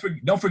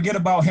 Don't forget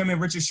about him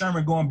and Richard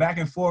Sherman going back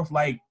and forth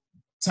like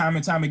time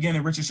and time again,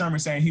 and Richard Sherman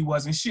saying he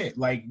wasn't shit.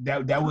 Like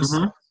that was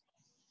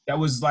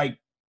like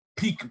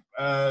peak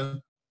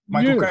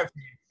Michael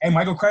Crabtree. And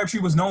Michael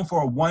Crabtree was known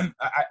for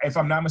if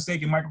I'm not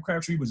mistaken, Michael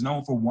Crabtree was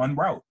known for one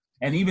route.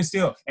 And even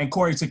still, and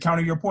Corey, to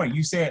counter your point,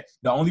 you said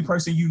the only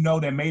person you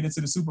know that made it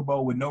to the Super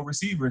Bowl with no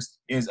receivers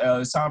is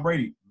Tom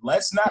Brady.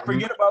 Let's not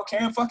forget about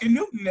Cam fucking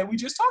Newton that we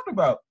just talked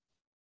about.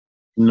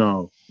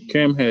 No,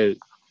 Cam had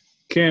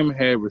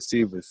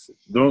receivers.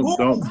 Don't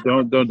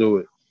do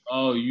it.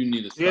 Oh, you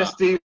need to stop. Yes,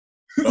 Steve.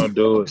 Don't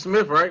do it.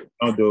 Smith, right?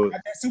 Don't do it.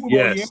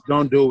 Yes,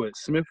 don't do it.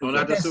 Smith was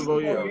not the Super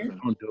Bowl year. Okay.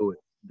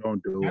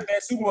 Don't do it. Not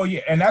that Super Bowl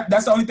yet. And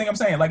that's the only thing I'm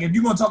saying. Like, if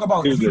you're going to talk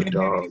about he didn't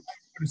have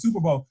for the Super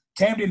Bowl,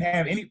 Cam didn't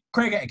have any.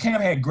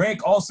 Cam had Greg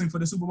Olsen for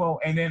the Super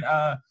Bowl, and then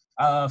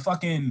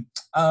fucking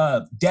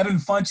Devin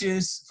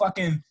Funches,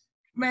 fucking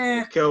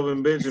man.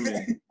 Kelvin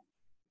Benjamin.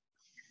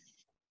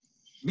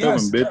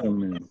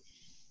 Benjamin.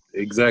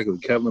 Exactly,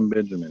 Kelvin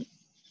Benjamin.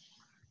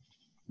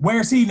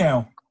 Where's he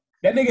now?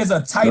 That nigga's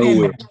a tight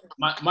end.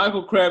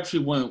 Michael Crabtree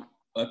went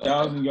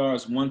 1,000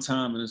 yards one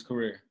time in his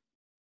career.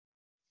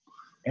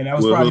 And that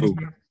was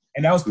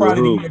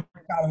probably who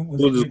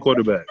was his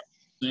quarterback?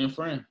 San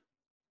Fran.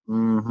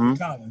 Mm-hmm.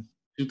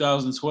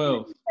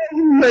 2012.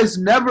 Has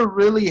never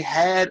really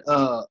had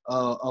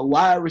a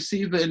wide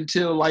receiver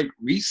until like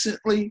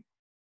recently.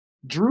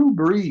 Drew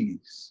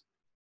Brees.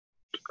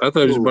 I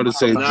thought you were about to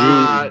say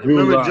Drew.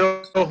 Remember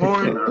Joe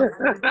Horn?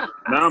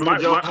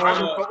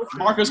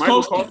 Marcus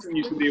Colston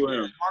used to be with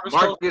him.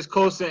 Marcus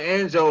Colston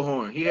and Joe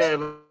Horn. He had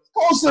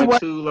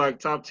two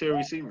top tier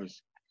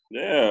receivers.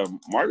 Yeah,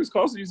 Marcus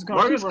Coulson used to come.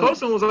 Marcus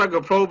Coulson was like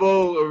a Pro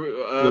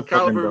Bowl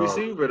caliber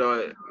receiver,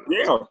 though.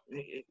 Yeah,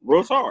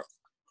 real talk.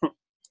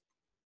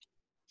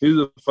 He's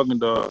a fucking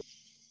dog.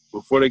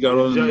 Before they got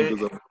all the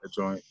niggas up in that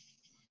joint.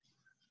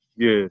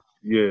 Yeah.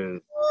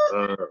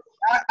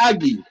 I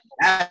get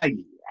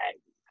it.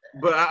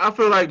 But I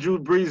feel like Drew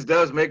Brees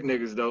does make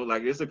niggas though.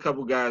 Like there's a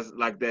couple guys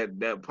like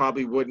that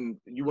probably wouldn't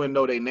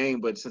know their name,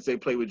 but since they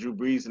play with Drew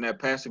Brees and that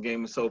passing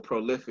game is so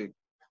prolific,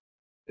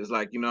 it's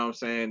like, you know what I'm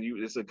saying?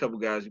 It's a couple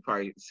guys you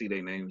probably see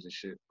their names and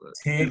shit. But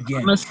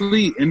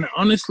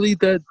honestly,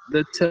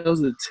 that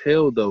tells a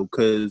tale though,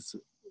 because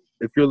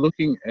if you're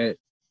looking at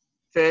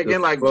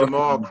like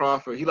Jamal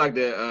Crawford, he like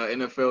the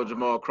NFL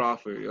Jamal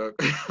Crawford. You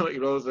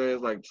know what I'm saying?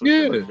 It's like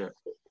like that.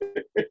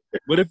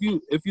 But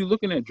if you're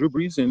looking at Drew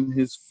Brees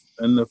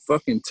and the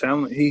fucking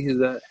talent he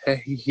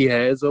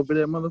has over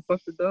that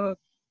motherfucker, dog,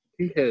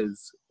 he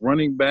has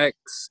running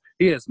backs.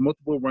 He has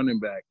multiple running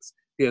backs.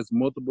 He has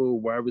multiple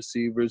wide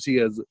receivers. He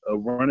has a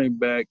running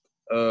back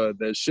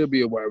that should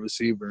be a wide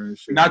receiver and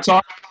shit. Not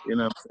talking. You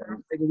know what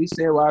I'm saying? We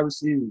said wide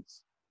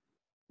receivers.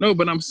 No,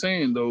 but I'm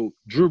saying though,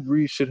 Drew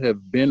Brees should have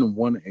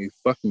won a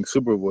fucking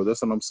Super Bowl.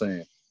 That's what I'm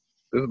saying.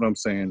 That's what I'm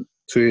saying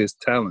to his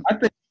talent.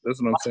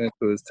 That's what I'm saying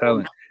to his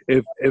talent.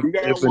 If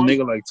a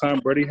nigga like Tom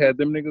Brady had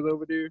them niggas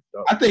over there,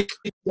 dog. I think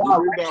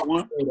got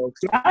one.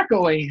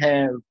 Flacco ain't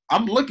have.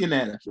 I'm looking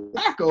at it.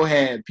 Flacco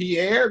had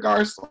Pierre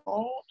Garçon,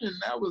 and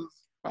that was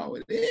about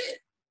it.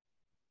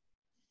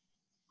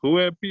 Who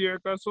had Pierre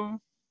Garçon?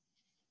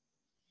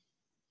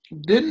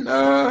 Didn't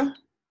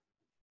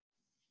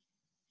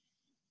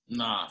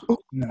Nah.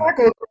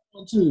 Flacco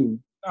too.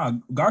 Nah,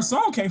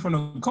 Garcon came from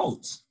the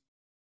Colts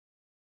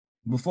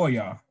before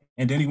y'all.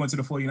 And then he went to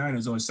the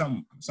 49ers or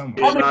something.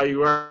 Yeah, nah,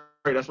 you're right.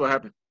 That's what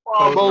happened.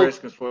 Colts,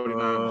 Redskins,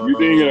 49ers. You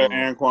thinking of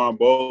Anquan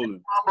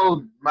Bolden.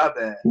 My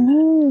bad.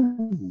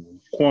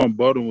 Quan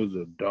Bolden was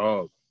a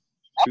dog.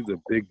 He's a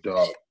big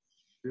dog.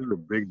 He's a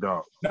big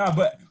dog. Nah,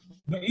 but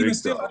even Big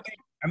still, dog.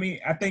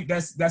 I think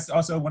that's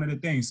also one of the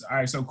things. All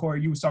right, so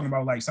Corey, you was talking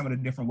about like some of the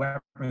different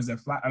weapons that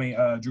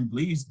Drew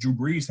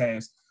Brees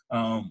has.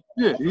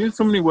 Yeah, he has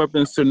so many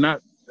weapons to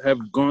not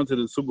have gone to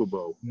the Super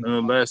Bowl in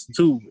the last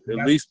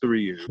at least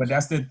 3 years. But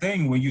that's the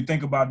thing when you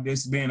think about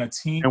this being a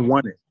team and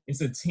won it.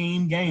 It's a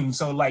team game.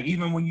 So like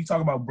even when you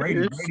talk about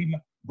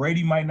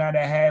Brady might not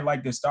have had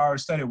like the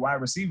star-studded wide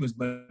receivers,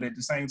 but at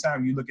the same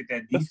time you look at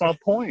that defense. That's my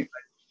point.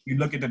 You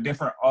look at the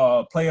different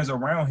players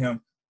around him.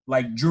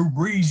 Like Drew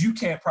Brees, you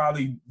can't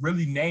probably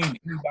really name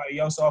anybody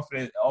else off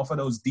of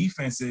those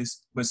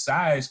defenses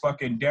besides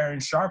fucking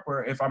Darren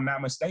Sharper, if I'm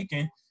not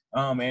mistaken.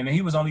 And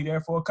he was only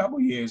there for a couple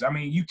years. I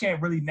mean, you can't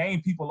really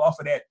name people off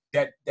of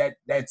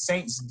that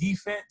Saints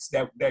defense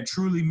that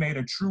truly made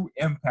a true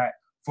impact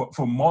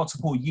for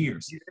multiple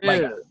years. Yeah.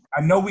 Like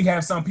I know we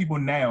have some people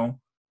now,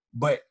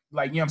 but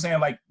like, you know what I'm saying?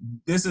 Like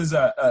this is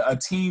a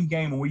team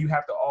game where you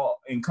have to all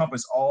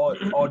encompass all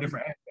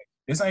different aspects.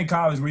 This ain't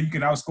college where you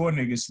can outscore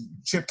niggas.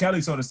 Chip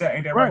Kelly sort of said,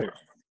 ain't that right?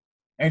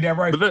 Ain't that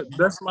right? But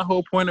that's my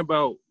whole point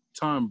about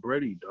Tom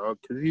Brady, dog.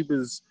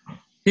 Because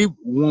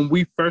when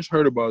we first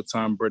heard about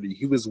Tom Brady,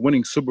 he was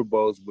winning Super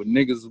Bowls with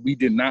niggas we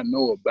did not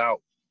know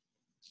about.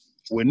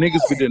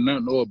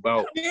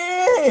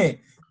 Yeah.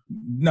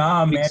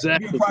 Nah, man.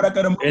 Exactly.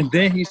 And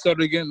then he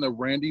started getting the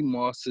Randy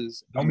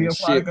Mosses and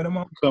shit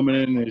coming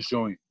in his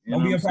joint.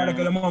 Don't be a product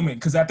of the moment.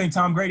 Because I think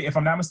Tom Brady, if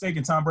I'm not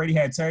mistaken, Tom Brady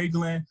had Terry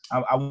Glenn.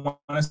 I want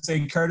to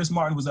say Curtis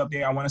Martin was up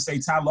there. I want to say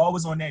Ty Law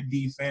was on that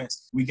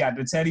defense. We got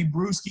the Teddy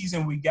Bruschies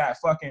and we got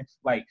fucking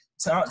like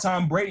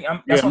Tom Brady.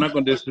 I'm not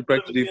going to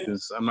disrespect the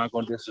defense.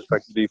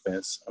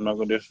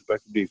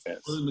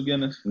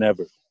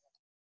 Never.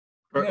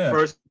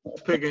 First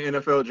pick in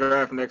NFL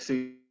draft next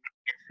season.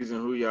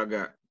 Who y'all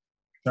got?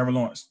 Trevor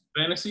Lawrence.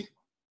 Fantasy?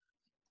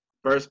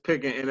 First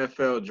pick in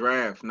NFL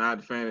draft,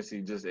 not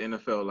fantasy, just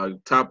NFL. Like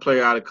top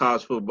player out of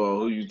college football.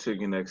 Who you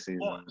taking next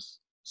season?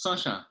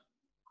 Sunshine.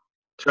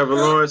 Trevor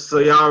Lawrence. So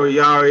y'all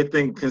already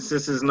think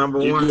consensus number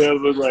one? He does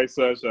look like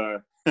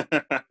Sunshine.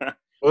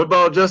 What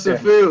about Justin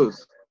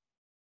Fields?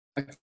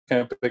 I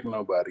can't pick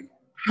nobody.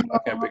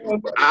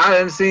 I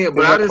didn't see it,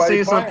 but I didn't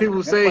see some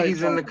people say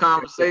he's in the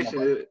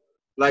conversation.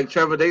 Like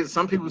Trevor,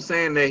 some people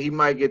saying that he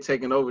might get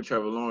taken over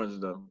Trevor Lawrence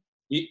though.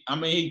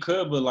 He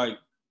could, but like,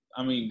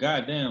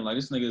 goddamn, like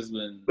this nigga's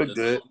been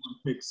the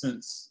pick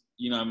since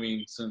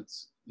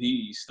since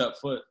he stepped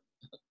foot.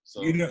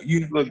 So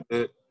you look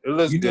good. It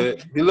looks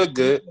good. He looked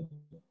good.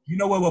 You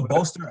know what will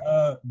bolster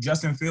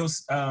Justin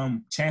Fields'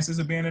 chances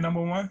of being the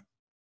number one?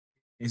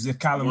 Is if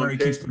Kyler Murray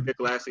keeps pick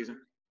last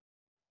season.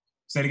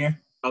 Say it again.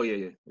 Oh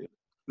yeah.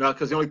 No,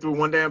 because he only threw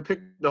one damn pick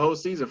the whole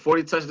season,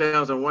 40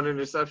 touchdowns and one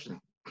interception.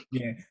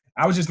 Yeah,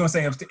 I was just gonna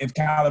say if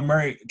Kyler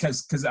Murray,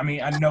 because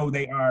I know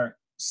they are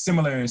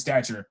similar in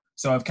stature.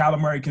 So if Kyler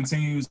Murray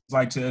continues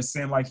like to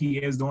ascend like he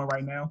is doing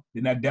right now,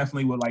 then that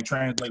definitely would like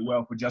translate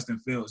well for Justin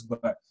Fields.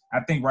 But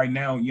I think right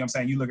now, you know what I'm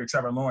saying, you look at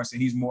Trevor Lawrence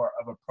and he's more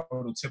of a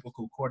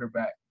prototypical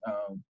quarterback.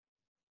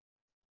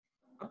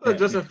 I thought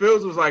Justin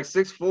Fields was like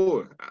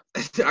 6'4".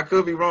 I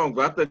could be wrong,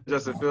 but I thought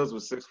Justin Fields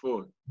was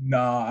 6'4".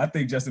 Nah, I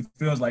think Justin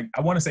Fields like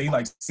I want to say he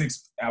like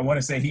 6. I want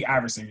to say he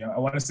Iverson. Yo. I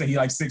want to say he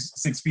like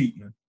 6 feet.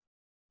 Yo.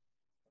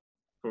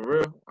 For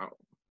real?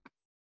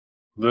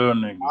 Little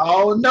nigga.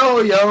 Oh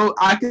no, yo!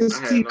 I can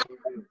see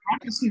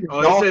the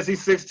Oh, dog. it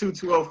says he's 6'2",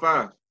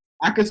 205.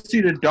 I can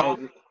see the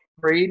dog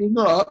grading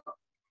up,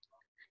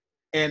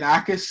 and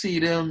I can see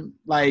them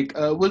like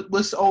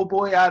what's the old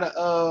boy out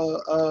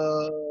of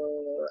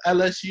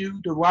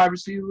LSU, the wide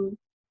receiver,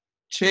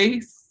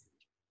 Chase.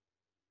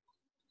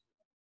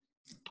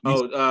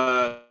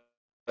 Oh,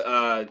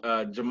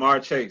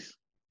 Jamar Chase.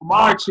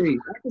 Jamar Chase.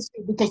 I can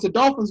see because the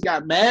Dolphins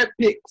got mad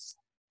picks.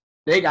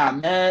 They got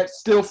mad,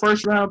 still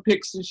first round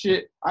picks and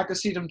shit. I could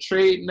see them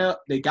trading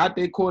up. They got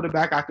their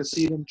quarterback. I could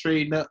see them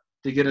trading up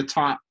to get a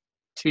top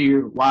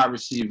tier wide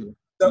receiver.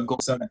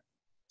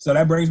 So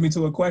that brings me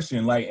to a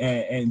question. Like,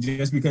 and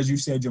just because you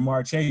said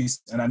Jamar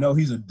Chase, and I know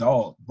he's a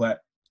dog,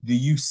 but do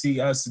you see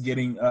us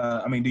getting?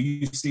 Do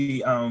you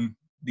see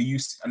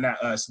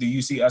not us? Do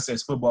you see us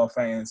as football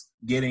fans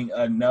getting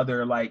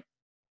another like?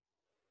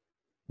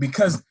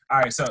 Because all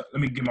right, so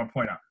let me get my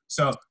point out.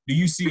 So, do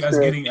you see us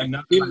getting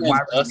another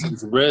like, us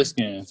as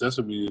Redskins? That's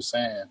what we were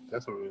saying.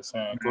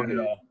 Go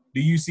ahead. Do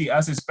you see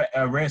us as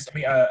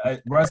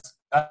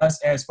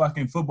us as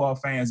fucking football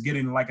fans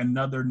getting like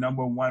another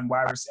number one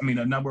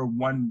a number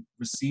one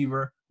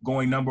receiver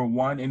going number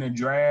one in a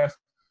draft?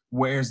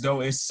 Whereas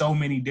though it's so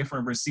many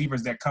different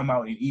receivers that come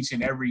out in each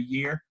and every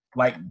year.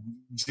 Like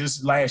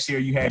just last year,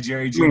 you had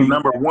Jerry Jeudy.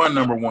 Number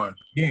one.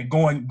 Yeah,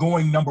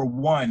 going number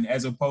one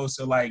as opposed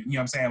to like, you know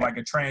what I'm saying, like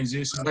a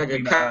transition. Like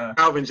a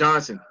Calvin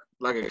Johnson.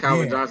 Like a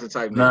Calvin Johnson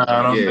type. Nah,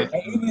 I don't think.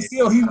 And even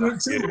still, he went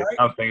two, right?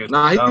 I don't think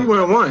Nah, he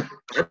went one.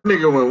 That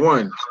nigga went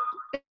one.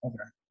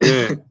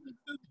 Okay.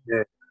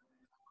 Yeah.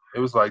 It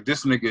was like,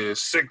 this nigga is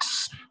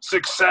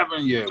 6'7".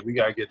 Yeah, we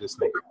gotta get this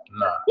nigga.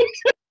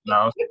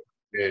 Nah.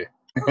 Yeah.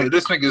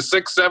 This nigga is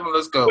 6'7".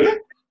 Let's go.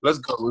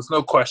 It's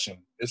no question.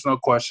 There's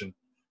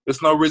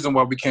no reason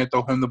why we can't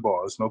throw him the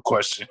ball. It's no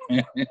question.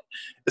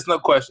 It's no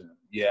question.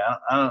 Yeah,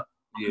 I don't.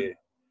 Yeah,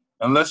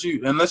 unless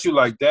you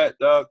like that,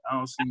 dog. I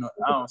don't see no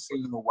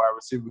wide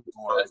receiver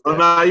going like that. Oh,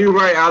 nah, you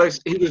right, Alex.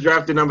 He was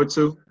drafted number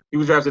 2.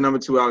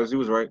 Alex. He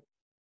was right.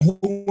 Who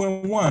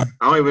went one?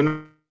 I don't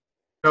even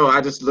know. I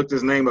just looked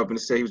his name up and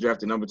it said he was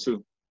drafted number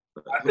 2.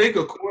 I think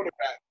a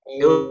quarterback.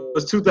 It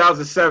was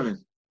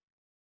 2007.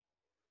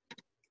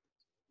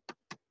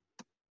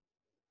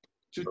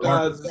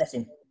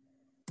 2000.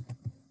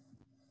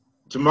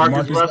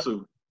 Jamarcus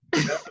Russell.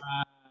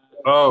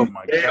 Oh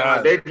my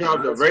God! They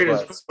dropped the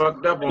Raiders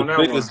fucked up on that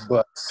biggest one.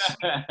 Bucks.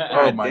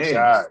 Oh my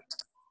God!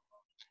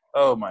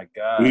 Oh my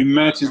God! We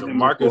mentioned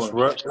Marcus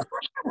Russell.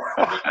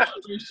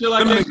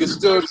 Them niggas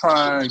still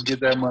trying to get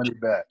that money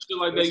back. Still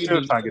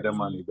trying to get that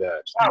money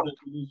back.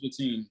 Lose your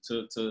team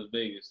to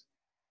Vegas.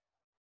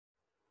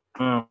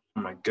 Oh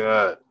my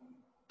God!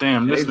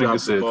 Damn, this nigga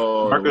said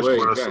Marcus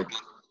Russell.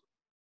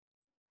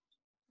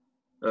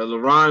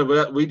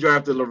 We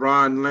drafted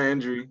LaRon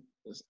Landry.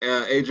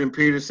 Adrian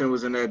Peterson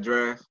was in that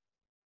draft.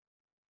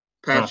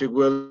 Patrick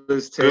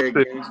Willis, Ted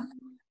Ginn.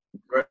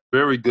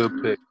 Very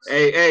good pick.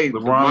 Hey,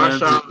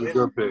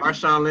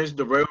 Marshawn Lynch,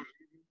 the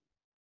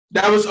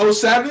That was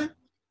 07?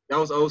 That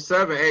was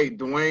 07. Hey,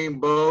 Dwayne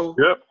Bowe.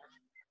 Yep.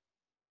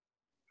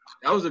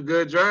 That was a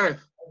good draft.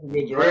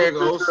 Greg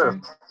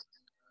Olsen.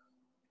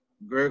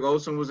 Greg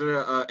Olsen was in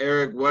there.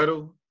 Eric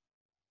Weddle.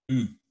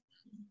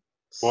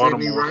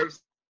 Sidney Rice.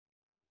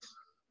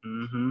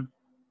 Mm-hmm.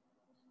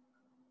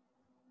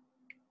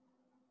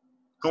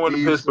 Going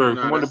to Pittsburgh.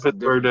 Going to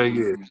Pittsburgh that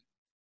year.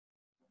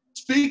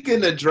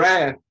 Speaking of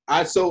draft,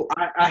 I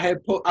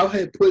had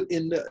put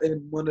in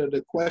one of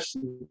the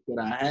questions that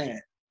I had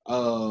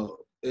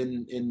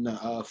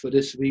for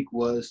this week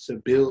was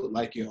to build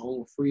like your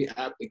own free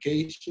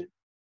application,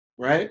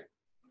 right?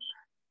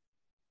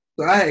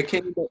 So I had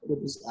came up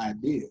with this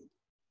idea.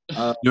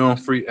 Your own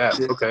free app,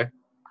 okay.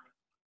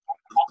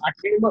 I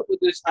came up with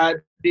this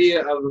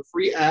idea of a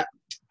free app.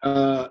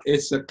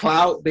 It's a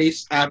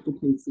cloud-based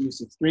application.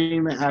 It's a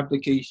streaming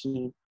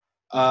application.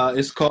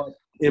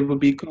 It would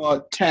be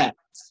called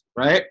Tats,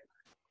 right?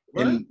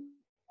 What? And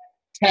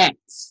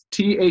Tats,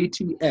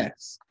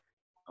 Tats.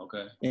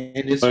 Okay.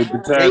 And it's like the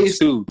tabs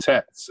too,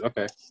 Tats.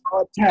 Okay.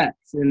 Called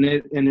Tats, and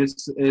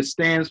it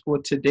stands for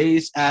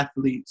today's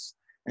athletes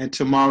and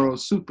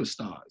tomorrow's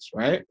superstars,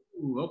 right?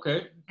 Ooh,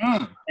 okay.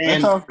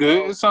 That sounds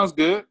good. It sounds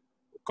good.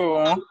 Go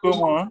on.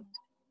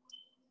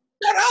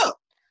 Shut up.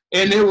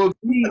 And it will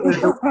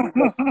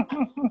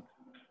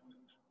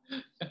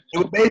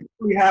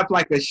basically have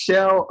like a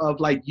shell of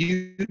like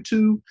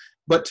YouTube,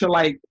 but to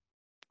like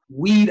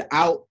weed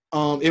out.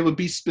 It would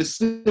be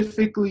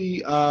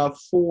specifically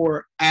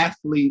for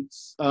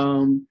athletes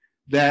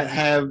that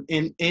have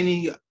in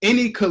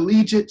any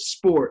collegiate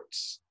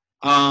sports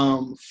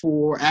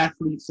for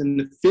athletes in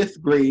the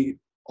 5th grade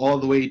all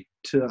the way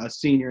to a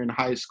senior in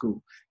high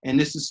school. And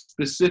this is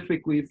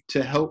specifically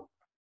to help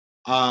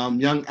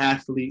young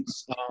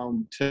athletes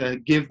to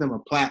give them a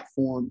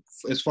platform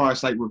as far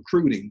as like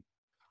recruiting.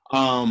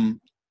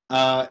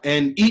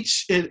 And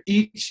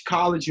each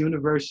college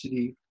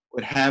university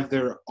would have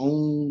their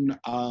own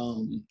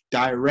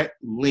direct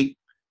link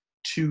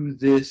to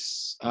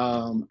this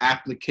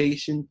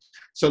application.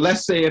 So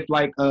let's say if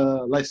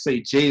let's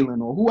say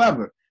Jalen or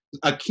whoever,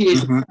 a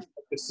kid in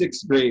the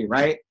 6th grade,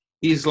 right?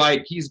 He's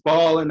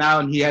balling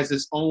out and he has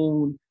his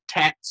own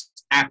tax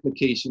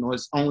application or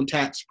his own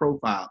tax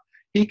profile.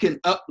 He can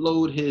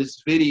upload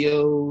his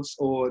videos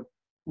or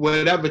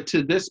whatever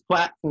to this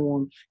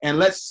platform. And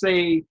let's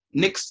say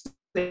Nick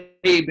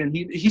Saban,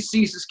 he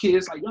sees this kid,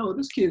 it's like, yo,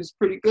 this kid is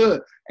pretty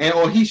good.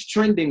 Or he's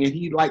trending and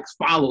he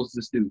follows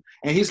this dude.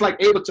 And he's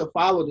able to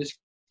follow this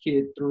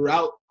kid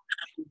throughout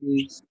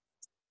his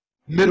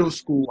middle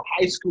school,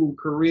 high school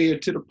career,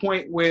 to the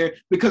point where,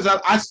 because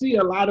I see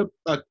a lot of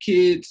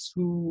kids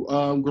who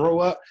grow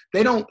up,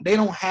 they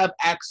don't have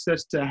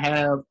access to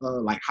have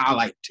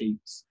highlight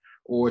tapes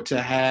or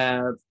to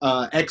have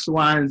X,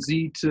 Y, and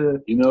Z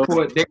to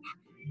put their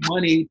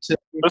money to.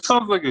 That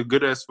sounds like a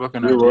good ass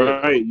fucking idea.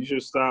 You're right. You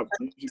should stop.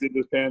 You should get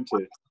this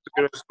pancake.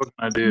 Good ass fucking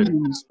idea.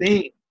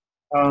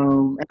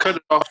 Cut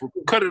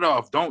it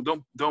off.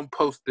 Don't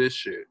post this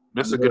shit.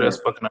 That's a good ass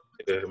fucking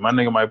idea. My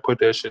nigga might put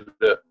that shit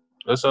up.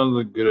 That sounds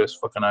like a good ass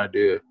fucking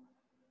idea.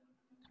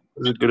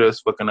 It's a good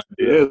ass fucking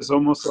idea. Yeah, it's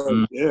almost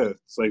like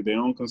it's like their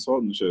own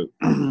consultant shit.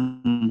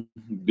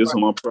 Get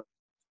some up.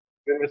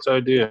 Good ass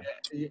idea.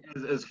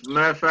 As a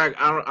matter of fact,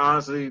 I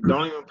honestly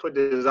don't even put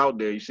this out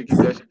there. You should keep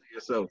that shit to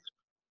yourself.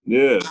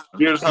 Yeah.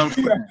 Here's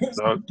something.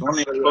 I'm not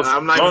even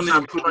trying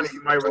to be funny.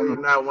 You might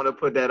really not want to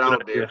put that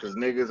out there because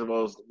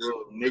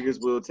niggas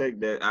will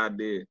take that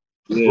idea.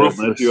 Yeah,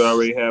 unless you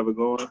already have it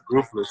going.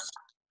 Ruthless.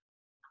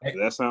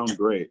 That sounds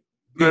great.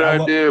 Good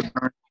idea,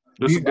 Brian.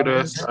 That's a good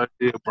ass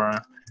idea, Brian.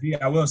 Yeah,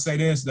 I will say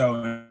this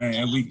though,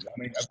 and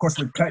of course,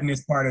 we're cutting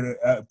this part of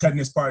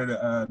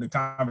the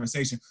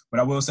conversation. But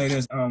I will say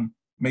this: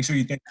 make sure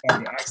you think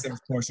about the access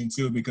portion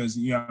too, because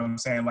you know what I'm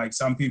saying. Like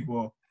some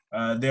people,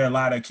 there are a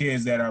lot of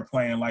kids that are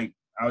playing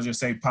I'll just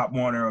say Pop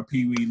Warner or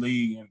Pee Wee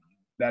League, and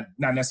that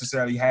not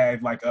necessarily have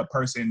a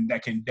person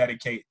that can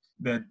dedicate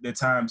the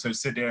time to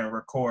sit there and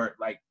record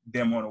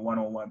them on a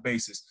one-on-one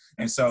basis.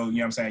 And so, you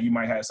know what I'm saying, you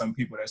might have some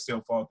people that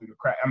still fall through the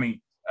crack. I mean,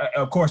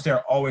 of course, there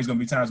are always going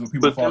to be times where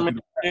people fall through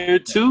the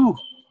crack.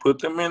 Put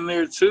them in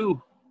there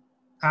too.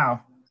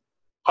 How?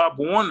 Pop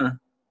Warner.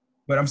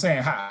 But I'm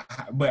saying,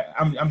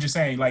 I'm just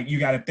saying, you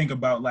got to think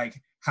about,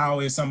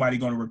 how is somebody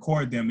going to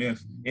record them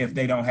if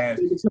they don't have,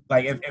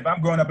 if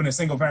I'm growing up in a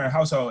single-parent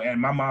household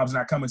and my mom's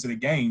not coming to the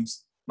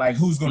games,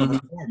 who's going to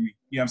record me?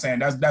 You know what I'm saying?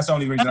 That's the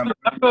only reason I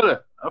feel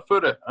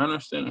that. I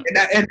understand.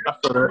 And I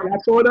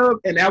thought of,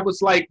 and that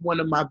was one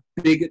of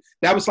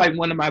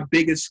my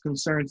biggest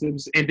concerns.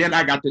 And then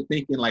I got to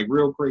thinking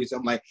real crazy.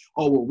 I'm like,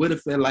 oh, well, what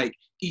if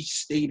each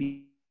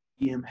stadium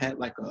had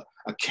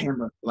a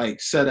camera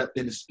set up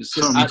in a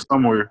specific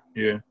somewhere?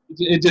 Yeah.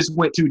 It just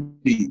went too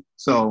deep.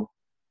 So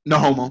no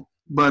homo.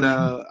 But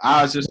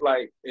I was just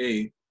like,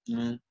 hey,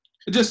 it's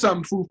just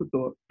something food for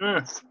thought.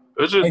 Yeah.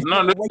 It's just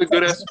that's a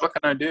good ass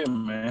fucking idea,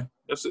 man.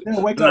 I see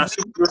what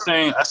you're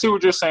saying. I see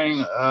what you're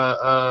saying,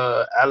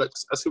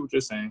 Alex. I see what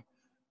you're saying.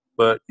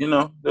 But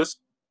this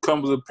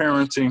comes with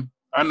parenting.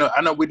 I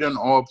know we didn't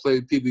all play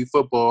PB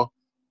football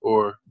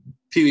or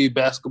PB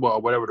basketball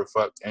or whatever the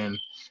fuck, and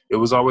it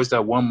was always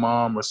that one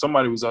mom or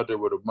somebody was out there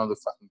with a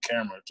motherfucking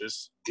camera.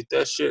 Just get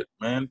that shit,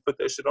 man. Put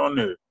that shit on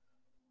there.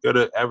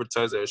 Gotta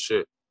advertise that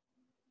shit.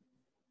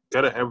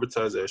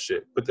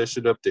 Put that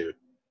shit up there.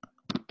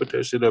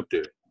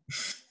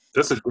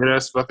 That's a good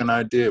ass fucking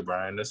idea,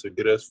 Brian. That's a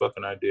good ass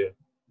fucking idea.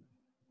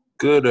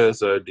 Good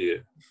ass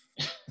idea.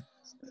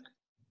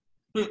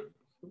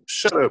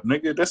 Shut up,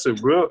 nigga. That's a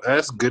real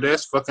ass good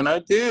ass fucking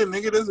idea,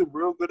 nigga. That's a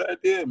real good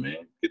idea,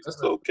 man. Get these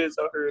little kids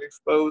out here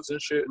exposed and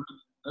shit.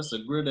 That's a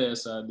grid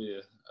ass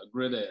idea. A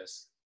grid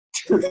ass.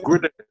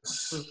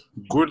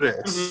 Good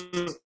ass.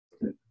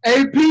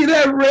 AP,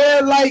 that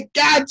red light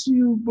got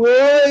you,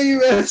 boy.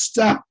 You better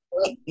stop.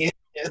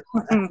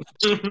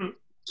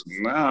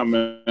 Nah,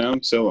 man.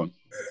 I'm chilling.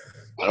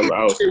 I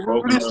was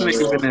this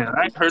nigga in there.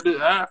 I ain't heard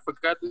it. I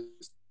forgot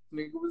this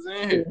nigga was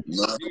in here.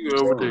 Nah, you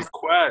over there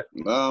quiet.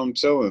 Nah, I'm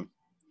chilling.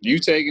 You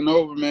taking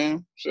over,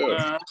 man. Sure.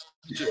 Nah,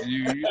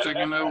 you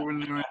taking over,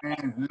 man.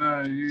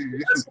 Nah,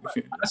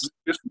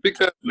 just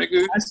speak up,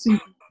 nigga.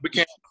 We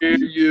can't hear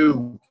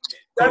you.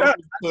 Shut up.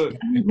 Two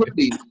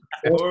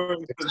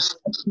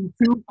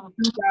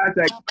guys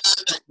that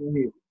in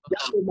here.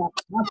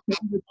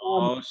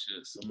 Oh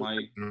shit!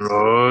 Somebody.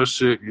 Oh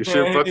shit! You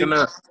shit fucking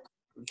up.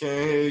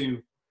 Can't hear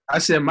you. I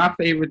said my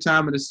favorite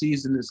time of the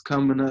season is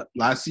coming up.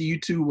 I see you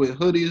two with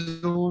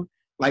hoodies on.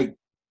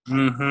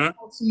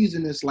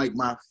 Season is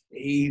my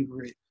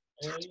favorite.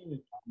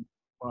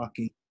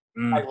 Fucking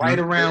right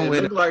around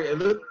with it.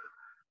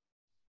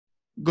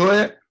 Go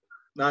ahead.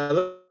 Nah, it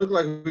look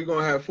like we're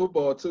gonna have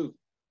football too.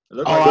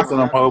 That's what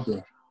I'm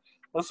hoping.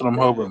 That's what I'm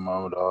hoping,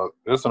 Mama Dog.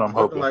 That's what I'm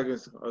hoping. It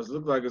looks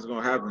like it's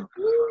gonna happen.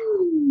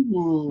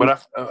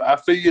 But I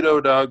feel you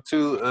though, dog.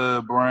 Too,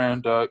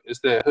 Brian, dog. It's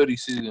that hoodie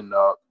season,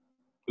 dog.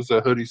 It's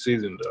a hoodie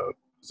season, dog.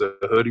 It's a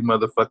hoodie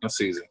motherfucking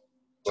season.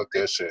 Fuck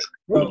that shit.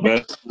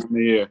 Best time of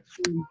the year.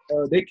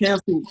 They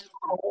canceled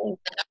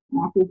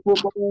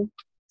football,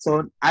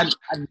 so I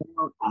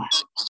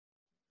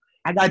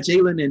got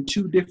Jalen in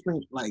 2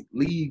 different like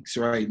leagues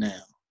right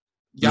now.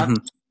 Y'all,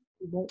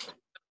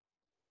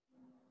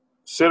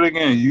 Say it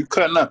again. You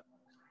cutting up.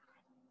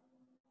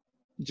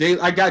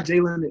 I got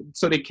Jalen.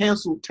 So they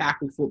canceled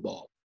tackle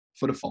football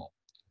for the fall.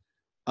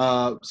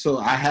 So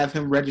I have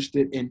him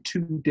registered in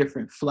 2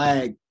 different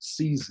flag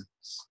seasons.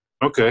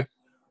 Okay.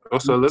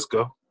 So let's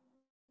go.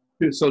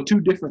 So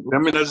 2 different. I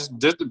mean,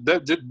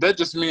 that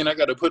just mean I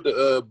got to put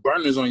the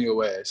burners on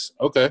your ass.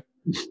 Okay.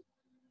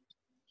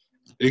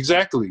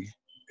 Exactly.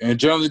 And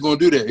Jeremy's gonna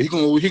do that. He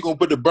gonna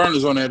put the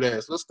burners on that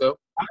ass. Let's go.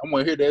 I'm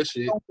gonna hear that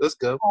shit. Let's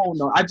go. Oh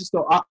no, I just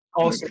don't. I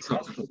also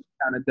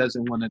kind of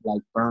doesn't want to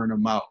like burn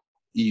them out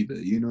either.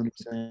 You know what I'm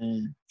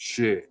saying?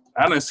 Shit,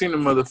 I done seen the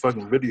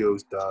motherfucking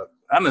videos, dog.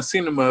 I've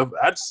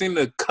seen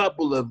a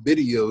couple of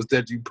videos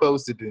that you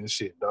posted and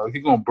shit, dog.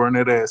 He gonna burn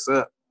that ass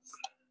up.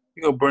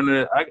 He gonna burn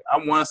it. I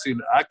want to see.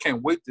 I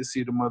can't wait to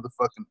see the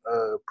motherfucking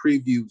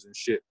previews and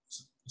shit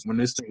when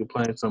this nigga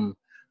playing some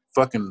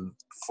fucking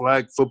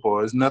flag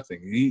football. It's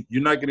nothing.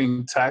 You're not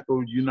getting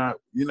tackled. You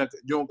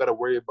don't gotta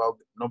worry about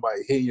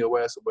nobody hitting your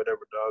ass or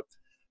whatever, dog.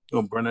 You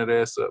gonna burn that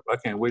ass up. I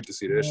can't wait to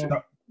see that shit.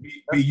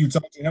 You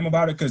talk to him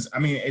about it? Because I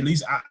mean, at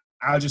least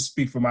I'll just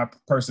speak from my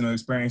personal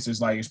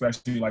experiences, like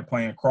especially like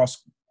playing cross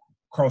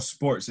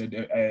sports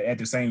at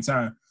the same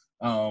time.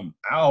 I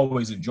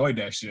always enjoyed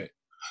that shit.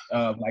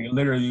 Like it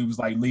literally was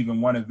like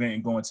leaving one event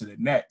and going to the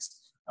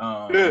next.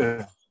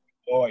 Yeah.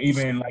 Or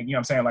even like, you know what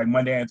I'm saying, like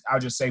Monday, I'll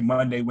just say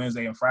Monday,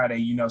 Wednesday, and Friday,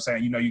 you know what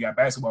I'm saying, you got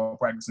basketball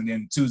practice, and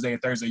then Tuesday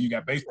and Thursday you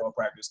got baseball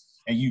practice,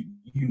 and you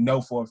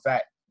know for a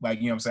fact, like,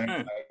 you know what I'm saying,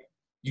 like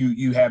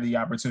you have the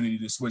opportunity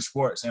to switch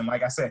sports. And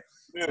like I said,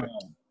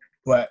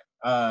 but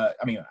I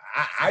mean,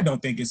 I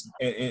don't think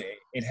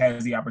it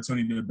has the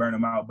opportunity to burn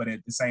them out, but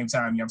at the same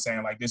time, you know what I'm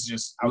saying, like this is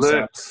just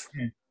outside.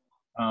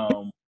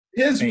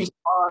 His response,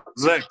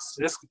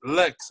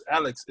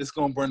 Alex, it's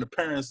gonna burn the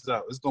parents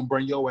out. It's gonna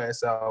burn your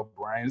ass out,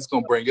 Brian. It's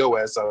gonna burn your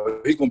ass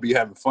out. He's gonna be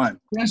having fun.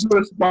 His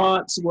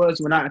response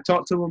was, when I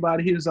talked to him about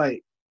it, he was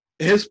like,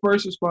 his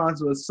first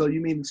response was, "So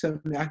you mean to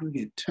tell me I can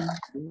get 2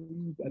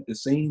 things at the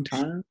same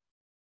time?"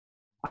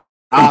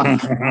 He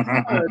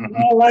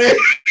ready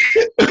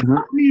to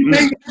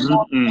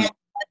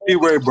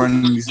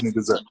burn these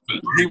niggas up.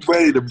 He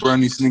ready to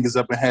burn these niggas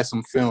up and have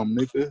some film,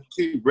 nigga.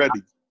 He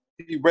ready.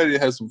 He ready to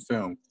have some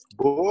film.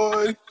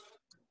 Boy.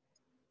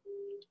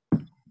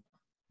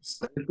 It's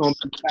going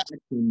to be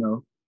taxing,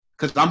 though.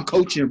 Because I'm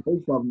coaching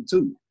both of them,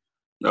 too.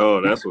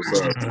 Oh, that's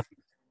what's up.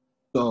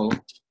 So,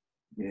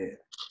 yeah.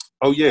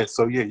 Oh, yeah.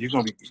 So, yeah, you're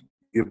going to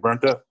get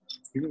burnt up.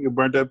 You're going to get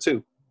burnt up,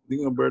 too. You're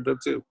going to burnt up,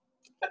 too.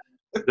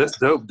 That's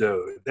dope,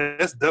 though.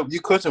 That's dope. You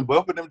coaching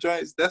both of them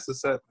joints? That's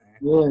what's up, man.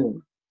 Yeah.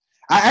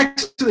 I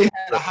actually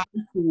had a high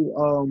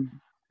school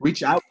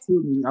reach out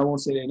to me. I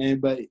won't say their name,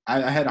 but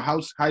I had a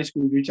high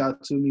school reach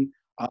out to me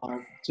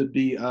to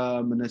be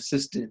an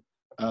assistant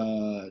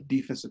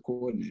defensive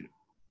coordinator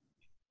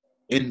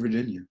in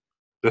Virginia.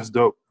 That's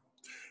dope.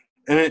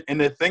 And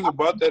the thing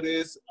about that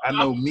is, I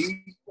know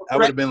me, I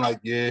would have been like,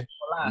 yeah,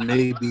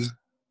 maybe,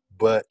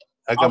 but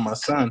I got my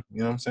son. You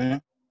know what I'm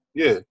saying?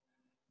 Yeah.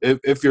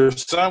 If your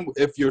son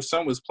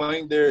was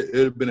playing there, it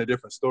would have been a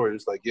different story.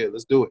 It's like, yeah,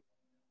 let's do it.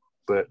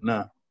 But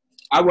nah.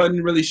 I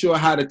wasn't really sure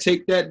how to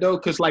take that though,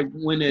 because like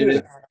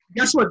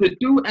guess what? The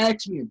dude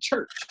asked me in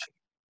church.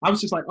 I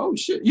was just like, oh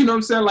shit, you know what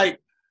I'm saying? Like,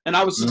 and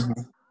I was thinking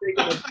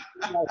of,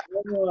 like,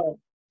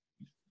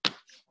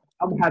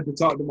 I'm gonna have to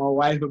talk to my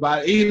wife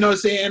about it. You know what I'm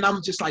saying? And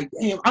I'm just like,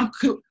 damn, I'm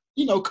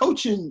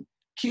coaching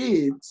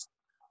kids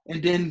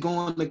and then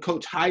going to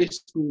coach high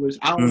schoolers.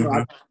 I don't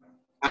know.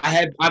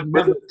 I've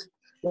never.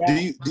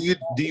 Do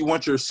you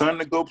want your son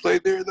to go play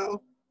there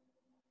though?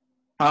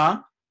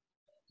 Huh?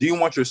 Do you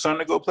want your son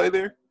to go play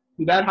there?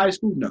 That high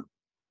school, no.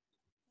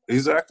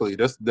 Exactly.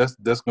 That's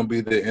gonna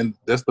be the end.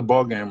 That's the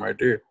ball game right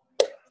there.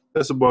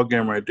 That's the ball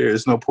game right there.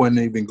 There's no point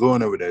in even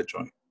going over that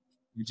joint.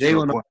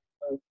 Jalen want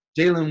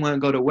to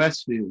go to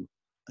Westfield,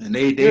 and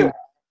they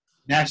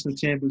national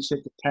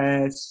championship to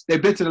pass.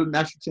 They've been to the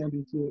national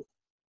championship.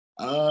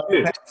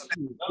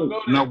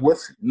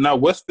 Now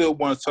Westfield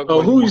wants to talk.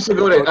 Oh, who used to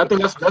go there? I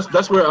think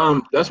that's where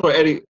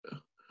Eddie.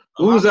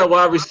 Who was that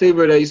wide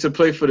receiver that used to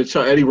play for the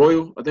Eddie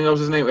Royal? I think that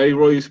was his name. Eddie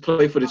Royal used to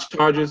play for the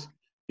Chargers.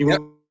 He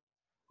went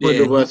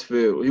to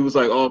Westfield. He was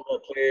like all-star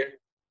player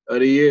of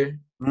the year.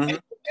 Mm-hmm.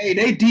 Hey,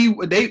 they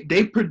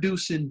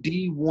producing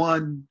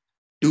D1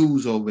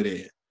 dudes over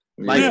there.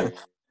 Like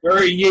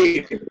every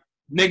year,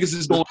 niggas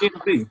is going.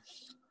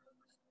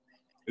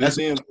 That's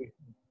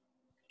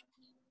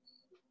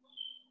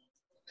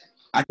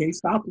I can't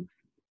stop him.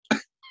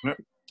 I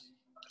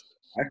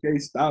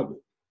can't stop it.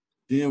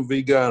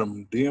 DMV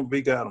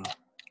got him.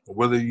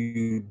 Whether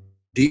you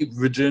deep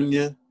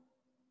Virginia,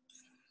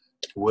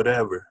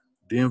 whatever.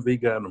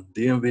 DMV got him.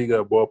 DMV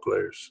got ball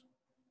players.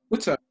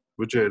 What's up?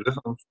 But yeah,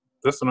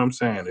 that's what I'm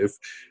saying.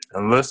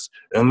 Unless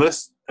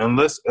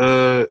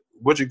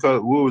what you call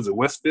it? What was it?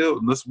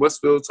 Westfield? This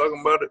Westfield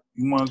talking about it.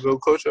 You want to go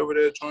coach over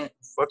there, joint?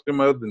 Fuck them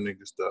other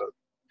niggas, dog.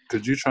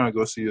 Cause you trying to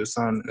go see your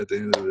son at the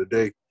end of the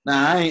day.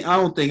 Nah, I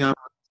don't think I'm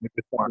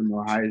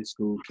no high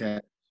school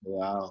cat.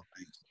 So I don't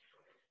think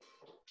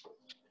so.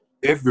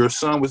 If your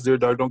son was there,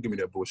 dog, don't give me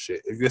that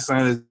bullshit. If your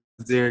son is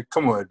there,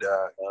 come on,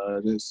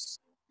 dog.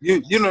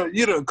 You know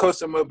you don't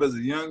coach him up as a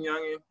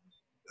youngin,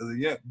 as a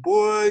young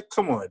boy.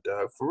 Come on,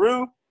 dog, for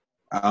real.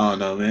 I don't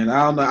know, man.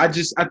 I don't know.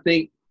 I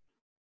think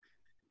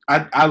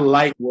I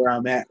like where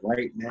I'm at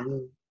right now.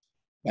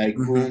 Like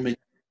grooming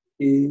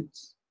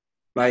kids.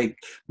 Like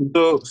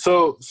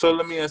so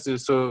let me ask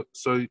this. So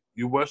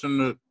you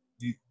watching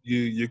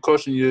you're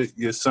coaching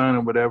your son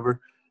or whatever,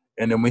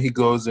 and then when he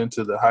goes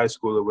into the high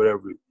school or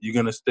whatever, you're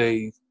gonna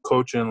stay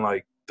coaching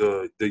like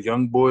the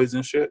young boys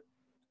and shit?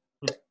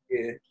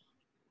 Yeah.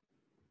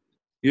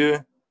 Yeah.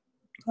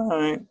 All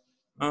right.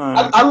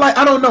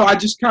 I don't know. I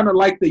just kind of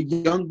like the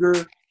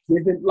younger,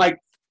 like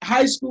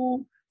high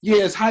school.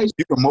 Yeah, it's high school.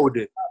 You can mold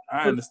it.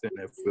 I understand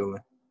that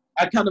feeling.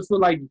 I kind of feel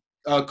like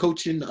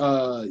coaching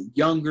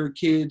younger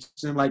kids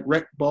and like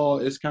rec ball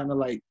is kind of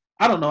like,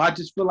 I don't know. I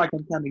just feel like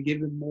I'm kind of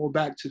giving more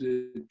back to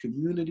the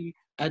community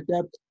at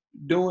that,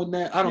 doing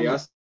that. I don't know.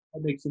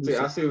 That makes sense.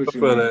 I see what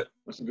you mean.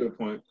 That's a good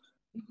point.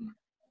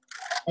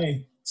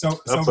 Hey, so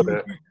real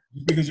quick,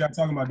 because y'all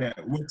talking about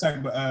that,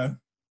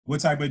 what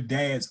type of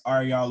dads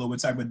are y'all, or what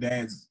type of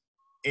dads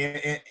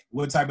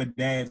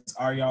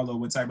are y'all, or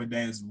what type of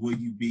dads will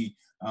you be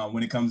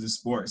when it comes to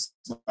sports,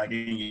 like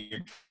in your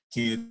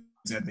kids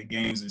at the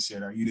games and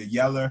shit? Are you the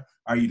yeller?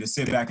 Are you the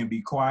sit back and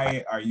be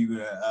quiet? Are you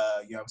the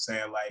you know what I'm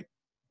saying, like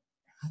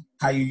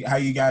how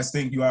you guys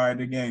think you are at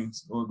the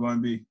games or going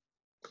to be?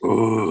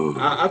 Ooh,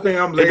 I think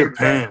I'm laid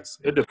back.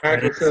 It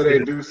depends Until they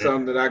do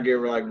something that I get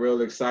like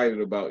real excited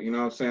about. You know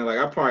what I'm saying? Like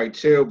I probably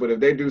chill, but if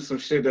they do some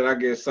shit that I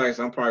get excited,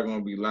 I'm probably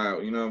gonna be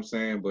loud. You know what I'm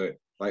saying? But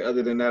like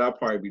other than that, I'll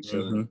probably be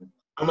chilling.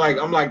 I'm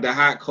like the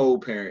hot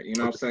cold parent. You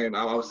know what I'm saying?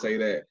 I'll say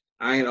that.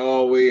 I ain't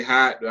always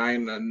hot. I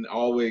ain't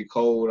always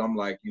cold. I'm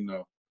like, you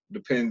know,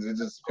 depends. It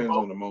just depends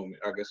on the moment,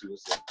 I guess you would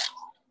say.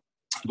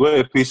 Go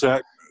ahead,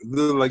 P-Shack.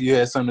 Look like you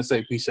had something to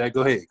say, P-Shack.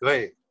 Go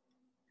ahead.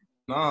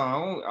 No,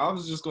 I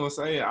was just gonna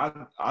say I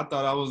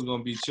thought I was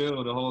gonna be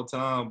chill the whole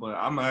time, but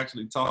I'm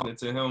actually talking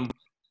to him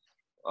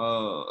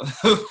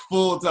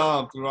full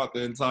time throughout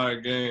the entire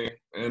game.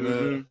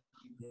 And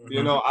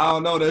you know, I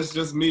don't know, that's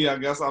just me. I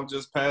guess I'm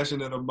just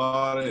passionate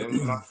about it. And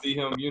when I see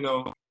him, you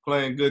know,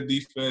 playing good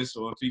defense,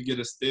 or if he get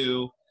a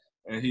steal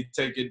and he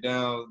take it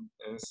down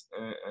and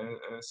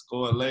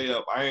score a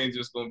layup, I ain't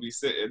just gonna be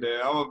sitting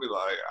there. I'm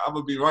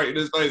gonna be right in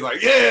his face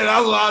like, yeah,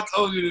 that's what I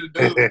told you to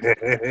do.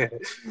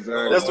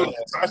 That's what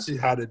I taught you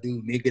how to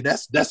do, nigga.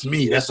 That's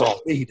me. That's all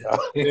me, dog.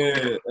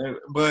 Yeah,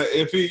 but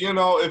if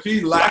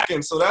he's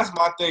lacking, so that's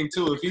my thing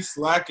too. If he's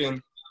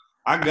slacking,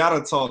 I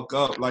gotta talk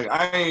up. Like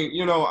I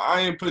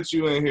ain't put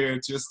you in here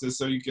just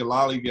so you can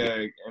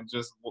lollygag and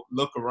just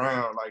look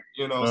around. Like,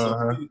 you know,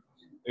 so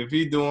if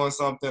he doing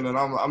something and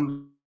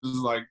I'm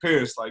just like,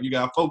 Pierce, like you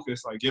gotta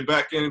focus, like get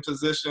back in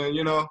position,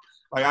 you know.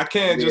 Like I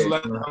can't just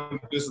let him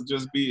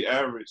just be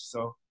average.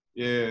 So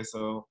yeah,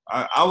 so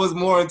I was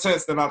more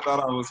intense than I thought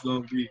I was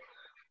gonna be.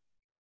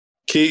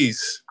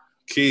 Keyz,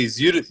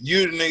 you the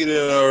nigga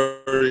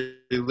that already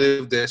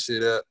lived that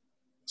shit up.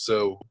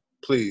 So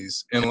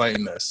please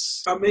enlighten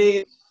us. I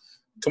mean,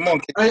 come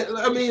on.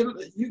 I mean,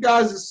 you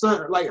guys'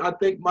 son. Like, I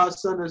think my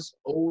son is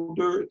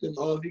older than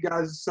all of you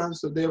guys'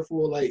 sons, so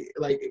therefore, like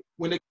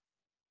when it.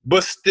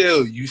 But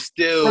still, you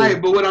still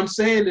right. But what I'm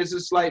saying is,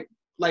 it's like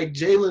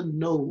Jalen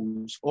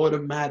knows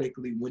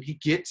automatically when he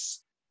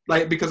gets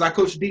because I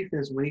coach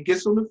defense, when he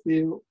gets on the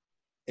field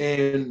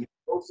and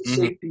goes to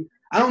safety,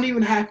 I don't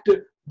even have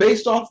to,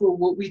 based off of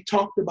what we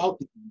talked about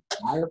the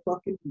entire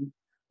fucking week.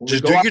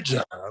 Just do your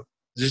job.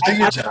 Just do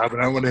your job,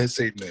 and I want to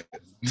say nothing.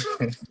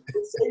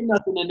 Say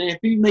nothing, and then if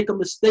he make a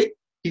mistake,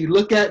 he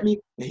look at me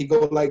and he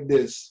go like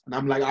this, and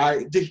I'm like, all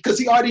right, because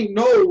he already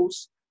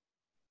knows.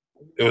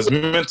 It was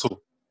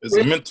mental. It's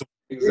mental.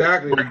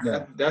 Exactly.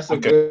 That's a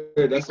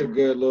good. That's a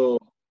good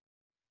little.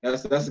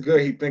 That's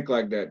good. He think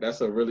like that.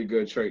 That's a really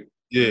good trait.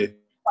 Yeah.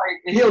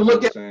 And he'll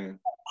look at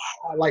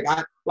like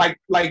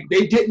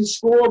they didn't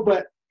score,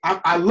 but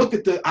I look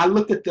at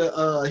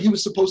the he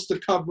was supposed to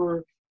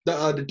cover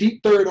the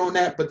deep third on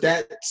that, but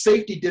that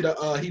safety did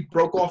he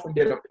broke off and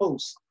did a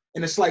post,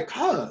 and it's like,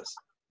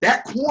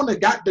 that corner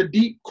got the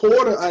deep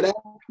quarter of that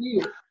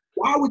field.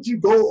 Why would you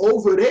go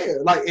over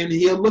there? Like, and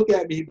he'll look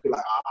at me, he'll be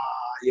like,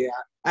 yeah.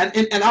 And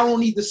I don't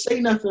need to say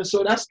nothing.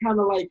 So that's kind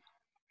of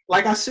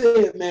like I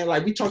said, man,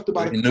 like we talked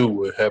about. He knew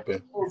what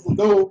happened.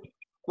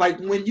 Like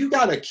when you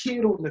got a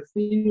kid on the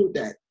field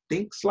that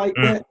thinks like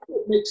that,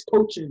 it makes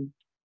coaching.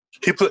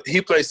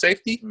 He plays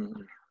safety?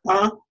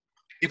 Huh?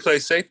 He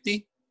plays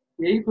safety?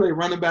 Yeah, he played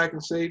running back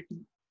and safety.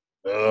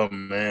 Oh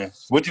man.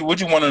 What you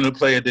want him to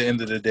play at the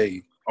end of the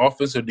day?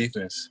 Offense or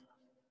defense?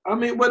 I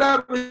mean,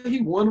 whatever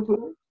he want to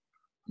play.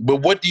 But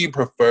what do you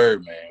prefer,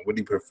 man? What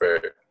do you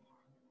prefer?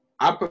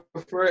 I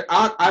prefer.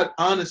 I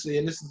honestly,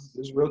 and this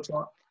is real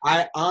talk.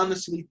 I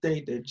honestly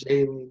think that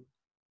Jalen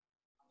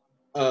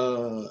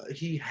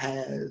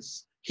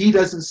He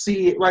doesn't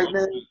see it right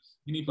now.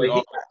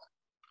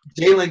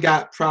 Jalen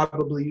got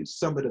probably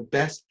some of the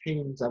best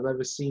hands I've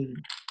ever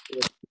seen,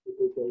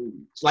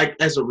 like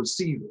as a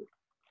receiver,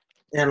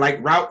 and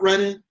like route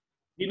running.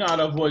 He know how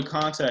to avoid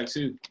contact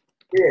too.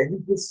 Yeah,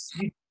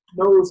 he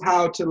knows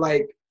how to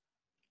like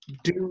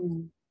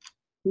do.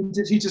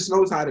 He just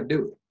knows how to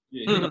do it.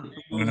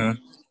 Yeah,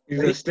 he's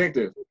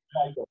instinctive.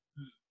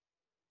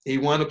 He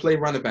wanted to play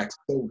running back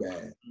so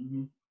bad.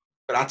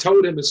 But I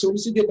told him as soon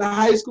as he get to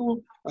high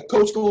school, a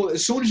coach going,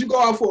 as soon as you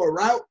go out for a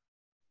route,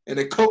 and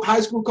the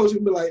high school coach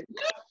will be like,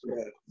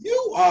 yeah,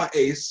 you are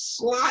a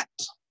slot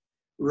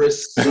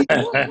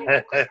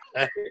receiver.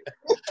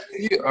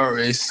 You are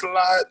a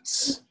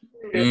slot.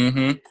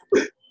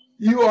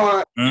 You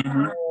are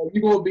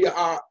you're going to be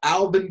our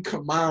Alvin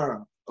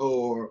Kamara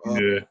or,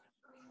 you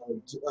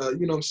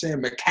know what I'm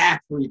saying,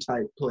 McCaffrey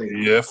type player.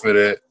 Yeah, for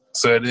that.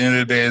 So at the end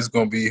of the day, it's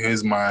going to be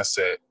his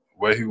mindset.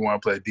 Whether he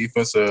want to play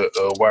defense or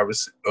wide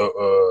receiver,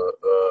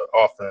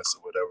 offense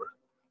or whatever.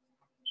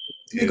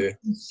 Yeah.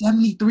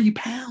 73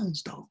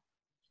 pounds, though.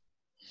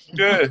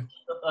 Yeah.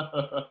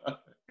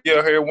 He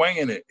out here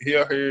winging it.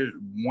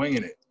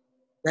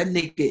 That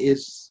nigga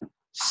is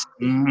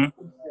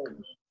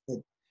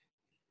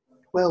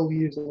 12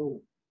 years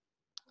old.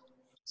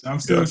 So I'm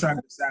still trying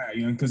to decide,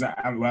 you know, because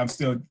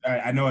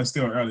I know it's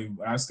still early,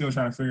 but I'm still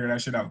trying to figure that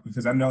shit out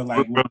because I know,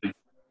 like,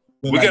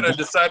 we got to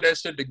decide that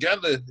shit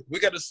together. We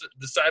got to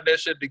decide that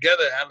shit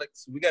together,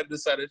 Alex. We got to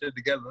decide that shit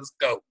together. Let's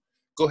go.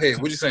 Go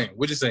ahead. What you saying?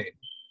 Let me say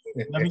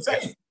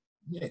it.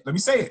 Yeah, let me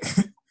say it.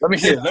 Let me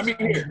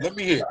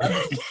hear.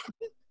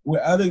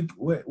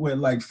 With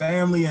like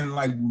family and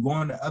like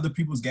going to other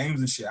people's games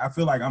and shit, I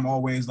feel like I'm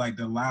always like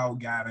the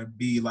loud guy to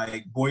be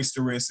like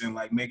boisterous and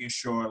like making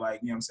sure,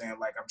 like, you know what I'm saying,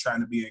 like I'm trying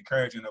to be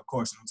encouraging, of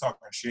course, and I'm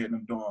talking shit and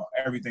I'm doing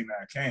everything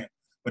that I can.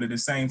 But at the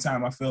same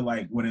time, I feel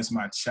like when it's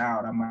my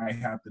child, I might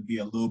have to be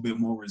a little bit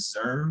more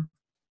reserved,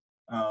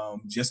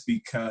 just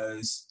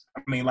because. I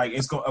mean, like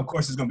of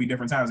course, it's gonna be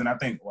different times, and I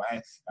think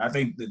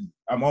that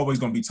I'm always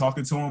gonna be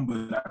talking to him.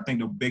 But I think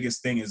the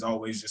biggest thing is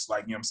always just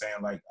like, you know what I'm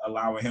saying, like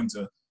allowing him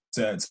to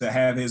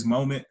have his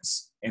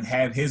moments and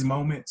have his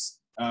moments,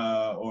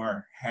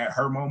 or have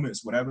her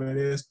moments, whatever it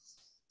is.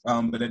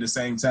 But at the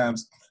same time,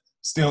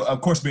 still,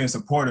 of course, being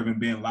supportive and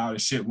being loud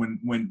as shit when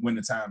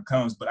the time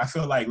comes. But I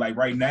feel like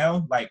right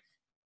now, like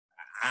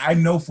I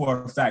know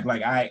for a fact,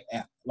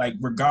 like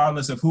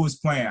regardless of who is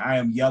playing, I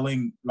am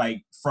yelling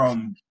like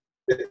from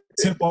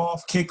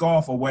tip-off,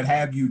 kick-off, or what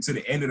have you to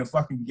the end of the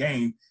fucking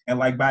game. And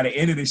like by the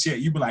end of the shit,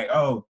 you be like,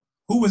 oh,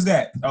 who was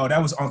that? Oh,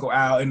 that was Uncle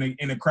Al in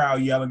the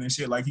crowd yelling and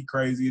shit like he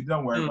crazy.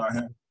 Don't worry about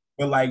him.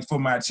 But like for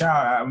my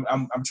child,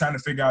 I'm trying to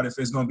figure out if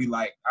it's gonna be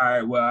like, all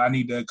right, well, I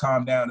need to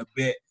calm down a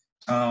bit,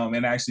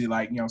 and actually,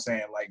 like, you know what I'm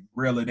saying, like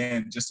reel it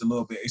in just a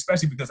little bit,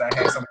 especially because I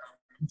had some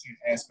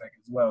aspect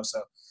as well.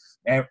 So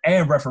and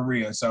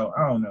refereeing. So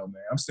I don't know,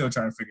 man. I'm still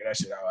trying to figure that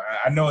shit out.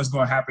 I know it's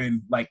gonna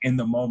happen like in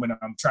the moment.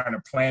 I'm trying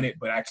to plan it,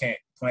 but I can't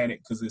plan it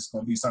because it's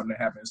gonna be something that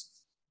happens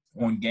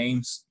on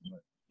games.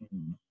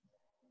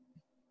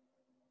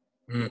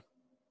 I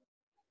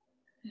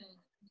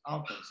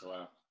don't think so,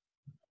 Al.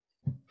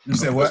 You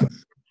said what?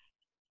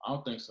 I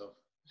don't think so.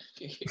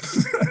 This shit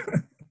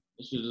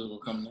just will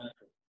come natural.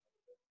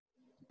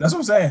 That's what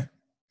I'm saying.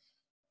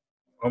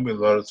 I'm be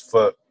loud as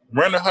fuck.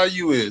 Randall, how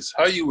you is?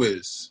 How are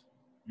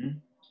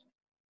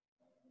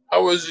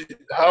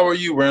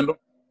you, Randall?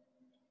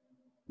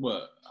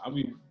 What?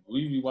 We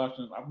be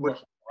watching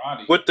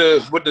karate. With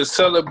the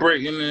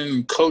celebrating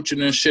and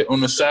coaching and shit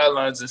on the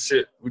sidelines and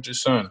shit with your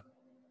son.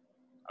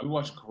 I be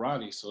watching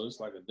karate, so it's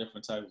like a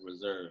different type of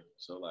reserve.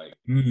 So like,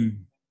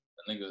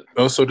 nigga.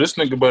 Oh, so this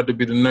nigga about to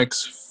be the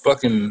next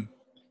fucking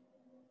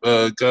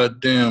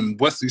goddamn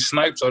Wesley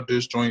Snipes out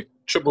this joint,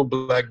 triple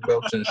black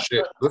belts and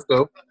shit. Let's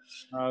go.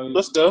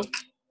 Let's go.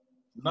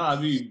 Nah,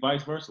 it'd be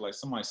vice versa. Like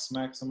somebody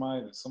smacks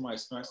somebody and somebody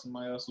smacks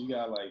somebody else. You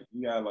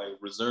gotta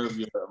reserve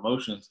your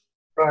emotions.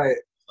 Right.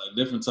 Like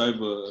different type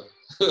of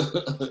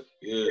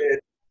yeah,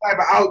 type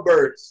of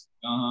outbursts.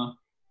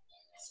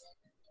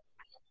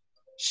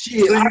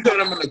 Shit. So you got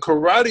him in the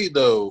karate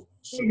though.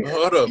 So,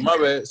 hold up, my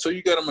bad. So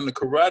you got him in the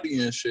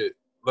karate and shit.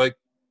 Like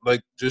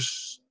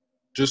just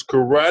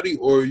karate,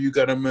 or you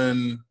got him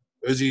in?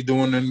 Is he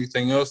doing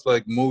anything else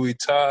like Muay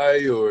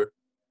Thai or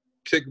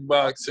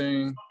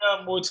kickboxing? I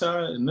got Muay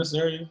Thai in this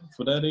area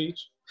for that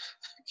age.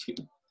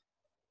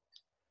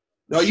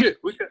 No, shit.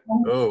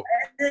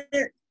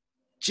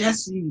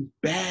 Jesse's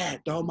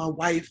bad, dog. My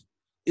wife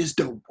is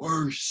the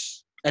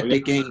worst at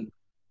the game.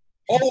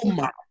 Oh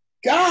my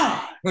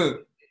God.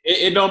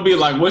 It don't be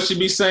like what she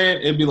be saying.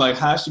 It'd be like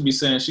how she be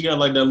saying. She got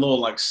like that little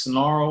like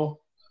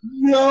snarl.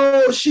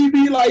 No, she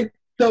be like,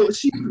 like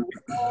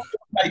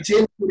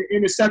Jalen with the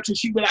interception.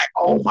 She be like,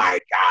 oh my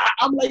God.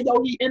 I'm like,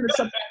 yo, he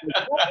intercepted.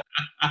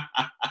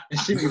 And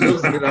she be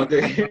losing it out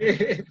there.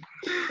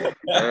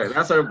 Yeah,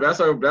 that's her boy.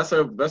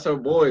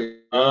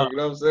 You know what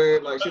I'm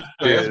saying? Like,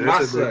 that's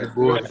my son.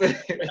 Boy.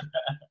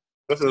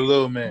 That's a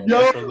little man.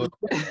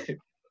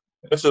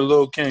 That's a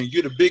little king.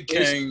 You the big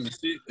king,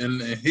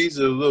 and he's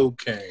a little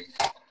king.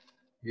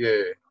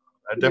 Yeah,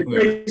 I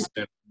definitely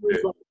understand.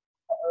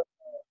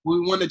 We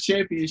won the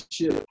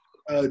championship.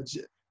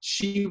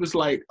 She was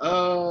like,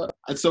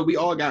 so we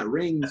all got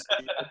rings.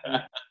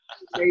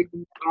 Made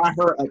me buy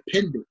her a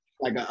pendant,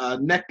 like a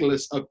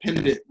necklace, a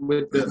pendant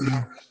with the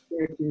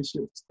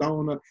championship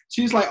stone.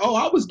 She's like, oh,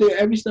 I was there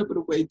every step of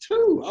the way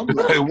too. I'm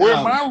like, where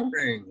my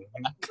ring?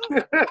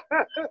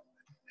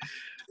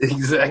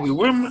 Exactly,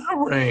 where my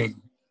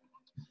ring?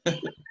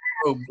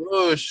 Oh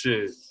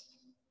bullshit!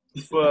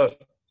 Fuck,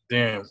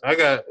 damn. I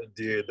gotta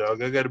be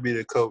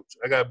the coach.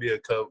 I gotta be a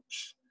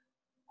coach.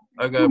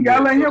 I gotta be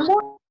yelling him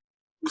more.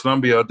 Cause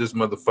I'm be out this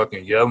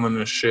motherfucking yelling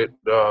and shit,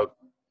 dog.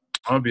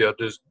 I'm gonna be out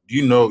this.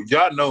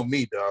 Y'all know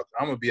me, dog.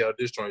 I'm gonna be out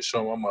this joint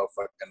showing my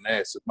motherfucking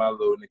ass. If my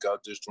little nigga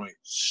out this joint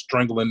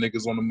strangling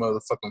niggas on the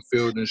motherfucking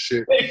field and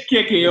shit. They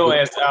kicking your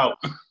ass out.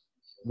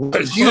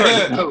 What you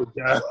already know,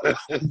 dog.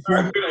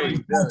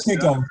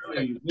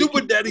 Do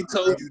what daddy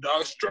told you,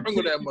 dog.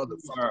 Strangle that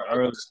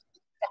motherfucker.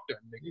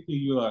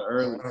 You are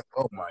early.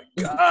 Oh my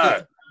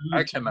god.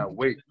 I cannot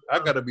wait. I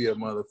gotta be a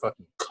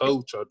motherfucking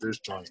coach out this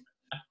joint.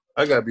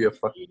 I gotta be a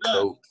fucking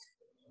coach.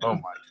 Oh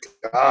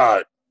my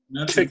god.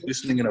 Kick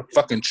this nigga in the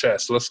fucking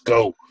chest. Let's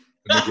go.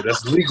 Nigga,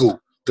 that's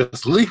legal.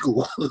 That's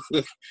legal.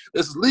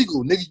 That's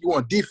legal. Nigga, you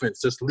on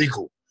defense. That's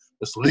legal.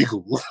 That's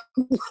legal.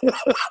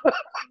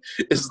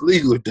 It's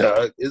legal,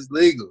 dog. It's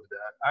legal,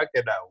 dog. I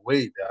cannot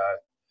wait, dog.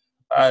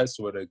 I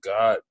swear to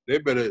God. They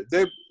better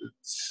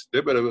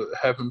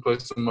have him play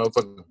some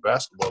motherfucking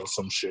basketball or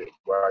some shit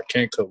where I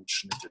can't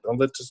coach. Nigga. Don't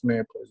let this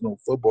man play no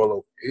football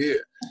over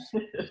here.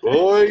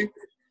 Boy.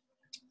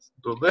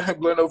 Don't let him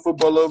play no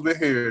football over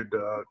here,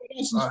 dog.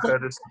 I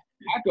could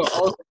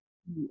also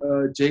see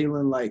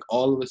Jalen like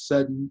all of a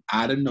sudden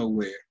out of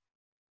nowhere,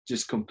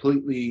 just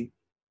completely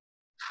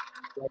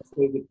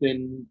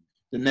within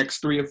the next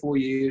 3 or 4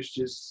 years,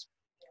 just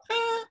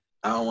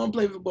I don't want to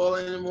play football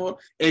anymore,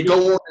 and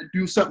go on and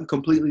do something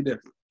completely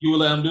different. You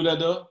would let him do that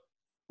though?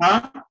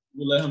 Huh? You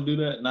would let him do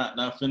that?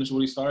 Not finish what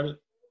he started?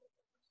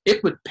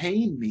 It would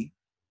pain me.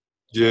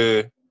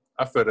 Yeah,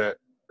 I feel that.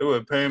 It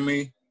would pain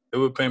me. It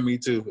would pain me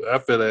too. I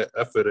feel that.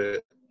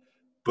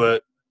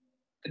 But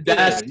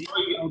that's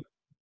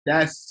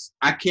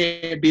I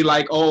can't be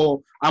like,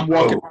 oh, I'm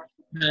walking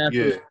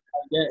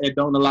and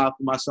don't allow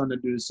for my son to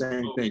do the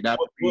same thing. That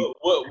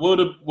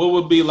what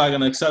would be like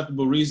an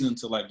acceptable reason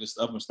to like just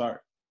up and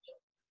start?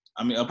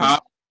 I mean,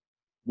 what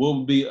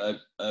would be a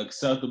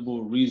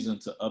acceptable reason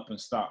to up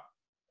and stop?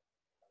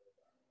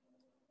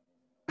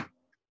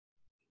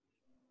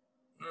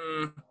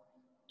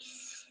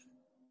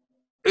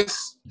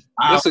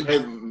 That's a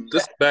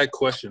bad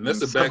question.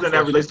 That's a bad something question.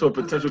 That relates to a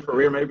potential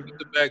career, maybe.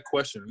 That's a bad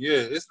question.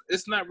 Yeah,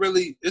 it's not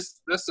really. That's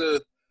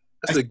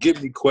a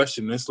give me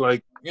question. It's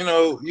like,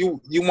 you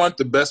want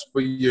the best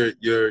for your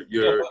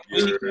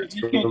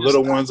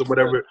little ones or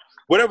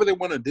whatever they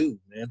want to do,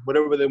 man.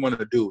 Whatever they want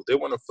to do. They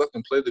want to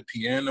fucking play the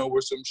piano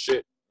or some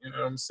shit. You know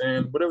what I'm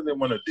saying? Whatever they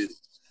want to do. You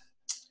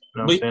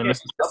know what I'm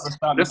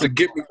saying? That's a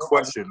give me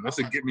question. That's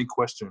a give me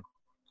question.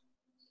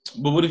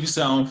 But what if you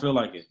say I don't feel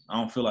like it? I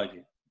don't feel like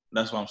it.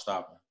 That's why I'm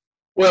stopping.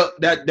 Well,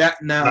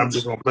 that now I'm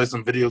just gonna play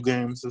some video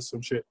games or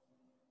some shit.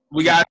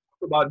 We gotta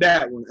talk about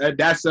that one.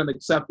 That's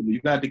unacceptable.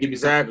 You got to give me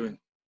exactly.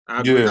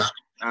 I agree.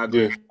 I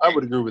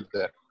would agree with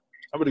that.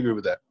 I would agree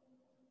with that.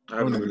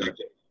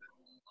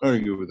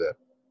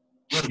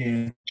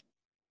 Yeah.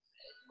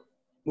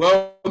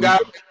 Well, guys,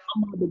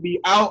 I'm going to be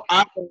out.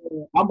 I've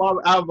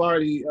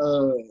already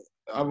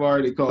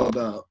called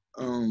out.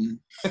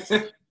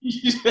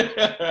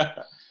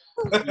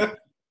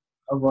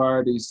 I've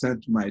already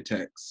sent my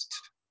text.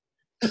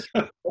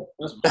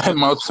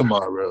 I'm out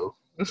tomorrow.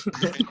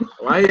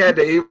 Why you had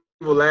the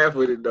evil laugh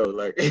with it though?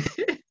 Like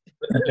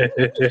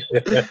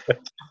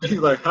he's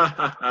like, ha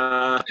ha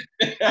ha.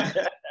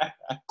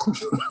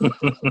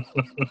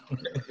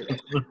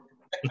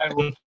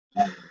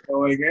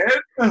 Go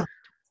again.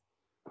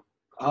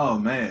 Oh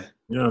man.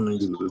 Y'all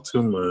niggas do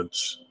too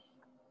much.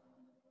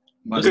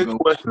 Good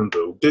question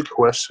though. Good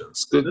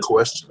questions. Good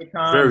question.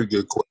 Very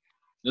good question.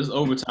 This is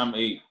overtime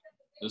 8.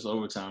 This is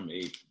overtime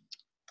 8.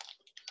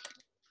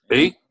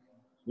 8?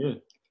 Yeah.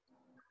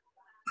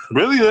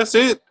 Really? That's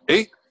it?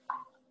 8?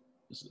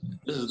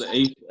 This is the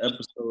 8th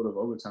episode of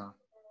overtime.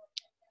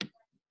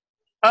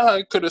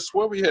 I could have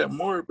swore we had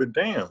more, but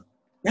damn.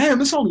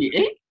 Damn, it's only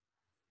 8?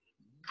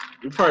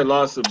 We probably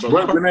lost it, but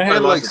when they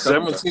had like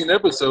 17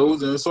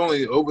 episodes and it's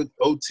only over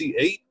OT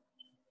 8.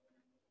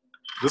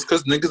 Just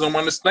because niggas don't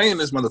want to stay in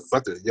this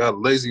motherfucker. Y'all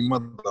lazy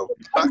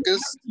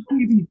motherfuckers.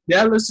 You be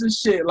jealous and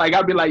shit. Like,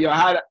 I'd be like, yo,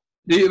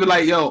 they be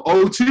like, yo,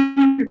 OT.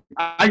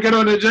 I get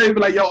on the J, be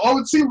like, yo,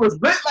 OT was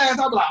lit last.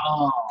 I'm like,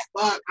 oh,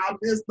 fuck, I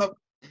missed the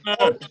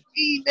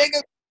OT,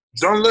 nigga.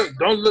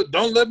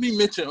 Don't let me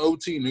mention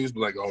OT. Niggas be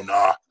like, oh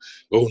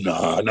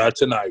nah, not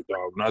tonight,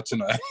 dog. Not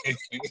tonight.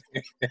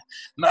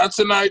 Not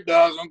tonight,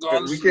 dog. I'm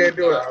going. We can't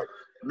do it.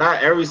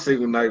 Not every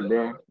single night,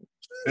 bro.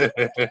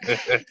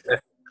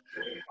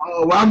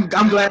 Oh, well, I'm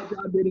glad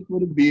y'all did it for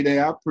the B-Day.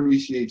 I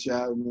appreciate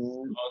y'all,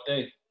 man. All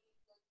day.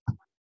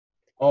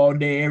 All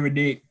day, every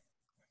day.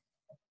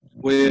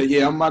 Well,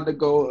 yeah, I'm about to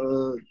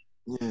go.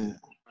 Yeah,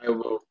 I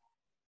will.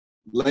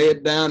 lay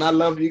it down. I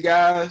love you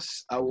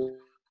guys. I will.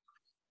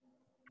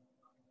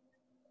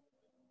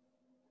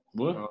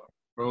 What?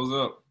 Rose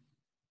up.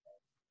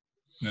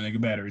 The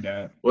nigga battery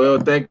died. Well,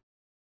 thank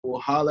Will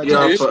holler at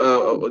y'all y'all.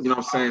 for you know what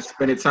I'm saying,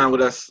 spending time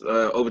with us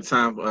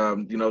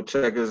overtime. You know,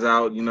 check us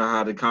out. You know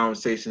how the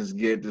conversations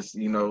get. This,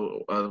 you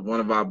know, one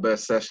of our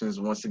best sessions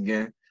once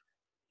again.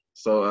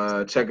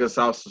 So check us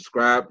out,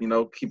 subscribe. You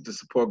know, keep the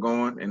support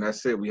going, and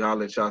that's it. We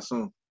holler at y'all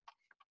soon.